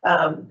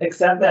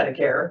 accept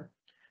Medicare,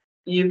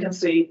 you can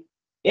see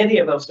any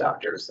of those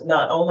doctors,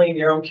 not only in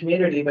your own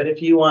community, but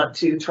if you want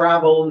to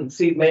travel and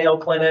see Mayo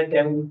Clinic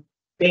in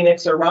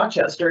Phoenix or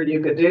Rochester, you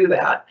could do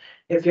that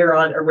if you're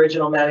on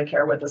Original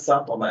Medicare with a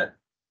supplement.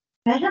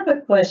 I have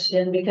a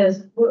question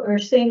because we're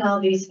seeing all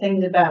these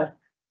things about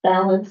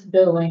balance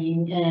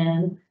billing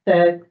and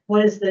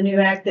what is the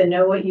new act, the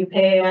Know What You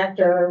Pay Act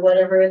or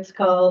whatever it's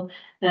called,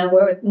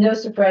 where No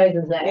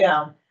Surprises Act.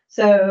 Yeah.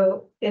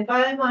 So if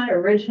I'm on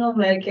Original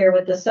Medicare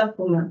with the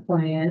supplement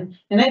plan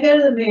and I go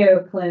to the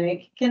Mayo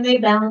Clinic, can they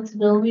balance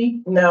bill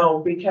me? No,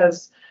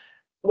 because,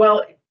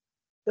 well,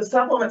 the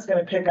supplement's going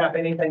to pick up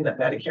anything that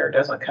Medicare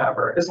doesn't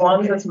cover, as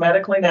long as it's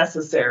medically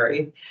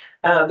necessary.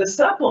 The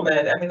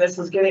supplement, I mean, this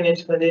is getting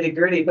into the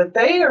nitty-gritty, but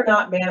they are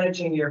not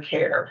managing your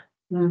care.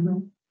 Mm-hmm.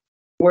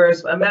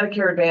 Whereas a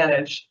Medicare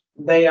Advantage,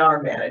 they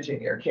are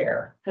managing your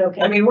care.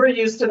 Okay. I mean, we're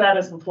used to that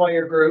as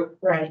employer group.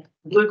 Right.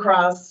 Blue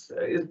Cross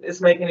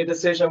is making a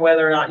decision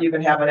whether or not you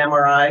can have an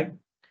MRI.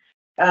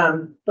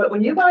 But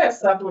when you buy a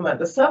supplement,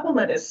 the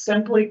supplement is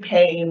simply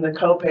paying the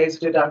copays,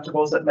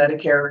 deductibles that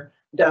Medicare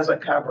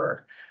doesn't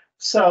cover.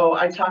 So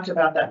I talked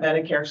about that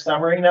Medicare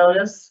summary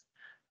notice.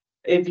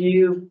 If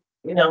you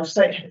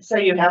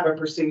say you have a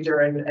procedure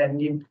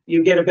and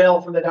you get a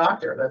bill from the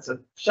doctor, that's a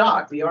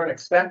shock that you aren't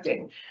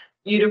expecting.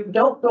 You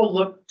don't go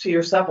look to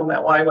your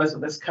supplement, why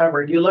wasn't this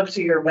covered? You look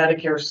to your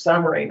Medicare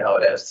summary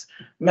notice.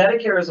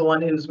 Medicare is the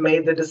one who's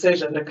made the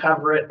decision to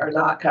cover it or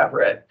not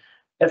cover it.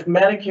 If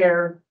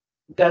Medicare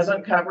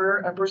doesn't cover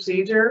a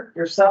procedure,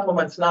 your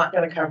supplement's not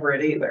going to cover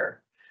it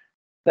either.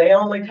 They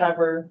only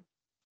cover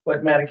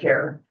what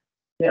Medicare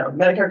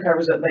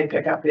covers it and they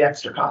pick up the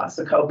extra costs,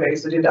 the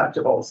copays, the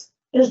deductibles.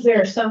 Is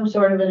there some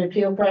sort of an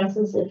appeal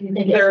process if you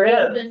think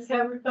it's been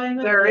covered by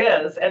Medicare?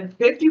 There is, and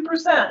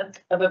 50%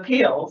 of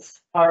appeals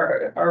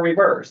are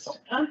reversed.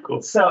 Oh,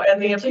 Cool. So, and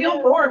the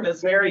appeal form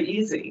is very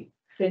easy.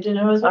 good to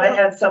know as well. I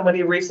had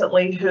somebody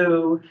recently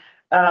who,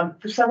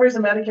 for some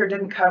reason, Medicare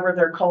didn't cover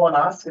their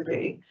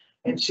colonoscopy.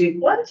 And she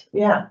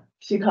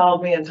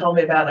called me and told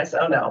me about it. I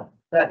said, oh no,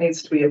 that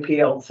needs to be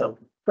appealed. So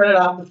printed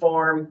off the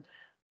form,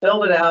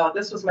 filled it out.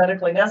 This was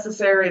medically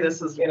necessary.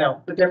 This is,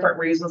 the different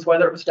reasons,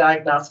 whether it was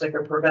diagnostic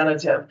or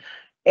preventative.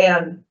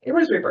 And it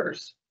was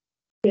reversed.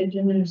 Good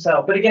to know.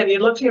 So, but again, you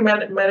look to your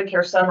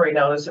Medicare summary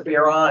notice if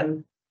you're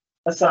on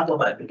a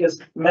supplement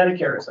because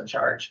Medicare is in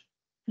charge.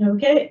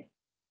 Okay.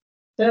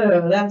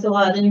 So that's a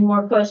lot. Any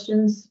more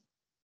questions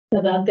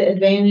about the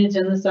Advantage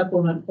and the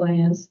supplement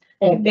plans?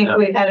 I think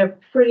we've had a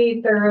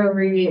pretty thorough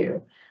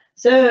review.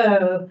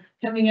 So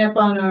coming up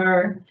on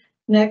our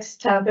next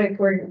topic,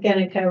 we're going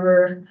to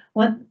cover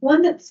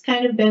one that's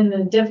kind of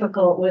been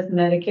difficult with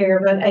Medicare,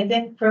 but I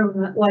think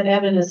from what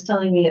Evan is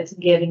telling me, it's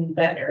getting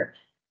better.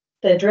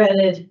 The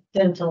dreaded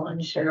dental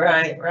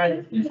insurance.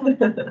 Right.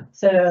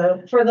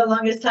 So for the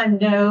longest time,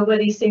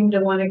 nobody seemed to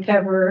want to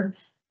cover,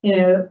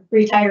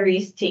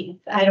 retirees' teeth.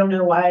 I don't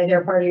know why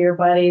they're part of your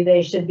body.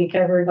 They should be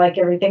covered like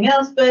everything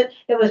else, but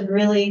it was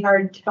really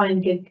hard to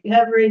find good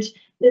coverage.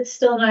 It's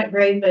still not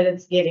great, but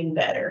it's getting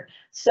better.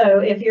 So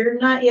if you're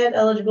not yet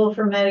eligible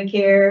for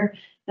Medicare,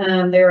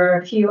 there are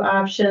a few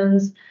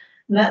options.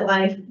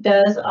 MetLife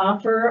does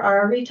offer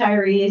our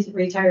retirees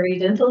retiree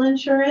dental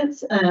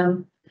insurance.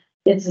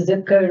 It's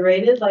zip code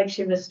rated, like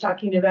she was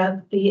talking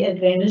about the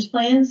Advantage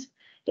plans.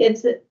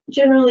 It's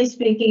generally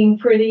speaking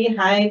pretty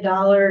high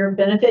dollar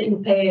benefit. You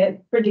pay a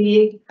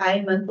pretty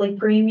high monthly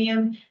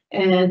premium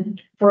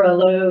and for a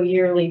low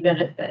yearly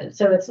benefit.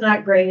 So it's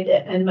not great,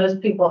 and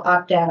most people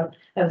opt out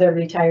of their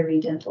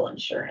retiree dental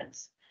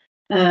insurance.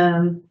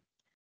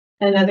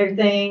 Another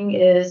thing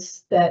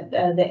is that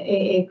the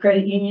AA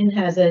Credit Union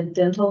has a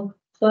dental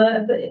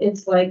club.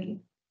 It's like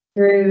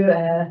through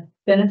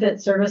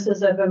Benefit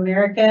Services of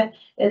America.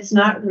 It's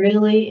not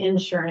really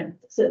insurance.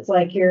 It's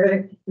like you're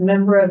a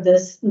member of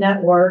this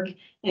network,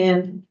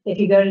 and if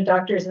you go to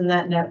doctors in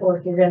that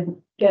network, you're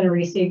going to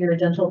receive your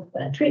dental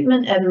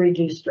treatment at a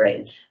reduced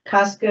rate.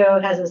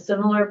 Costco has a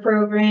similar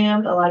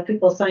program. A lot of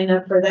people sign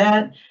up for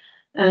that.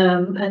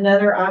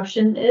 Another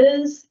option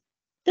is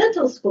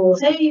dental schools.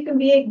 Hey, you can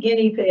be a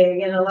guinea pig,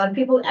 and a lot of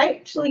people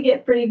actually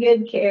get pretty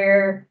good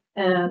care.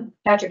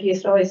 Patrick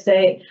used to always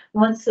say,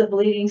 once the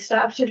bleeding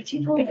stops, your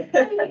teeth will get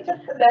great.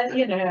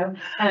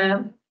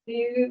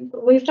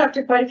 But we've talked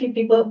to quite a few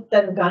people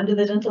that have gone to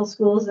the dental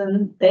schools,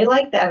 and they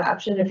like that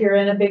option. If you're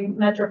in a big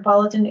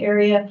metropolitan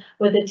area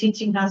with a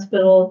teaching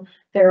hospital,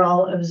 they're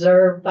all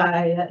observed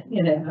by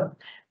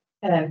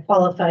a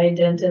qualified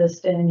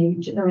dentist, and you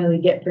generally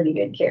get pretty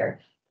good care.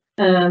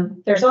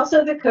 There's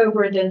also the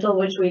Cobra Dental,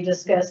 which we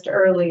discussed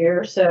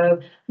earlier. So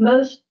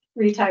most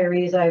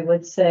retirees, I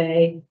would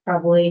say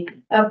probably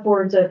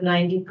upwards of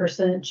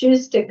 90%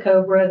 choose to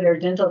COBRA their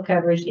dental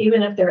coverage,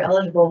 even if they're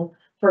eligible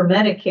for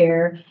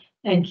Medicare,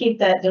 and keep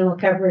that dental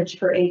coverage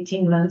for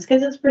 18 months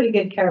because it's pretty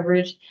good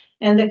coverage.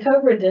 And the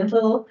COBRA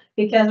dental,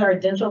 because our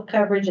dental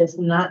coverage is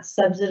not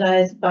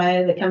subsidized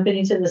by the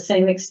company to the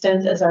same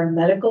extent as our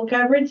medical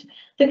coverage,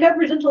 the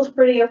COBRA dental is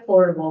pretty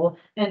affordable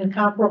and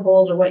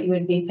comparable to what you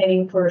would be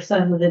paying for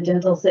some of the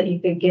dentals that you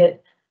could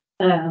get,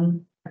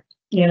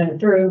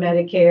 through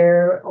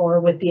Medicare or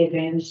with the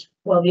Advantage.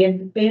 Well, the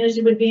Advantage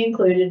would be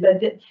included,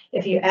 but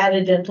if you add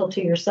a dental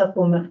to your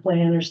supplement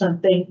plan or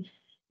something,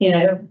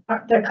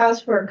 the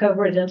cost for a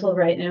COBRA dental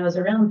right now is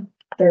around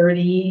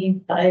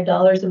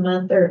 $35 a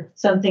month or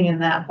something in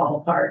that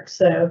ballpark.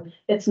 So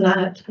it's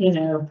not,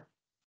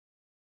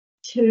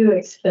 too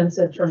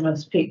expensive for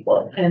most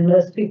people, and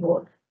most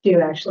people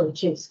do actually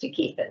choose to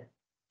keep it.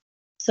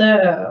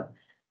 So,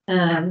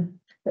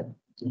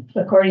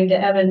 according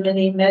to Evan,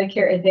 many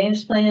Medicare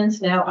Advantage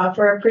plans now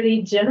offer a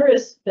pretty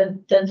generous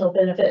dental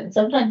benefit, and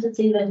sometimes it's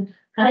even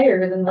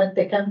higher than what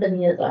the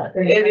company is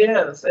offering. It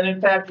is, and in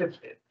fact,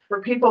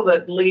 for people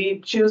that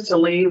choose to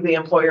leave the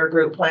employer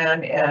group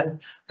plan and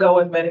go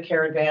with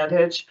Medicare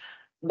Advantage,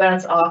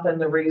 that's often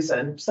the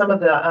reason. Some of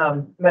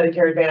the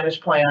Medicare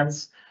Advantage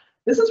plans,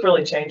 this has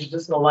really changed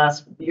just in the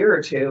last year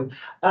or two,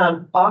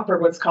 offer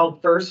what's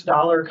called first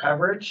dollar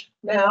coverage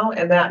now,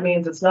 and that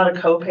means it's not a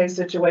copay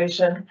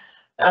situation.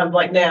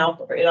 Like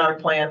now in our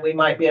plan, we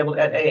might be able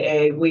to, at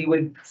AA, we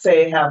would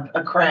say have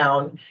a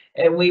crown,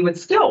 and we would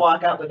still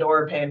walk out the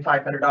door paying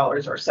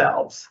 $500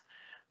 ourselves.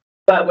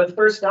 But with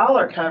first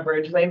dollar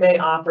coverage, they may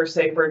offer,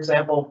 say, for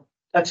example,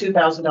 a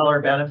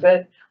 $2,000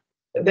 benefit.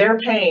 They're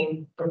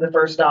paying from the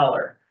first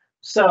dollar.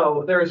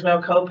 So there is no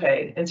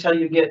copay until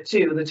you get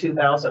to the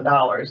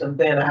 $2,000. And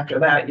then after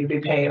that, you'd be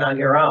paying on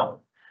your own.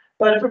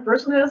 But if a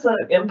person has an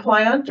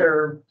implant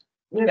or,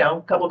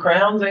 a couple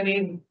crowns they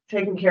need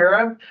taken care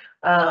of,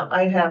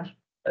 I have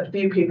a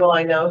few people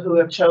I know who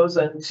have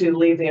chosen to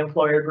leave the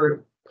employer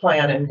group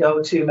plan and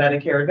go to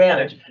Medicare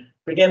Advantage.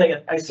 Beginning,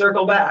 I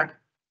circle back.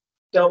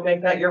 Don't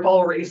make that your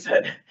whole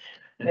reason.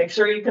 Make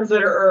sure you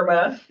consider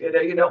IRMA.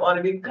 You don't want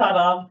to be caught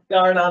off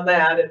guard on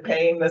that and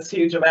paying this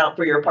huge amount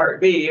for your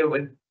Part B. It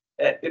would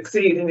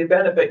exceed any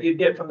benefit you'd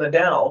get from the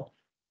dental.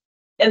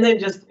 And then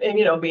just,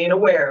 being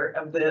aware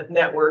of the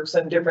networks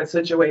and different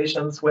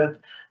situations with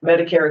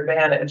Medicare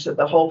Advantage, that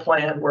the whole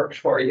plan works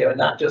for you and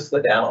not just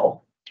the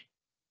dental.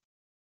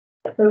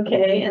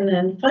 Okay, and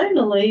then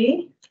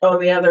finally. Oh,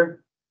 the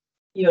other,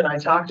 you and I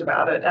talked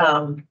about it.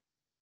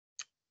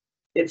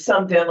 It's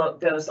some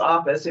dentist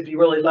office, if you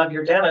really love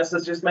your dentist,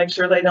 is just make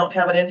sure they don't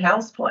have an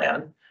in-house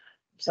plan.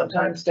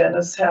 Sometimes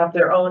dentists have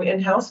their own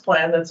in-house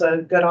plan that's a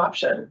good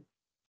option.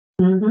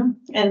 Mm-hmm.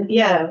 And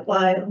yeah,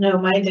 well, I know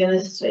my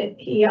dentist,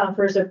 he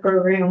offers a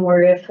program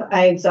where if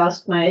I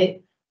exhaust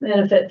my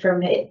benefit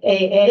from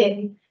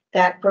AA,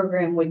 that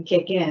program would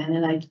kick in,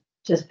 and I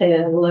just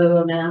pay a low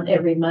amount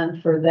every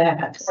month for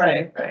that.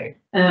 Right.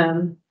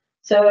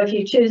 So if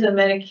you choose a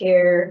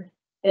Medicare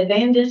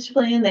Advantage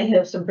plan, they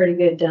have some pretty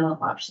good dental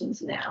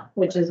options now,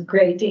 which is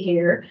great to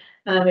hear.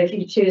 If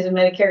you choose a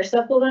Medicare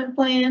supplement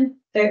plan,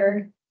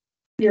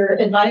 your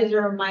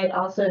advisor might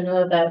also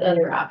know about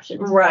other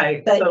options.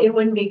 Right. But it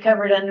wouldn't be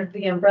covered under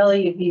the umbrella.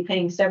 You'd be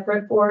paying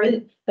separate for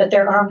it, but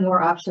there are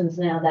more options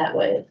now that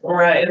way.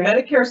 Right. And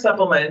Medicare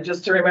supplement,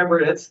 just to remember,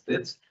 it's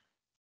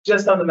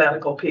just on the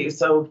medical piece.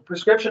 So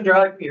prescription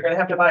drug, you're going to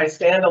have to buy a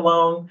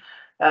standalone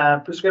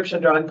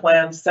prescription drug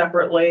plan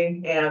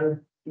separately,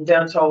 and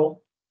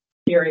dental,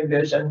 hearing,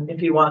 vision.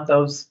 If you want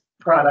those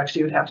products,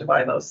 you would have to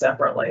buy those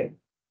separately.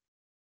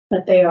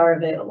 But they are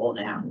available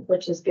now,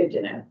 which is good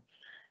to know.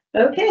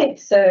 Okay,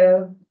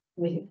 so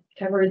we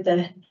covered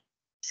the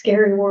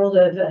scary world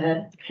of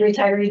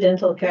retiree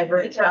dental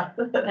coverage.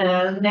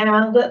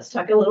 Now let's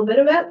talk a little bit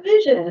about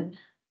vision.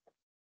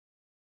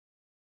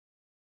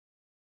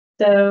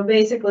 So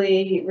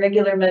basically,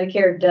 regular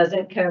Medicare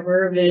doesn't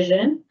cover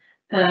vision.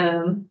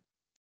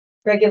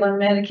 Regular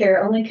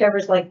Medicare only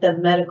covers like the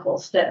medical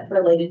stuff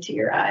related to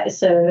your eyes.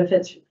 So if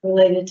it's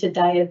related to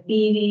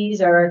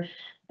diabetes or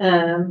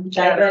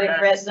diabetic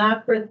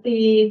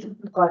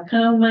retinopathy,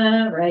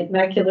 glaucoma, right,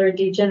 macular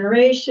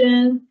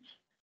degeneration.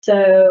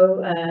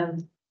 So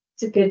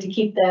it's good to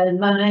keep that in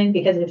mind,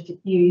 because if you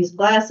use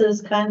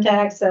glasses,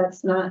 contacts,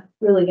 that's not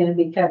really going to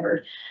be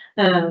covered.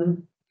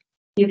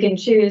 You can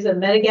choose a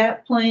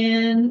Medigap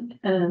plan.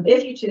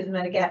 If you choose a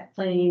Medigap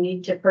plan, you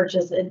need to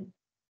purchase a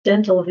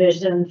dental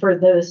vision for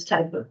those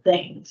type of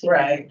things.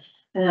 Right.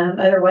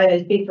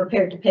 Otherwise, be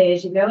prepared to pay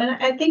as you go. And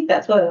I think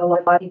that's what a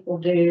lot of people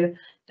do.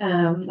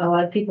 A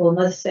lot of people,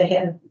 unless they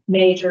have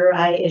major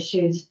eye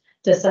issues,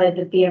 decide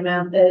that the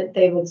amount that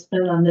they would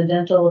spend on the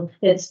dental,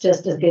 it's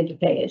just as good to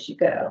pay as you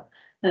go.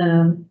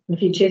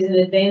 If you choose an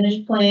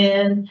Advantage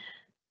plan,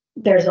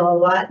 there's a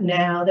lot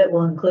now that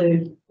will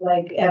include,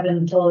 like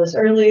Evan told us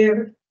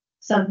earlier,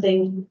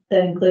 something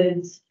that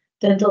includes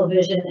dental,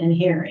 vision, and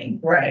hearing.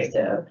 Right.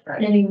 So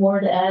Right. any more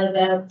to add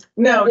about?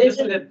 No, just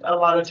that a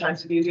lot of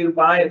times if you do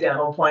buy a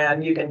dental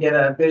plan, you can get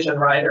a vision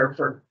rider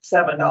for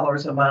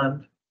 $7 a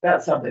month.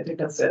 that's something to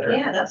consider.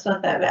 Yeah, that's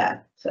not that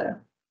bad. So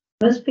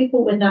most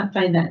people would not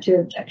find that too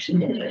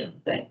objectionable or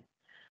anything.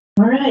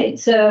 All right,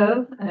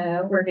 so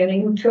we're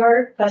getting to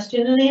our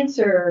question and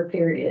answer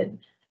period.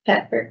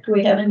 Patrick, do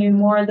we have any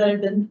more that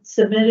have been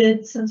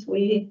submitted since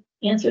we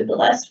answered the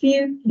last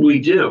few? We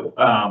do.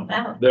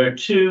 Wow. There are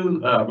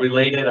two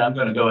related. I'm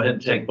going to go ahead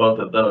and take both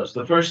of those.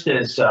 The first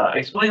is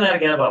explain that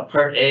again about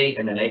Part A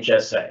and an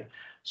HSA.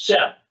 So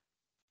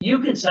you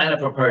can sign up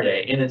for Part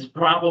A, and it's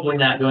probably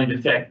not going to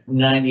affect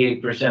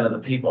 98% of the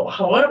people.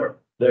 However,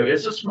 there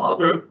is a small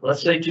group,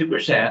 let's say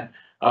 2%,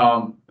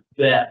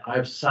 that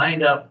I've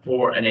signed up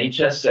for an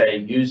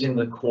HSA using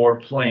the core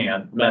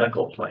plan,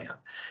 medical plan.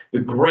 The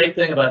great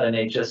thing about an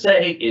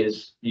HSA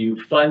is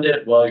you fund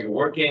it while you're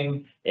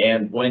working,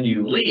 and when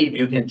you leave,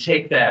 you can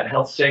take that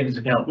health savings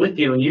account with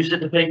you and use it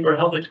to pay for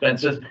health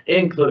expenses,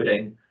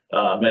 including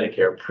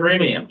Medicare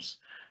premiums.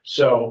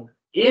 So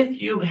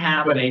if you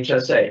have an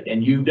HSA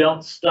and you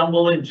don't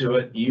stumble into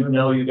it, you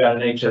know you got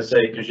an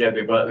HSA because you have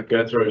to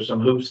go through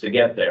some hoops to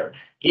get there.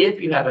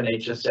 If you have an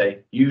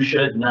HSA, you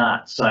should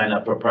not sign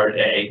up for Part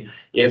A.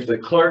 If the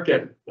clerk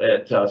at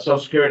Social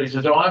Security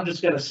says, "Oh, I'm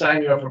just going to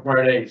sign you up for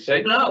Part A,"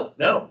 say, "No.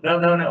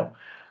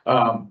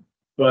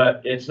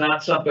 But it's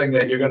not something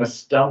that you're going to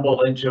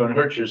stumble into and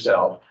hurt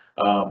yourself.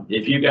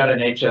 If you got an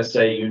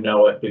HSA, you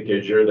know it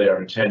because you're there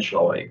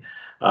intentionally.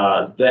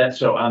 That's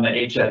so on the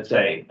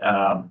HSA.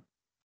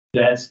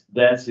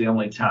 That's the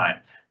only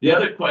time. The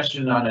other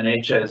question on an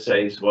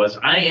HSA was,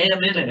 I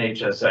am in an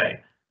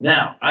HSA.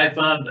 Now, I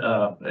found,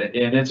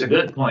 and it's a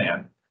good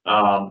plan,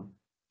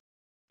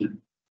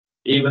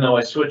 even though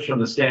I switched from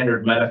the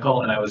standard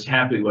medical and I was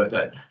happy with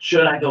it.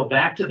 Should I go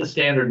back to the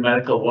standard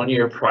medical 1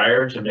 year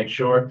prior to make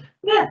sure?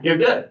 Yeah, you're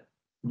good.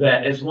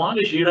 That as long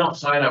as you don't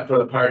sign up for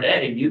the Part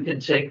A, you can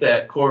take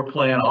that core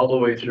plan all the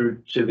way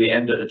through to the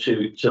end of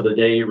to the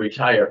day you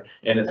retire,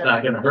 and it's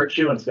not going to hurt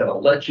you, and it's going to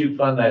let you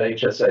fund that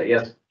HSA.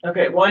 Yes.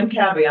 Okay, one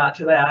caveat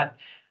to that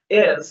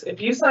is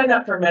if you sign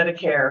up for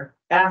Medicare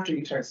after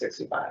you turn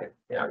 65,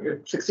 you know,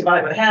 you're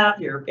 65 and a half,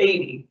 you're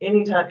 80,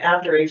 anytime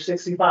after age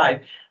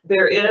 65,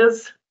 there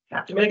is,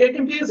 have to make it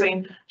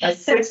confusing, a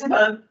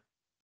 6-month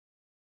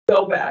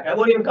go back. I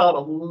wouldn't even call it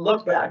a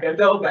look back, a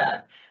go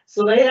back.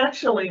 So they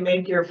actually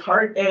make your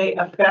Part A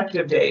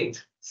effective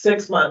date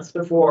 6 months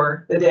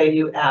before the day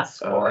you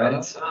ask for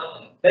it.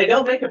 They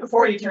don't make it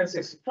before you turn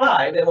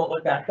 65. They won't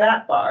look back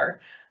that far.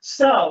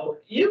 So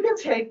you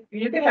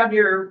can have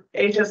your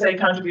HSA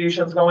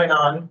contributions going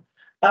on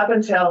up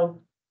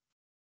until,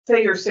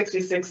 say, you're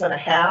 66 and a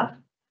half.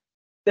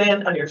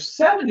 Then on your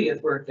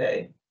 70th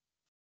birthday,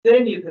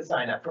 then you can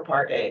sign up for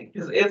Part A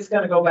because it's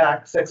going to go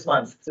back 6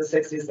 months to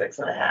 66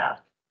 and a half.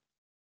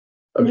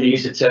 Okay, you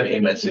said 70,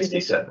 you meant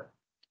 67.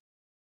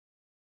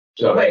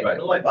 So Wait,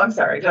 I'm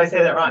sorry, did I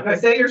say that wrong? If I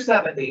say you're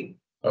 70,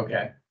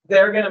 okay,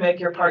 they're gonna make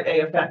your Part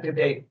A effective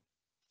date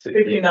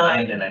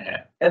 59 and a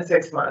half. at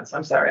 6 months.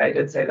 I'm sorry, I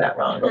did say that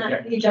wrong.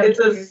 Okay. You jumped It's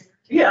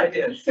a, yeah, I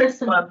did,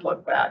 6-month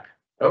look back.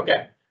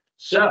 Okay,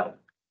 so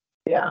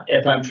Yeah,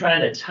 if I'm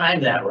trying to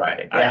time that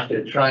right, I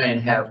should try and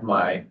have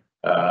my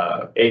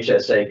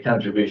HSA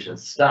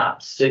contributions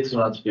stop 6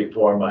 months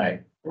before my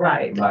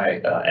right.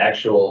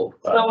 actual.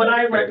 So what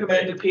I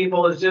recommend to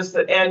people is just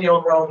the annual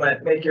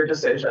enrollment, make your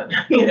decision,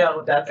 you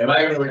know, that's. Am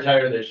I going to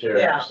retire this year?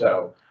 Yeah.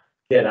 So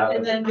get out.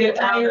 And of then Get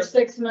out retire of-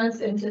 6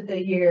 months into the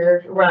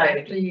year. Right.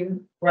 After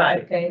you,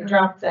 Right. okay,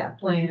 drop that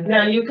plan.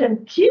 Now you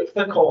can keep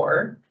the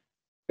core,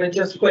 but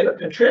just quit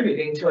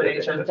contributing to an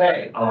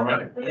HSA. All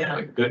right. Yeah.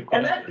 Good.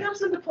 And that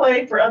comes into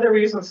play for other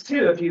reasons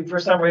too. If you, for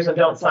some reason,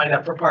 don't sign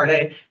up for Part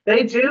A,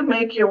 they do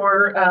make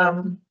your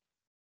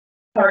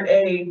Part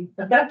A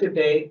effective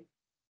date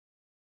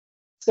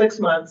 6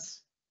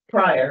 months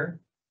prior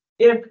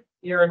if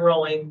you're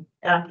enrolling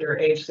after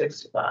age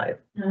 65.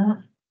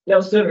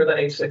 No sooner than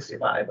age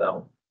 65,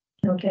 though.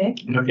 Okay,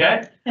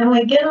 Okay. and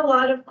we get a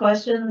lot of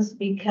questions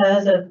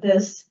because of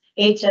this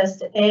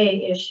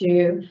HSA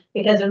issue,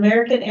 because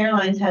American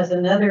Airlines has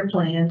another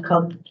plan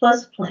called the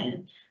Plus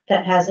Plan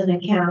that has an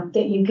account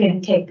that you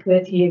can take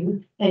with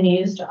you and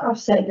use to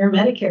offset your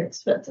Medicare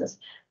expenses.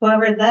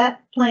 However,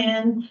 that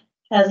plan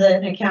has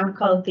an account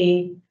called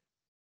the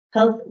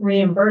health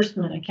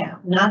reimbursement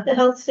account, not the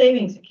health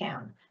savings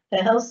account.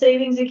 The health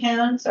savings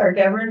accounts are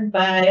governed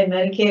by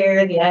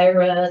Medicare, the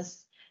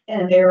IRS,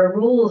 and there are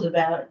rules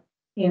about,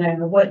 you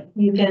know, what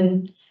you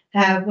can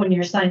have when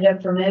you're signed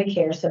up for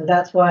Medicare. So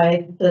that's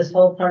why this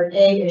whole Part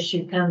A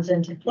issue comes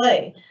into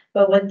play.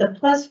 But with the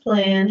Plus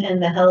Plan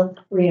and the health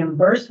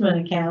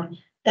reimbursement account,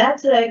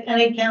 that's an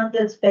account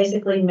that's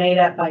basically made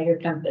up by your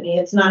company.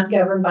 It's not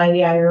governed by the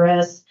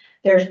IRS.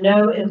 There's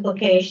no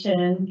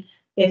implication.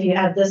 If you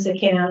have this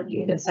account,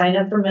 you can sign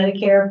up for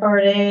Medicare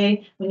Part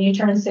A when you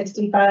turn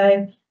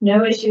 65.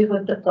 No issues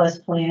with the Plus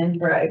Plan.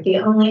 Right. The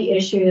only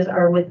issues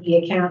are with the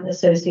account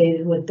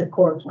associated with the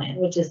core plan,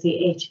 which is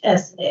the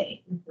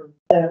HSA.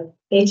 So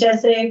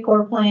HSA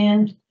core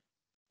plan,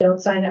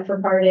 don't sign up for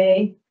Part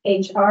A.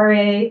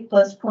 HRA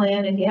Plus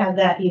Plan, if you have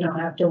that, you don't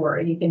have to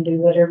worry. You can do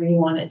whatever you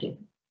want to do.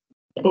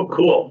 Oh,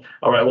 cool.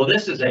 All right. Well,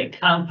 this is a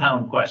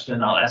compound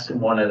question. I'll ask them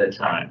one at a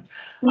time.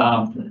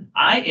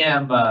 I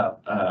am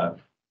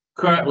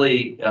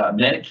currently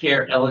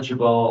Medicare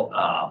eligible,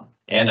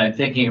 and I'm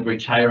thinking of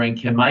retiring.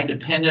 Can my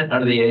dependent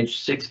under the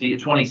age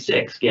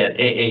 26 get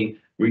AA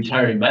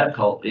retiring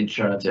medical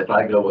insurance if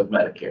I go with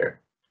Medicare?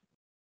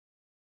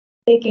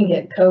 They can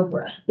get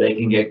COBRA. They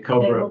can get They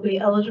will COBRA. be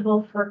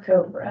eligible for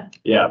COBRA.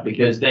 Yeah,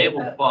 because they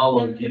will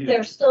follow And if you.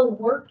 they're still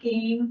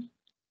working,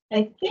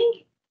 I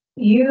think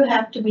you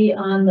have to be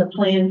on the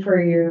plan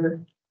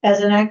for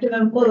as an active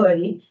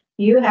employee,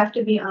 you have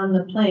to be on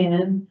the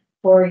plan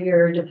for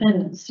your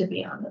dependents to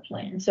be on the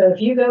plan. So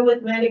if you go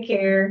with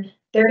Medicare,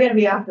 they're gonna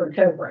be offered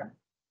COBRA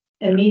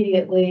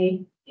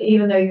immediately,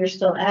 even though you're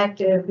still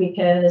active,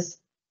 because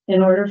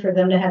in order for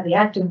them to have the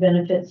active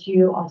benefits,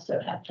 you also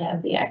have to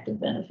have the active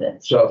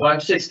benefits. So if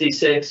I'm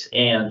 66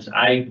 and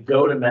I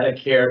go to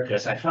Medicare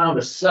because I found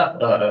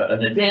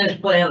an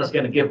advantage plan that's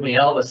going to give me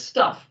all this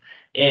stuff,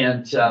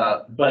 and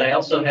but I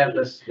also have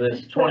this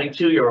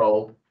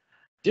 22-year-old.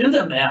 Do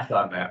the math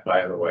on that,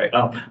 by the way.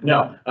 Oh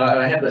no,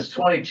 I have this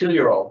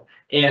 22-year-old,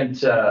 and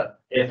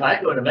if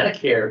I go to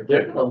Medicare,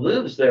 they're going to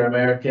lose their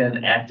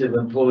American active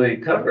employee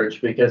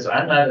coverage because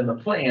I'm not in the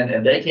plan,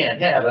 and they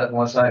can't have it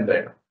unless I'm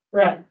there.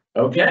 Right.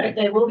 Okay.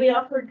 They will be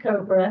offered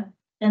COBRA,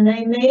 and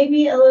they may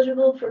be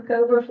eligible for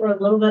COBRA for a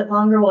little bit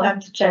longer. We'll have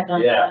to check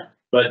on Yeah. that.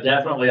 But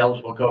definitely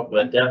eligible,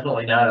 but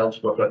definitely not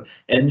eligible for.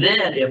 And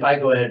then if I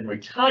go ahead and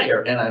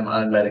retire and I'm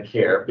on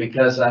Medicare,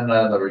 because I'm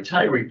not on the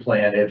retiree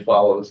plan, it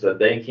follows that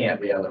they can't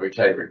be on the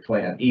retiree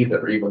plan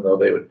either, even though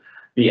they would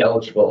be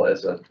eligible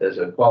as a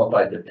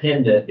qualified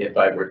dependent if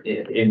I were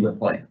in the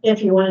plan.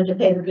 If you wanted to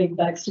pay the big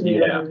bucks to be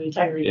Yeah. a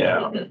retiree.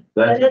 Yeah,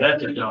 But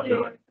that's a don't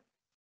do it.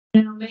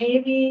 You know,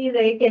 maybe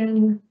they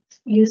can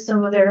use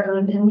some of their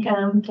own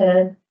income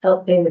to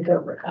help pay the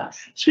COBRA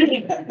costs.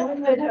 Speaking I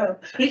would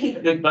hope.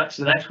 of big bucks,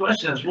 the next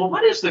question is, well,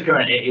 what is the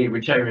current AA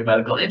retiree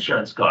medical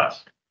insurance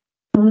cost?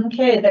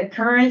 Okay, the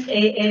current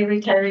AA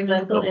retiree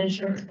medical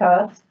insurance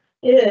cost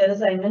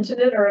is, I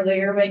mentioned it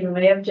earlier, but you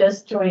may have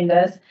just joined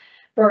us,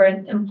 for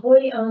an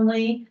employee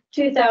only,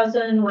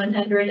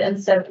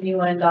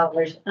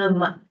 $2,171 a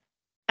month.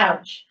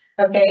 Ouch.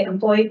 Okay,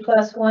 employee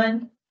plus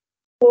one,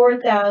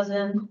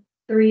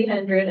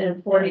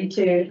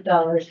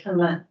 $4,342 a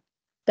month.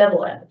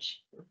 Double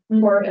ouch.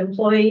 For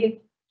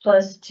employee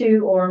plus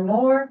two or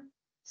more,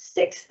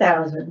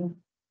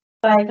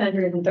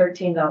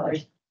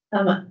 $6,513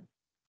 a month.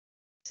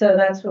 So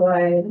that's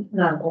why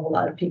not a whole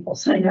lot of people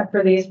sign up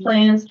for these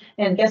plans.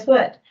 And guess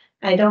what?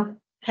 I don't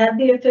have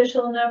the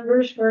official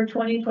numbers for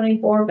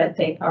 2024, but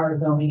they are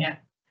going up.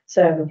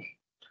 So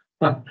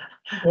how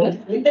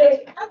could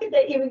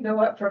they even go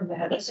up from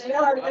that? They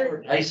are,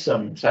 they're-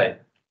 ISOM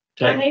type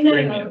I know,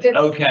 premiums. it's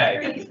Okay.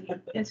 crazy.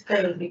 It's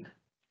crazy.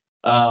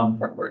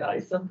 Word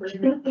ISOM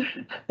premium.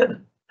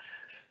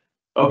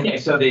 Okay,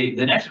 so the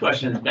next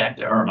question is back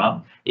to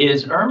Irma.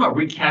 Is Irma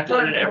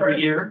recalculated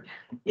every year?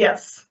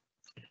 Yes.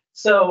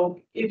 So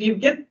if you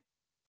get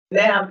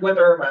nabbed with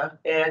Irma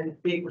and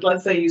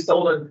let's say you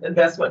sold an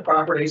investment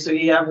property, so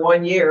you have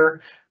 1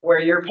 year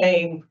where you're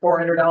paying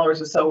 $400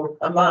 or so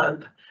a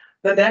month,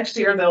 the next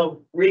year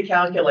they'll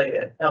recalculate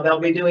it. Now they'll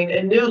be doing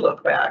a new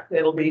look back.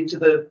 It'll be to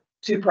the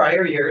 2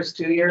 prior years,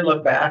 2-year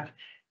look back.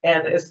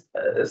 And as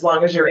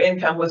long as your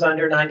income was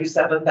under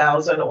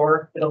 97,000,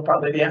 or it'll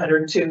probably be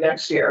 102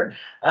 next year,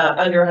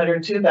 under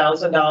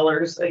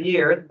 $102,000 a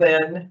year,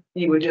 then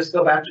you would just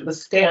go back to the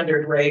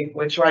standard rate,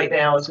 which right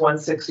now is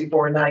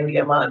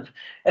 $164.90 a month.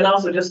 And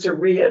also just to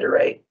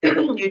reiterate,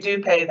 you do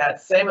pay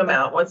that same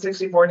amount,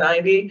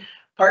 $164.90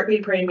 Part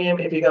B premium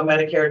if you go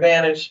Medicare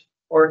Advantage,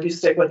 or if you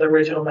stick with the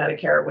original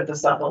Medicare with a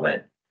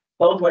supplement.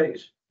 Both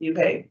ways, you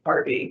pay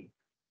Part B.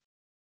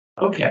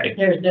 Okay.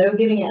 There's no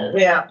getting out of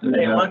it. Yeah,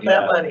 they want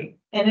that money.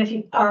 And if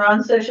you are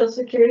on Social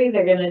Security,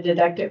 they're gonna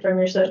deduct it from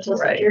your Social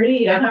Right. Security.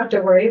 You don't have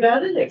to worry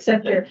about it,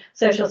 except your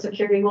Social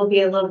Security will be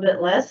a little bit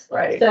less.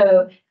 Right.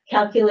 So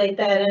calculate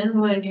that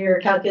in when you're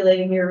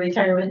calculating your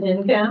retirement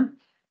income.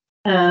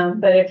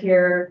 But if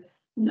you're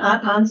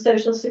not on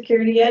Social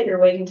Security yet, you're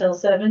waiting till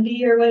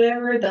 70 or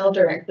whatever, they'll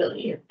direct bill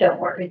you. Don't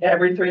worry.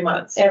 Every 3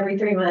 months. Every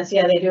 3 months.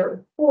 Yeah, they do it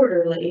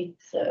quarterly,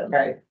 so.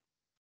 Right.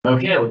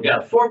 Okay, we've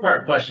got a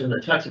 4-part question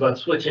that talks about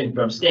switching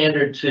from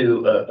standard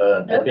to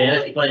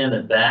advantage plan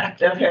and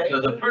back. Okay. So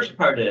the first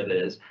part of it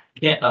is,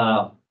 can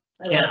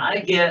I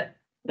get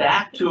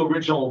back to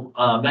original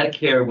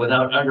Medicare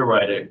without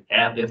underwriting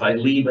if I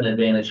leave an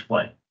advantage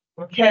plan?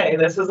 Okay,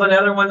 this is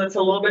another one that's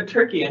a little bit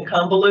tricky and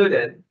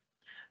convoluted.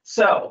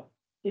 So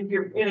if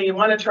you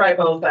want to try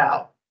both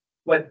out,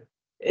 what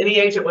any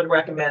agent would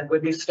recommend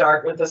would be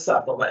start with a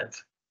supplement.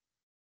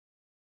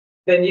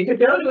 Then you could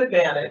go to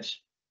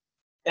Advantage,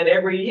 and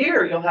every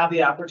year you'll have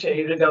the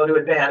opportunity to go to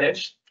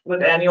Advantage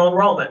with annual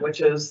enrollment,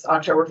 which is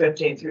October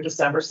 15th through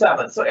December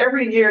 7th. So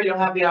every year you'll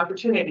have the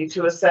opportunity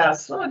to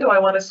assess, oh, do I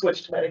want to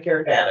switch to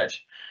Medicare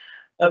Advantage?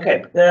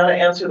 Okay, now to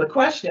answer the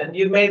question,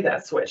 you've made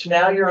that switch.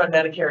 Now you're on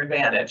Medicare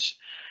Advantage.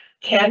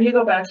 Can you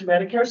go back to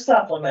Medicare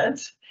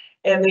Supplement?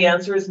 And the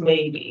answer is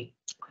maybe.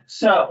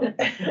 So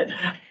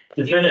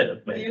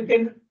definitively. You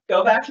can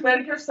go back to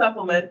Medicare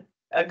supplement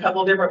a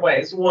couple different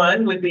ways.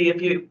 One would be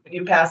if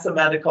you pass the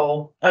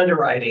medical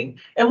underwriting.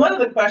 And one of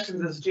the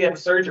questions is, do you have a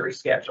surgery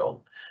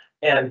scheduled?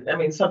 And I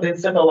mean, something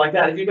simple like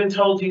that. If you've been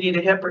told you need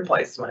a hip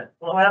replacement,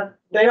 well,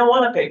 they don't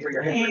want to pay for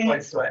your hip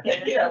replacement.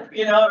 Yeah,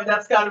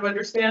 that's kind of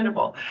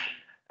understandable.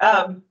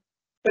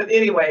 But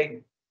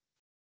anyway,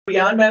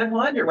 beyond medical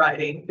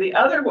underwriting, the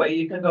other way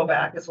you can go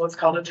back is what's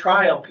called a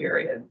trial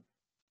period.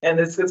 And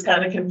this gets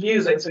kind of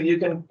confusing. So you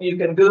can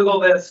Google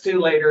this too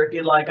later if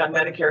you'd like on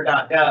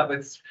Medicare.gov.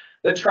 It's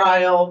the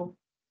trial,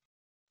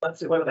 let's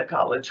see, what do they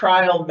call it?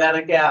 Trial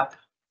Medigap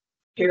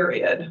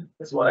period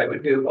is what I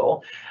would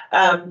Google.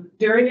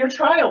 During your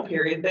trial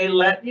period, they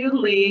let you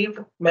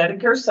leave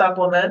Medicare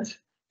supplement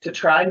to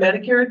try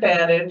Medicare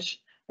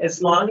Advantage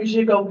as long as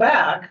you go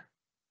back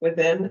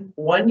within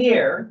 1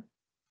 year.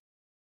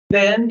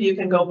 Then you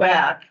can go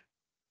back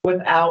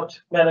without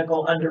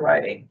medical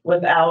underwriting,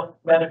 without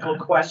medical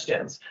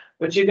questions,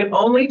 but you can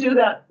only do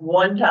that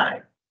one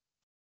time.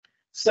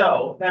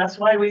 So that's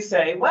why we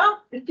say,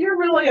 well, if you're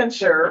really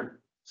unsure,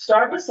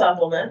 start with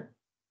supplement.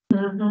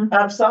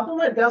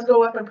 Supplement does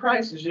go up in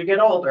price as you get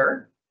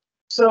older.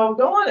 So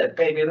go on it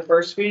maybe the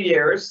first few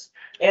years,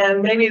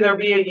 and maybe there'll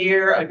be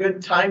a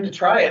good time to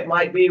try it.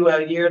 Might be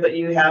a year that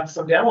you have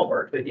some dental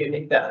work that you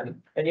need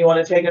done, and you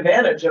want to take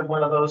advantage of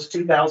one of those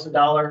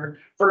 $2,000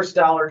 first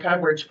dollar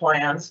coverage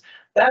plans.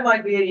 That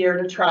might be a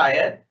year to try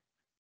it.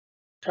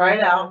 Try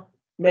it out.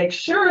 Make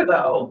sure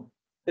though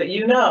that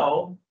you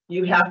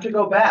have to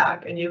go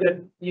back, and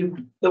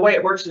the way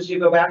it works is you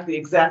go back to the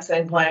exact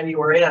same plan you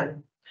were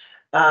in,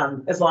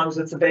 as long as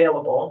it's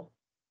available.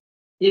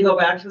 You go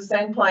back to the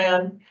same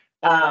plan.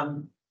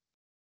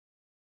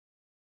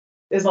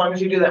 As long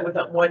as you do that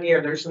within 1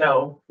 year, there's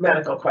no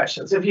medical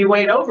questions. If you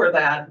wait over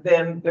that,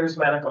 then there's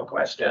medical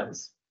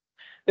questions.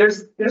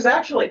 There's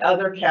actually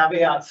other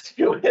caveats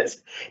to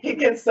it. It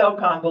gets so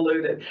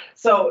convoluted.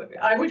 So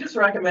I would just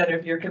recommend,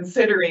 if you're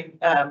considering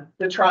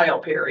the trial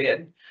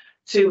period,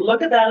 to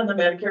look at that in the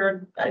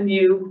Medicare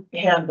new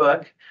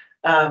handbook.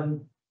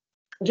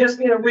 Just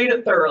read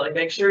it thoroughly.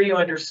 Make sure you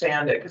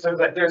understand it, because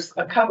there's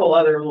a couple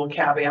other little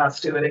caveats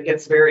to it. It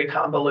gets very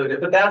convoluted,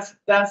 but that's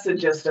the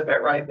gist of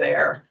it right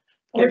there.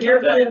 If you're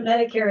a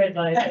Medicare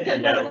advisor.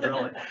 Yeah,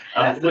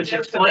 really. Which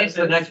explains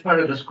the next part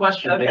of this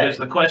question, because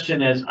the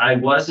question is, I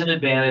was an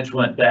Advantage,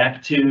 went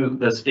back to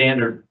the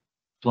standard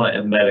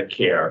plan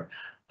Medicare.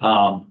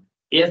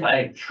 If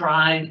I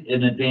tried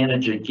an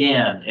Advantage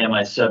again, am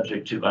I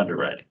subject to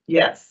underwriting?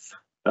 Yes.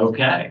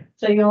 Okay.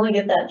 So you only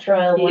get that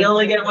trial. You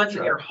only get once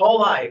in your whole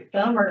life.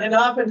 Bummer. And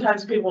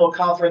oftentimes people will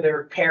call for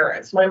their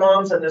parents. My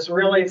mom's in this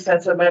really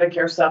extensive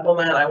Medicare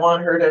supplement. I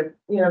want her to,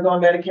 go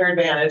on Medicare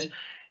Advantage.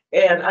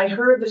 And I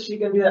heard that she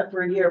can do that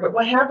for a year, but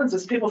what happens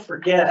is people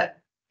forget.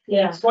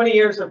 Yeah. 20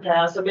 years have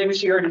passed, so maybe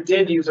she already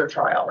did use her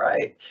trial,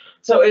 right?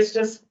 So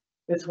it's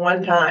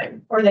one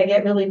time. Or they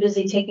get really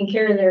busy taking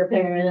care of their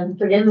parent and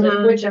forget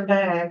to switch them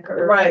back.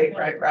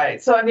 Right.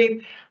 So I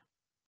mean,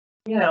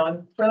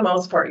 and for the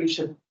most part, you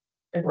should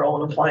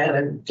enroll in a plan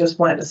and just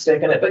plan to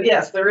stick in it. But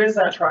yes, there is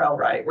that trial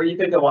right where you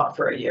could go off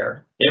for a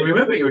year. And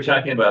remember, you were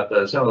talking about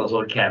some of those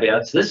little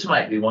caveats. This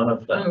might be one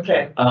of them.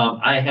 Okay.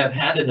 I have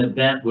had an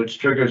event which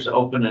triggers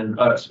open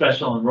and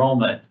special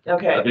enrollment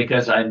Okay.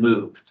 because I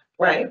moved.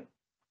 Right.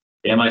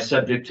 Am I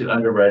subject to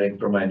underwriting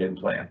for my new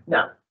plan?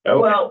 No. Okay.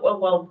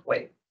 Well,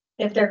 wait.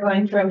 If they're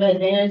going from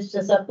Advantage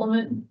to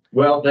supplement?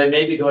 Well, they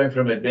may be going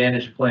from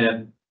Advantage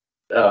plan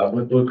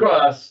with Blue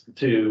Cross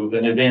to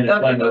an Advantage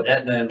plan with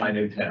Aetna in my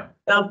new town.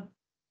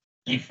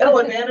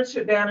 Advantage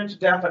to Advantage,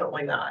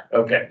 definitely not.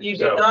 Okay. You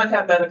do not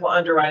have medical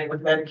underwriting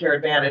with Medicare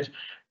Advantage.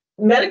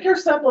 Medicare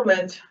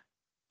supplement,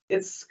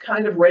 it's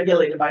kind of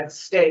regulated by the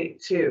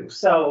state too.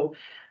 So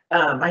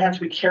I have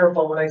to be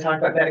careful when I talk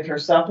about Medicare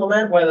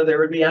supplement, whether there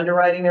would be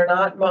underwriting or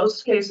not.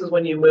 Most cases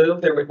when you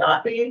move, there would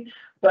not be,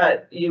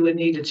 but you would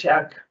need to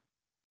check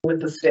with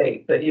the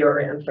state that you're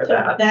in for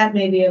that. That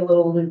may be a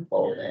little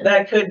loophole then.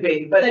 That could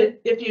be, but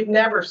if you've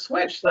never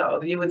switched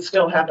though, you would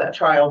still have that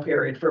trial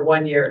period for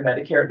 1 year in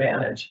Medicare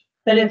Advantage.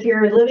 But if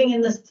you're living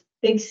in this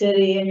big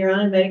city and you're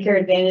on a Medicare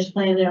Advantage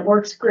plan and it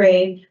works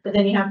great, but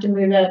then you have to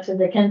move out to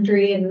the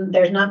country and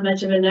there's not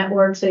much of a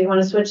network, so you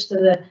want to switch to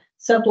the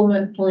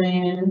supplement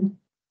plan,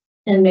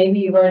 and maybe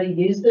you've already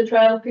used the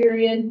trial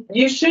period.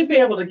 You should be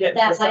able to get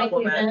the That life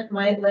supplement. event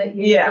might let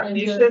you. Yeah,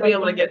 you should be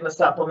able to get in the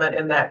supplement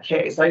in that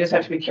case. I just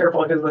have to be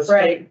careful because the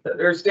state,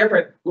 there's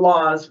different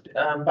laws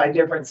by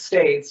different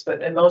states,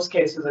 but in most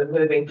cases it's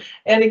moving.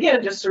 And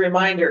again, just a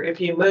reminder, if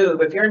you're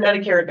in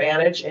Medicare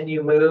Advantage and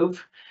you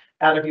move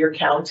out of your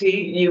county,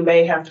 you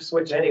may have to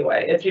switch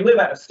anyway. If you move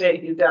out of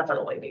state, you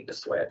definitely need to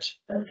switch.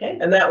 Okay.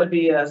 And that would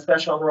be a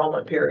special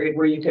enrollment period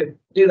where you could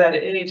do that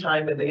at any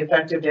time, and the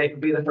effective date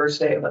would be the first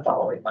day of the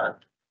following month.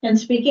 And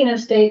speaking of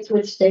states,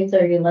 which states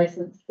are you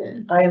licensed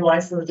in? I am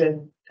licensed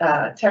in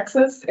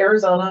Texas,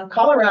 Arizona,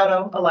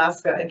 Colorado,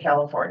 Alaska, and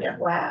California.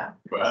 Wow.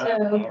 Wow.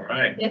 So, All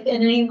right. if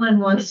anyone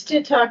wants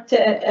to talk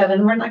to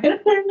Evan, we're not going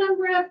to put a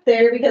number up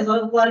there because a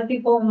lot of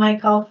people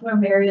might call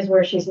from areas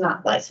where she's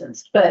not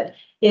licensed. But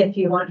if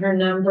you want her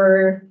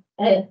number,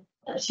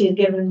 she's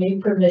given me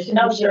permission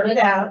Oh, to sure. give it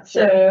out,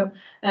 so,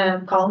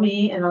 call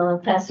me and I'll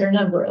pass her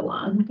number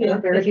along. Yeah,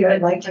 very If you would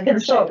good. like to I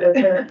consult with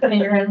appreciate her, and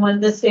you're in one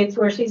of the states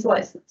where she's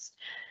licensed.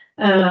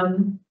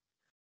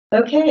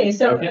 Okay,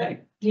 so. Okay.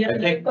 Do you have I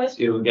another think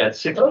question? you got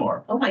 6 Oh,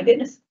 more. oh my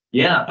goodness.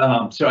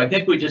 Yeah, so I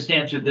think we just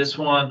answered this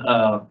one,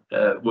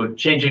 with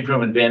changing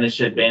from advantage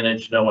to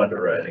advantage, no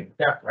underwriting.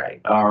 Yeah, right.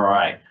 All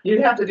right.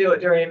 You'd have to do it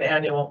during an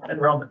annual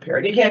enrollment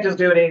period. You can't just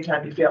do it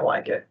anytime you feel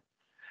like it.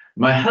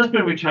 My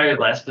husband retired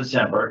last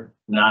December,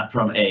 not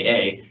from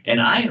AA,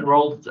 and I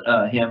enrolled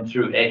him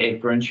through AA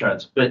for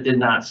insurance, but did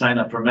not sign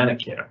up for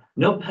Medicare.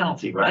 No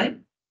penalty, right?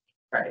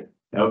 Right.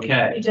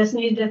 Okay, You just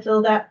need to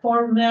fill that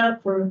form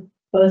out for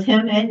both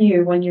him and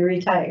you when you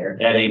retire.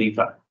 at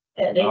 85.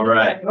 At All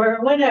right. 85 or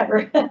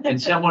whenever.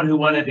 And someone who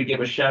wanted to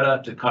give a shout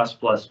out to Cost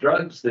Plus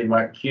Drugs, the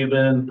Mark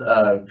Cuban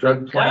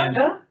drug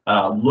plan.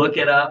 Look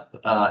it up.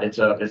 It's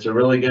a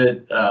really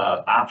good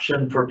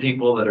option for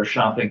people that are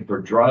shopping for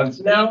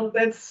drugs. No,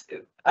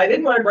 I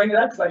didn't want to bring it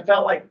up because I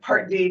felt like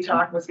Part D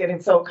talk was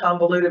getting so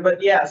convoluted,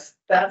 but yes,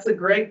 that's a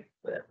great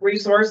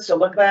resource to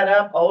look that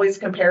up. Always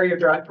compare your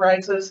drug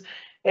prices.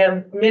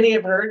 And many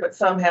have heard, but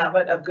some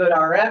haven't, of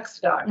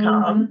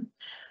goodrx.com.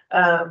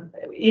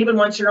 Even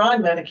once you're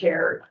on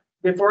Medicare,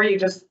 before you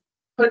just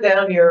put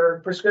down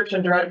your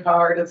prescription drug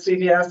card at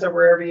CVS or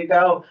wherever you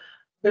go,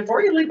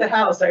 before you leave the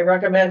house, I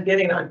recommend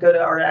getting on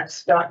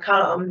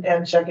goodrx.com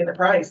and checking the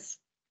price.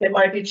 It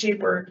might be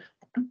cheaper.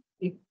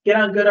 You get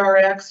on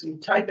GoodRx, you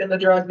type in the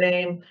drug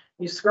name,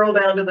 you scroll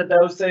down to the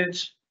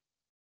dosage,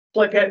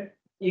 click it,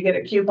 you get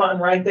a coupon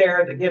right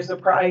there that gives the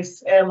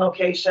price and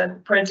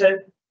location, print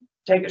it,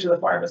 take it to the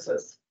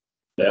pharmacist.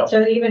 Yeah.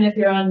 So even if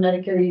you're on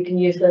Medicare, you can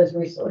use those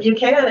resources. You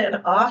can,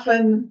 and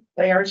often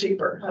they are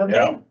cheaper. Okay,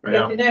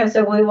 Yeah. good to know.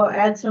 So we will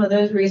add some of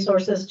those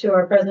resources to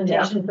our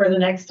presentation for the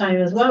next time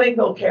as well.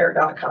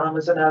 Singlecare.com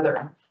is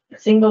another.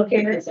 Single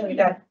care, so we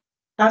got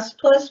Cost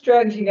Plus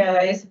Drugs, you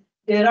guys,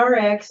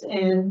 GoodRx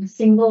and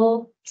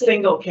Single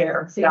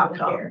Singlecare.com.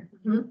 Care.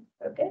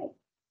 Okay.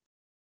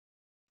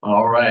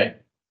 All right.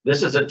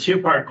 This is a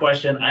 2-part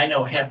question. I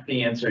know half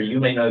the answer.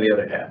 You may know the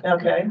other half.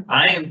 Okay.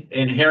 I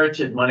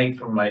inherited money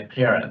from my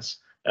parents.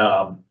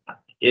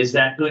 Is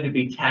that going to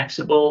be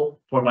taxable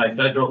for my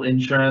federal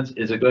insurance?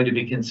 Is it going to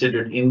be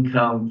considered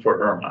income for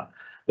IRMA?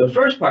 The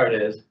first part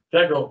is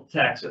federal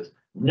taxes.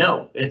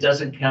 No, it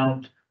doesn't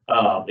count.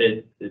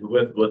 With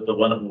the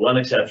one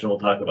exception we'll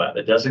talk about,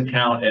 it doesn't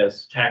count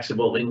as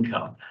taxable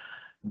income.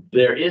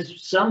 There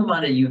is some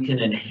money you can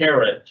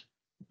inherit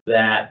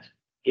that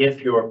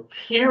if your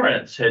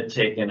parents had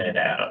taken it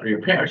out, or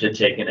your parents had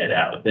taken it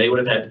out, they would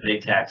have had to pay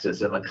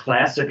taxes. And the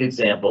classic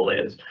example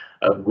is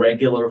a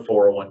regular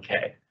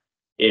 401k.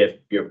 If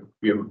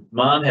your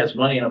mom has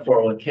money in a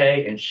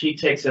 401k and she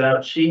takes it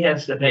out, she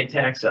has to pay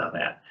tax on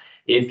that.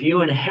 If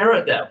you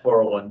inherit that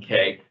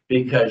 401k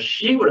because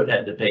she would have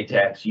had to pay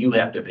tax, you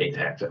have to pay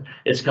tax.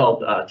 It's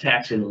called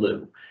tax in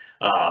lieu.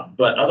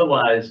 But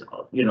otherwise,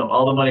 all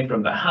the money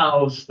from the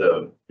house,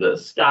 the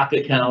stock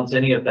accounts,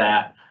 any of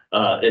that,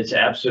 it's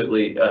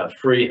absolutely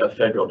free of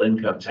federal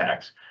income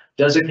tax.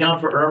 Does it count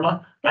for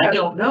IRMA? I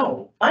don't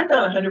know. I'm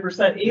not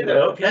 100% either.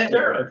 Okay,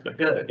 Sure.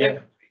 good. Yeah.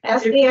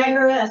 Ask the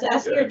IRS,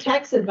 ask your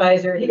tax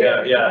advisor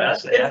here. Yeah.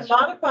 It's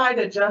modified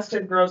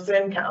adjusted gross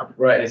income.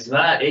 Right. It's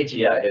not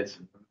HEI. It's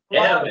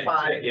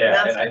Modified.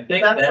 Yeah, and I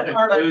think That's that the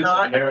part I'm includes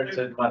not-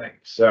 inherited money.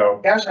 So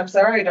Gosh, I'm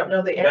sorry, I don't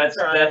know the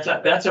answer. on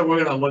that. that's a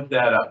we're gonna look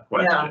that up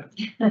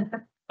question.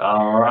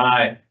 All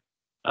right.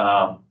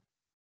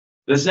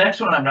 This next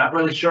one, I'm not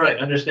really sure I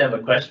understand the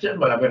question,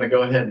 but I'm gonna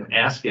go ahead and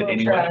ask it We'll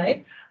anyway.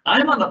 try.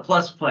 I'm on the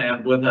plus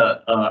plan with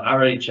a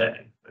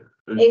RHA.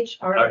 Or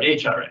HR.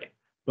 HRA,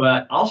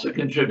 but also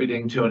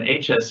contributing to an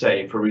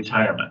HSA for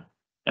retirement.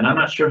 And I'm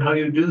not sure how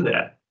you do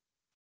that.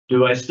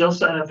 Do I still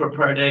sign up for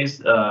Part A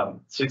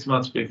 6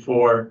 months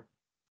before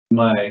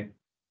my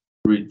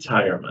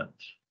retirement?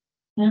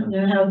 I don't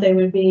know how they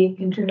would be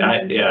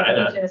contributing. to I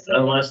don't, HSA.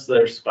 unless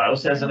their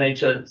spouse has an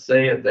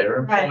HSA at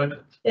their Right.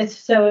 employment. It's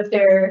so if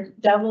they're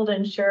doubled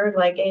insured,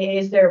 like AA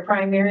is their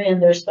primary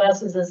and their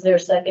spouses is their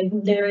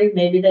secondary,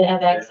 maybe they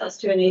have access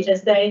to an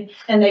HSA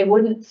and they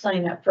wouldn't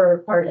sign up for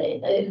Part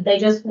A. They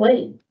just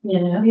wait,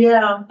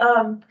 Yeah,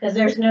 because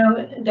there's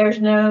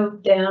no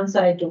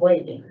downside to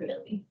waiting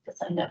really to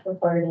sign up for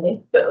Part A.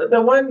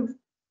 the one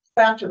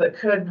factor that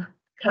could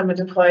come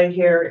into play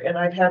here, and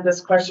I've had this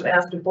question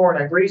asked before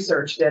and I've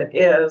researched it,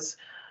 is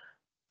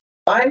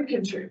I'm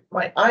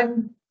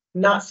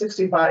not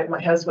 65,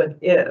 my husband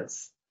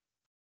is.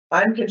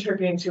 I'm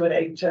contributing to an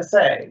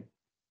HSA.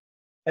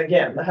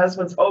 Again, the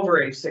husband's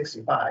over age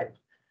 65.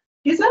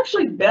 He's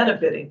actually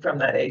benefiting from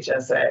that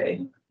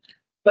HSA,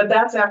 but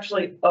that's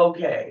actually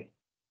okay.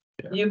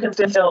 You can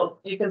still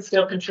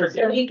So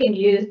contribute. he can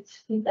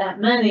use that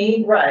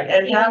money. Right,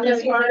 and have even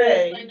his though Part you're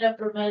A. signed up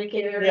for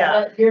Medicare,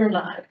 Yeah. but you're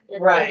not.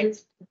 Right.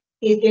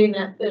 He's getting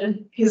that bit of.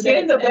 He's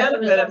getting the as a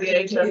benefit of the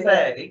result of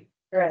HSA.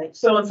 Right.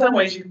 So in some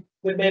ways you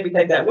would maybe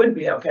think that wouldn't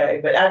be okay,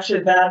 but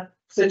actually that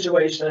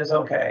situation is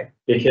okay.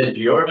 Because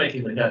you're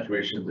making the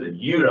contributions that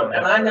you don't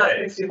have. And I'm to not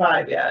pay.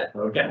 65 yet.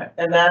 Okay,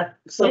 And that,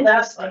 so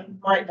that's Interesting.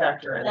 might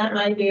factor in That there.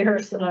 might be her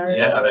scenario.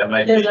 yeah, that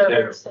might be Is too.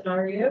 her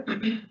scenario.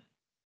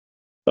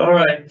 All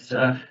right,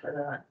 For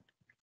that.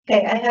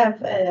 Okay, I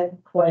have a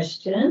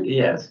question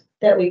yes,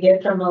 that we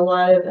get from a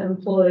lot of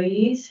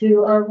employees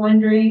who are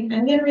wondering,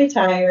 I'm gonna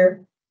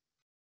retire.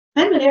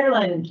 I'm an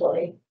airline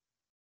employee.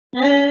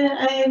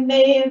 I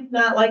may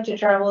not like to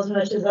travel as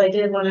much as I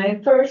did when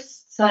I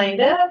first signed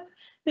up.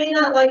 May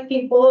not like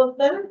people,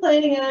 but I'm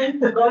planning on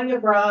going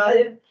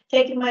abroad,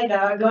 taking my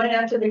dog, going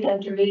out to the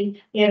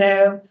country, you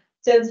know,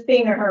 since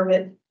being a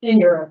hermit in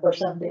Europe or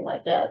something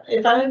like that.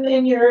 If I'm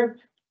in Europe,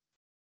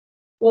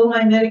 will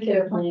my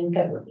Medicare plan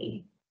cover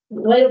me?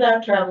 What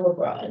about travel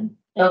abroad and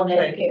Okay.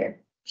 Medicare?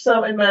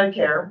 So in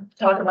Medicare,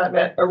 talk about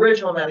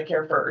original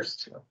Medicare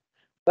first.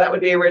 That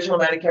would be original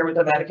Medicare with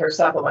a Medicare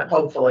supplement,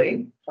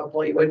 hopefully.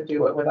 Hopefully you wouldn't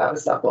do it without a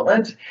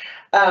supplement.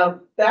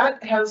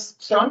 That has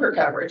stronger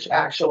coverage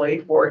actually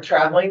for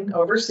traveling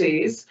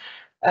overseas.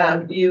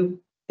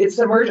 It's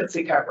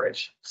emergency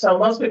coverage. So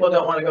most people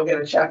don't want to go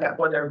get a checkup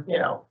when they're, you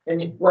know,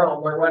 in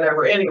Rome or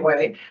whatever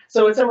anyway.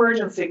 So it's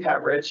emergency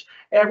coverage.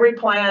 Every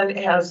plan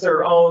has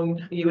their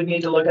own, you would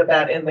need to look at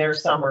that in their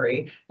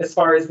summary as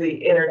far as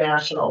the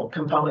international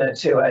component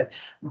to it.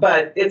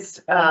 But it's,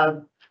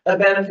 a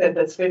benefit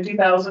that's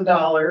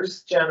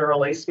 $50,000,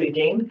 generally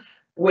speaking,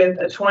 with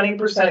a 20%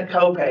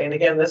 copay. And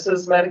again, this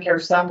is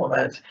Medicare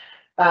supplement.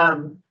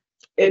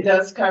 It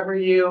does cover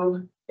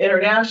you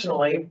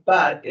internationally,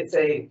 but it's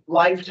a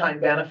lifetime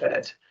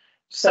benefit.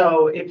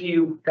 So if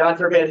you, God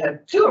forbid,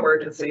 had two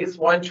emergencies,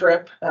 one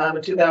trip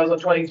in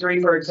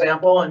 2023, for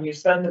example, and you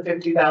spend the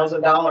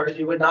 $50,000,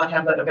 you would not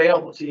have that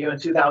available to you in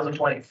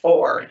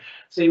 2024.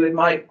 So you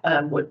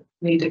would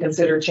need to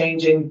consider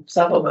changing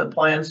supplement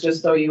plans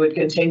just so you would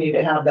continue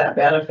to have that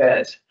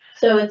benefit.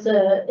 So it's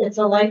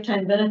a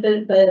lifetime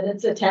benefit, but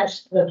it's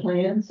attached to the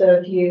plan, so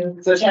if you.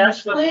 It's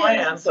attached to the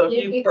plan, so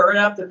if you burn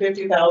up the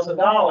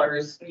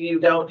 $50,000, you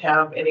don't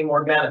have any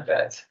more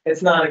benefit.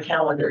 It's not a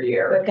calendar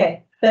year.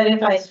 Okay, but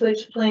if I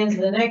switch plans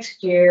the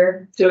next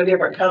year, To a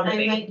different I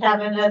company. might have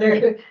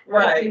another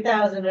Right.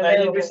 50,000 Now, you'd be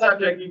available.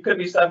 subject, you could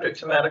be subject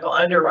to medical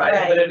underwriting,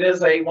 Right. but it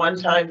is a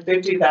one-time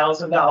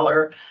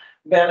 $50,000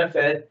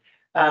 benefit.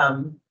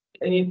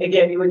 And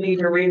again, you would need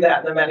to read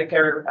that in the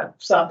Medicare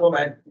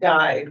supplement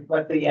guide,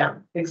 what the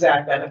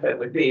exact benefit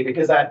would be,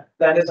 because that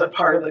is a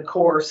part of the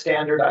core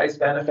standardized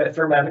benefit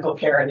for medical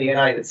care in the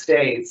United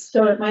States.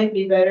 So it might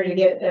be better to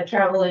get a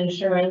travel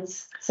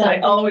insurance. I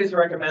always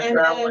recommend And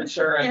travel then-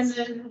 insurance.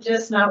 And then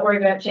just not worry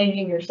about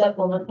changing your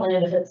supplement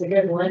plan if it's a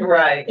good one,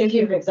 Right, if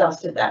you've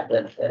exhausted that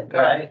benefit.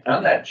 right.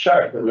 on that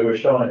chart that we were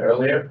showing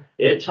earlier,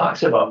 it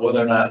talks about whether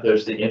or not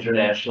there's the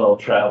international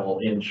travel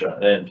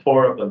insurance, and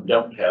 4 of them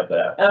don't have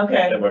that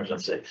Okay.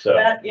 emergency, so.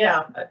 That,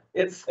 yeah,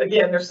 it's,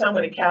 again, there's so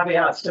many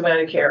caveats to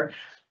Medicare.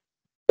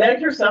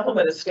 Medicare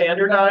supplement is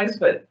standardized,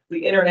 but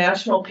the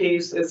international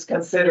piece is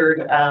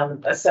considered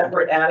a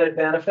separate added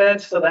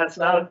benefit. So that's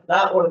not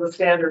one of the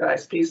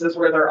standardized pieces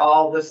where they're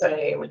all the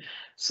same.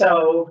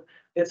 So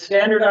it's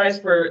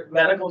standardized for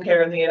medical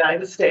care in the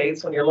United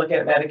States when you're looking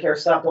at Medicare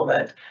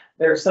supplement.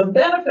 There's some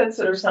benefits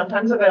that are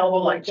sometimes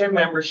available, like gym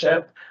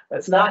membership,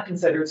 that's not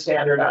considered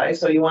standardized.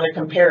 So you want to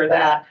compare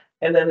that.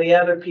 And then the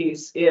other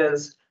piece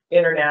is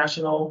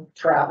international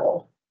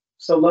travel.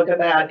 So look at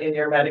that in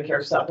your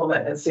Medicare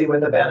supplement and see what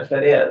the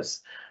benefit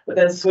is. But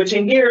then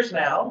switching gears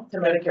now to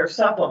Medicare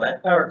supplement,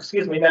 or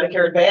excuse me,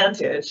 Medicare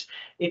Advantage.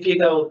 If you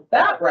go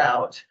that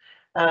route,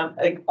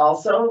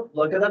 also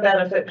look at the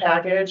benefit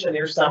package and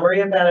your summary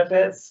of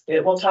benefits.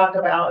 It will talk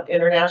about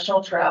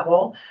international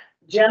travel.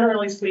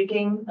 Generally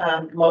speaking,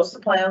 most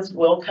of the plans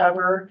will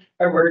cover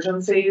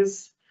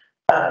emergencies,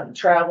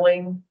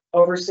 traveling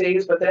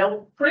overseas, but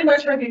they'll pretty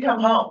much have you come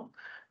home.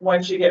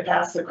 Once you get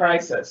past the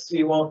crisis,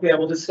 you won't be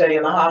able to stay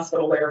in the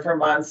hospital there for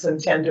months and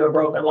tend to a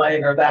broken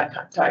leg or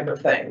that type of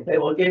thing. They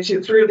will get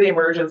you through the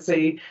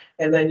emergency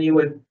and then you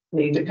would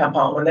need to come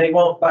home. And they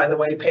won't, by the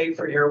way, pay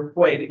for your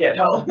way to get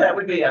home. That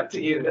would be up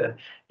to you to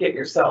get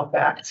yourself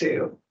back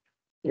to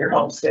your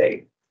home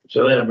state.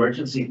 So that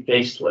emergency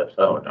facelift,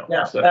 oh, no.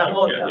 No, So- that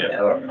won't yeah, come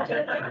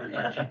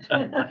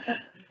yeah,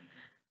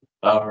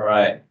 all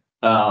right.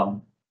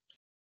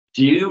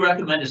 Do you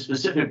recommend a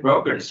specific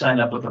broker to sign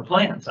up with the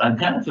plans? I'm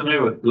kind of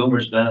familiar with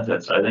Boomer's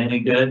benefits. Are they any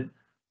good?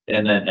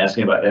 And then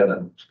asking about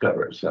Evan's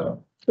coverage,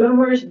 so.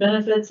 Boomers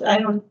benefits, I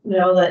don't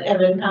know that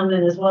Evan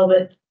commented as well,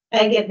 but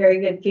I get very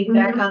good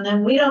feedback on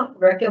them. We don't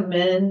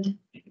recommend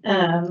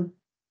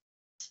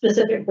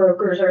specific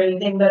brokers or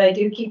anything, but I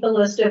do keep a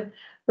list of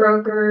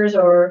brokers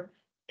or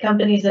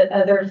companies that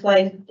other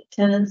flight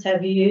attendants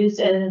have used,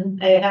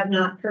 and I have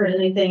not heard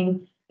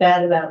anything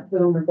bad about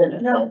Boomer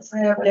benefits. I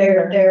haven't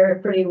either. They're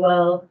pretty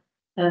well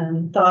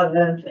thought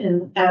of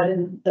out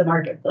in the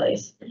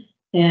marketplace.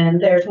 And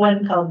there's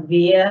one called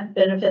VIA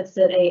benefits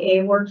that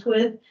AA works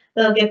with.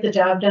 They'll get the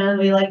job done,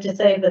 we like to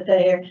say, but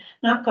they're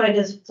not quite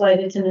as flight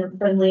attendant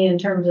friendly in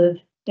terms of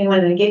they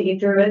want to get you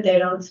through it. They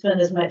don't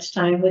spend as much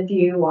time with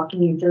you,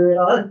 walking you through it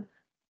all.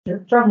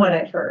 from what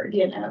I've heard,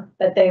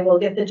 but they will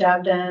get the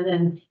job done,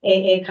 and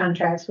AA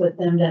contracts with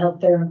them to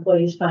help their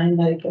employees find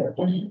Medicare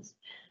plans.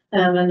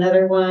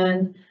 Another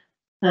one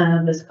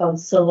is called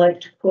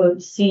Select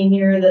Quote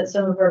Senior that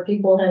some of our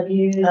people have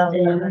used.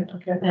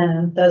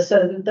 And those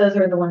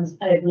are the ones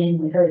I've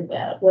mainly heard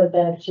about. What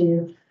about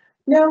you?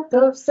 Yeah,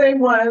 those same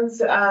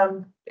ones,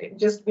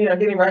 just,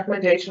 getting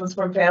recommendations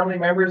from family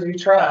members you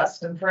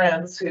trust and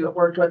friends who have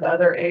worked with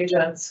other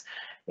agents,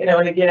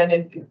 and again,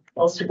 and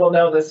most people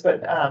know this,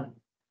 but,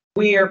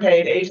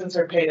 agents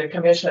are paid a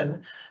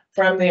commission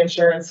from the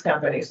insurance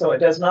company. So it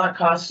does not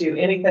cost you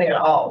anything at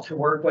all to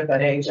work with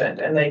an agent,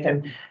 and they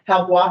can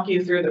help walk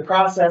you through the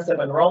process of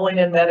enrolling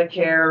in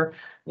Medicare,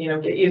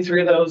 get you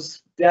through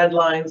those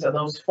deadlines and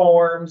those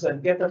forms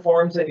and get the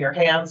forms in your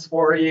hands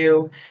for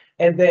you.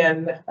 And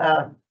then,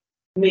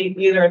 meet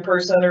either in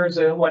person or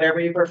Zoom,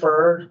 whatever you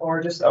prefer,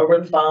 or just over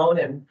the phone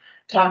and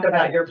talk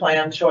about your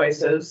plan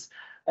choices.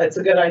 It's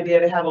a good idea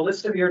to have a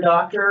list of your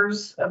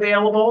doctors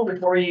available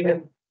before you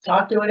even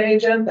talk to an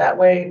agent. That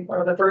way, one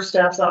of the first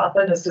steps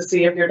often is to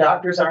see if your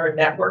doctors are in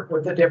network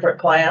with the different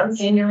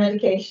plans. And your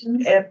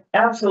medications? And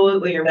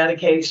absolutely your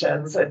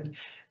medications. And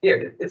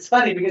it's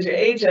funny because your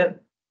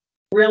agent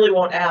really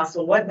won't ask,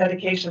 well, what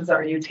medications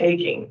are you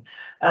taking?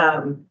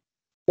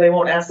 They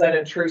won't ask that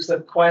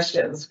intrusive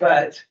questions,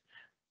 but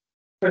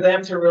for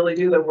them to really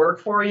do the work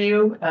for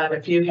you,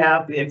 if you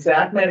have the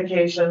exact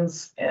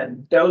medications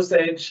and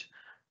dosage,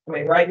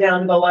 right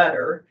down to the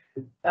letter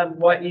of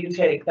what you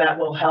take, that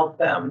will help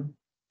them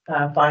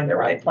find the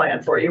right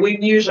plan for you. We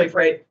usually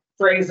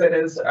phrase it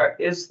as,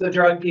 is the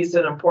drug piece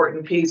an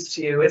important piece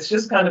to you? It's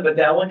just kind of a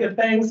delicate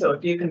thing. So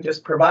if you can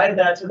just provide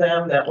that to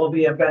them, that will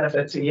be a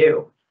benefit to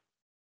you.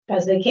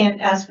 Because they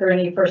can't ask for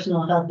any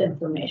personal health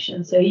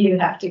information, so you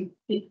have to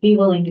be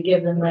willing to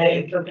give them that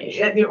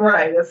information.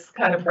 Right, it's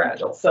kind of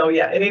fragile. So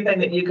yeah, anything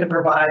that you can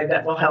provide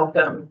that will help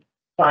them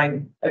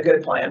find a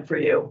good plan for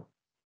you.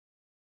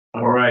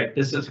 All right,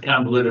 this is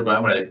convoluted, but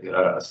I'm going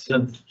to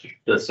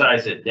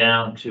synthesize it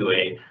down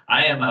to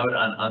I am out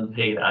on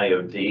unpaid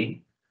IOD.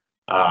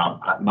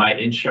 My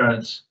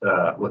insurance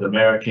with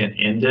American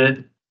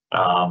ended.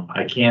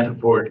 I can't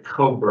afford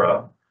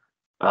Cobra.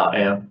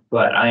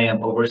 But I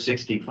am over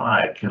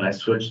 65. Can I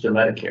switch to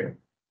Medicare?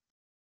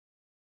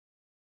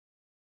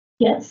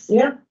 Yes.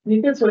 Yeah, you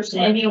can switch to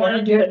And you want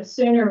to do it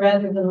sooner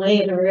rather than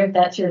later, if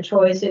that's your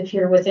choice. If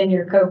you're within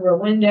your Cobra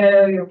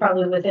window, you're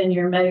probably within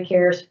your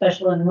Medicare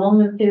special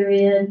enrollment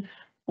period,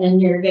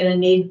 and you're going to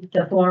need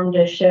the form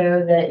to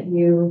show that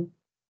you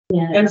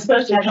and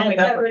especially have coming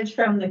had up coverage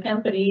from the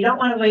company. You don't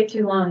want to wait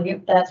too long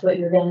if that's what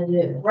you're going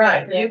to do.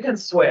 Right, you can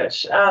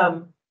switch.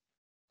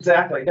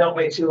 Exactly. Don't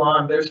wait too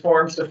long. There's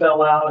forms to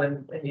fill out,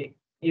 and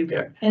you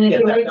can. And if get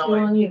you that wait too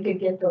going. long, you could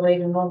get the late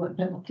enrollment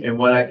penalty. And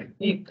what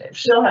You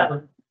still have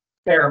a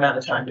fair amount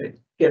of time to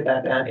get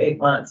that done, 8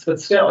 months,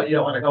 but still, you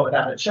don't want to go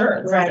without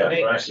insurance. Right. That's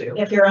an Right. issue.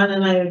 If you're on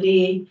an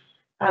IOD,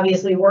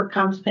 obviously work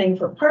comp's paying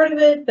for part of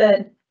it,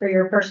 but for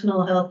your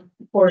personal health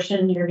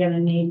portion, you're going to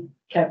need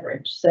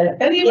coverage. So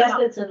And even yes,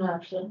 it's an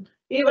option.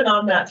 Even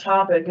on that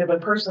topic, if a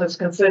person is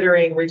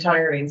considering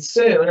retiring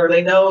soon, or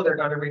they know they're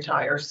going to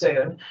retire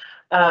soon,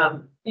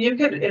 you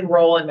could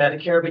enroll in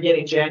Medicare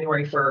beginning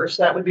January 1st.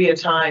 That would be a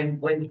time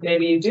when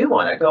maybe you do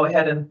want to go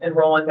ahead and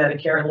enroll in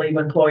Medicare and leave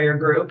employer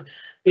group,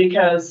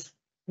 because,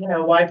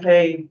 why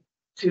pay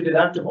 2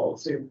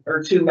 deductibles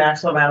or 2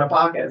 maximum out of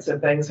pockets if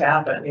things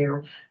happen?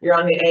 You're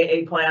on the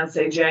AA plan,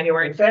 say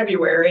January and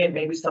February, and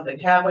maybe something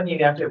happened,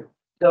 you have to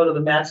go to the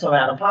maximum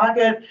out of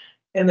pocket,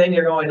 and then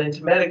you're going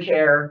into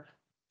Medicare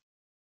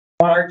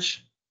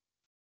March.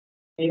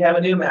 You have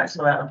a new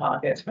maximum out of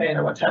pocket, depending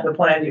on what type of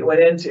plan you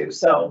went into.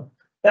 So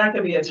that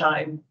could be a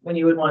time when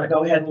you would want to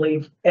go ahead and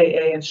leave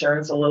AA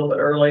insurance a little bit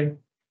early.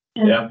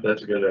 Yeah,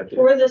 that's a good idea.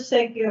 For the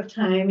sake of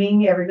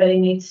timing, everybody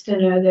needs to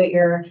know that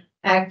your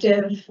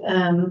active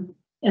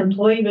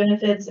employee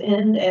benefits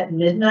end at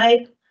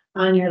midnight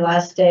on your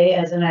last day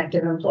as an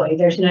active employee.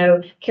 There's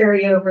no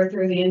carryover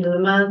through the end of the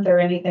month or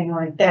anything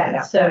like that.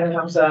 Yeah, So that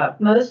comes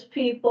up. most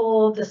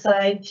people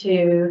decide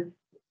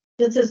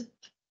this is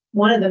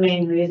one of the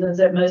main reasons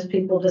that most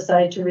people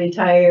decide to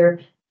retire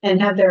and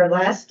have their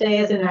last day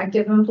as an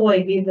active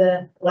employee be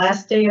the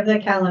last day of the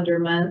calendar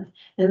month.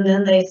 And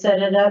then they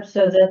set it up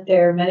so that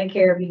their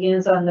Medicare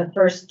begins on the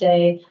first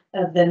day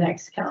of the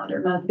next calendar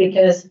month,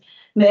 because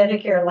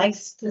Medicare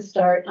likes to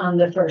start on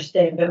the first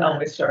day of the It month.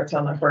 always starts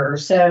on the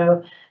 1st.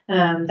 So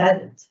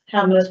that's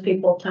how most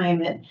people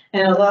time it.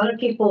 And a lot of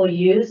people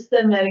use the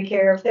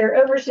Medicare, if they're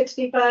over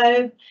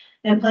 65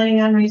 and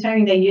planning on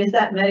retiring, they use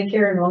that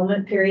Medicare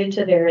enrollment period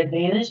to their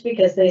advantage,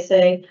 because they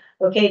say,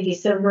 okay,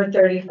 December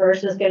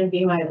 31st is going to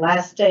be my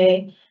last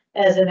day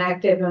as an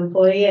active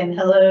employee, and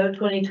hello,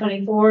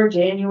 2024,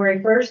 January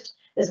 1st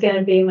is going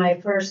to be my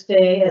first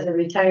day as a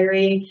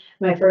retiree,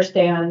 my first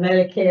day on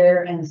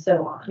Medicare, and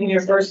so on. And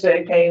your first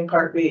day paying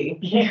Part B.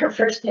 Your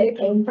first day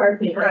paying Part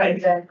B. Right.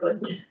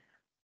 Exactly.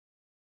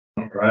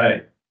 All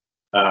right.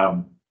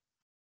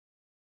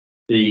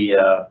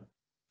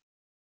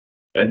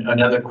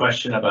 Another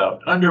question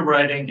about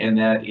underwriting, and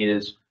that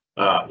is,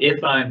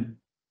 if I'm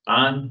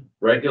on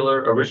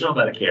regular, original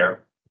Medicare,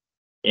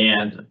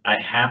 and I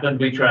happen to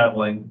be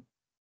traveling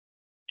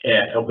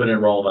at open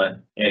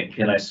enrollment, and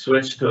can I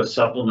switch to a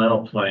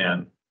supplemental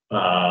plan,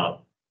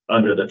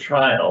 under the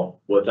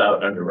trial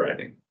without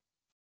underwriting?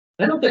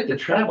 I don't think the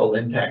travel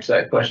impacts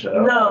that question at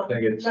all. No, I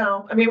think it's,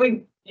 no, I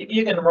mean,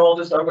 you can enroll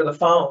just over the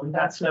phone.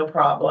 That's no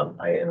problem.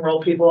 I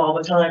enroll people all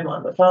the time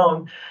on the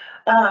phone.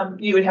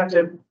 You would have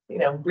to,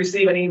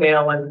 receive an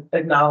email and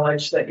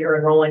acknowledge that you're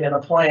enrolling in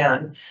a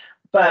plan.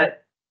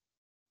 But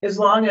as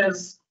long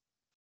as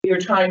you're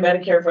trying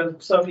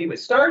Medicare so if you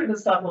started a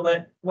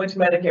supplement, went to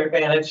Medicare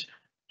Advantage,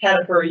 had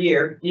it for a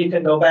year, you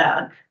can go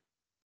back.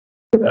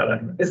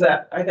 Is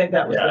that, I think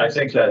that was. yeah, I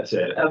think that's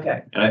it.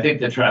 Okay, And I think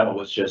the travel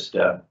was just,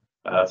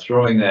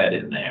 throwing that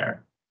in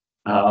there.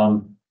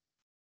 I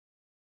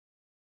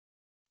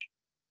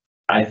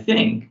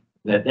think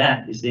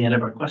that is the end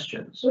of our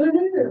questions.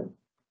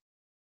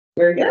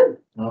 very good.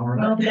 All Well,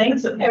 right.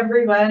 thanks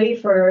everybody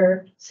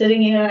for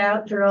sitting it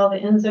out through all the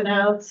ins and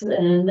outs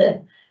and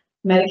the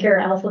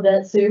Medicare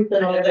alphabet soup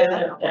and all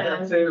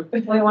that. So,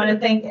 We want to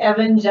thank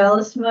Evan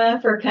Jelisma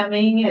for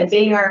coming and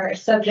being our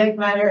subject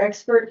matter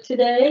expert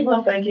today.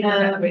 well, thank you for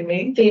having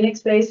me.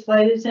 Phoenix-based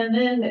flight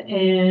attendant,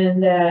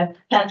 and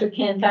Patrick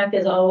Hancock,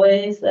 as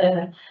always,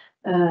 the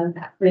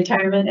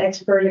retirement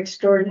expert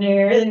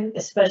extraordinaire,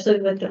 especially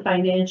with the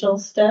financial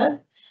stuff.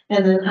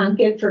 And then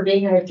Ankit for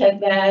being our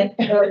tech guy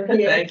over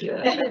here. Thank you.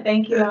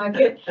 Thank you,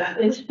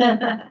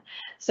 Ankit.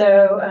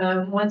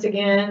 So once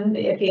again,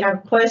 if you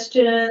have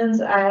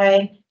questions,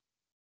 I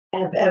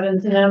have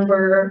Evan's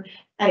number.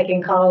 I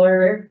can call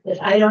her. If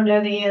I don't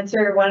know the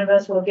answer, one of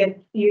us will get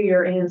you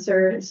your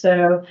answer.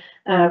 So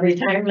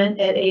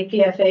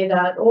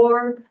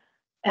retirement@apfa.org,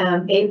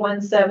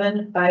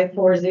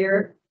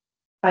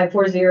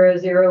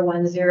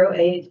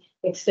 817-540-0108,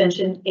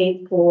 extension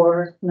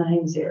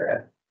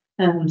 8490.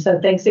 So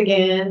thanks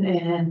again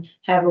and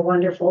have a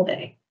wonderful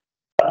day.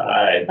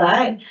 Bye.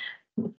 Bye.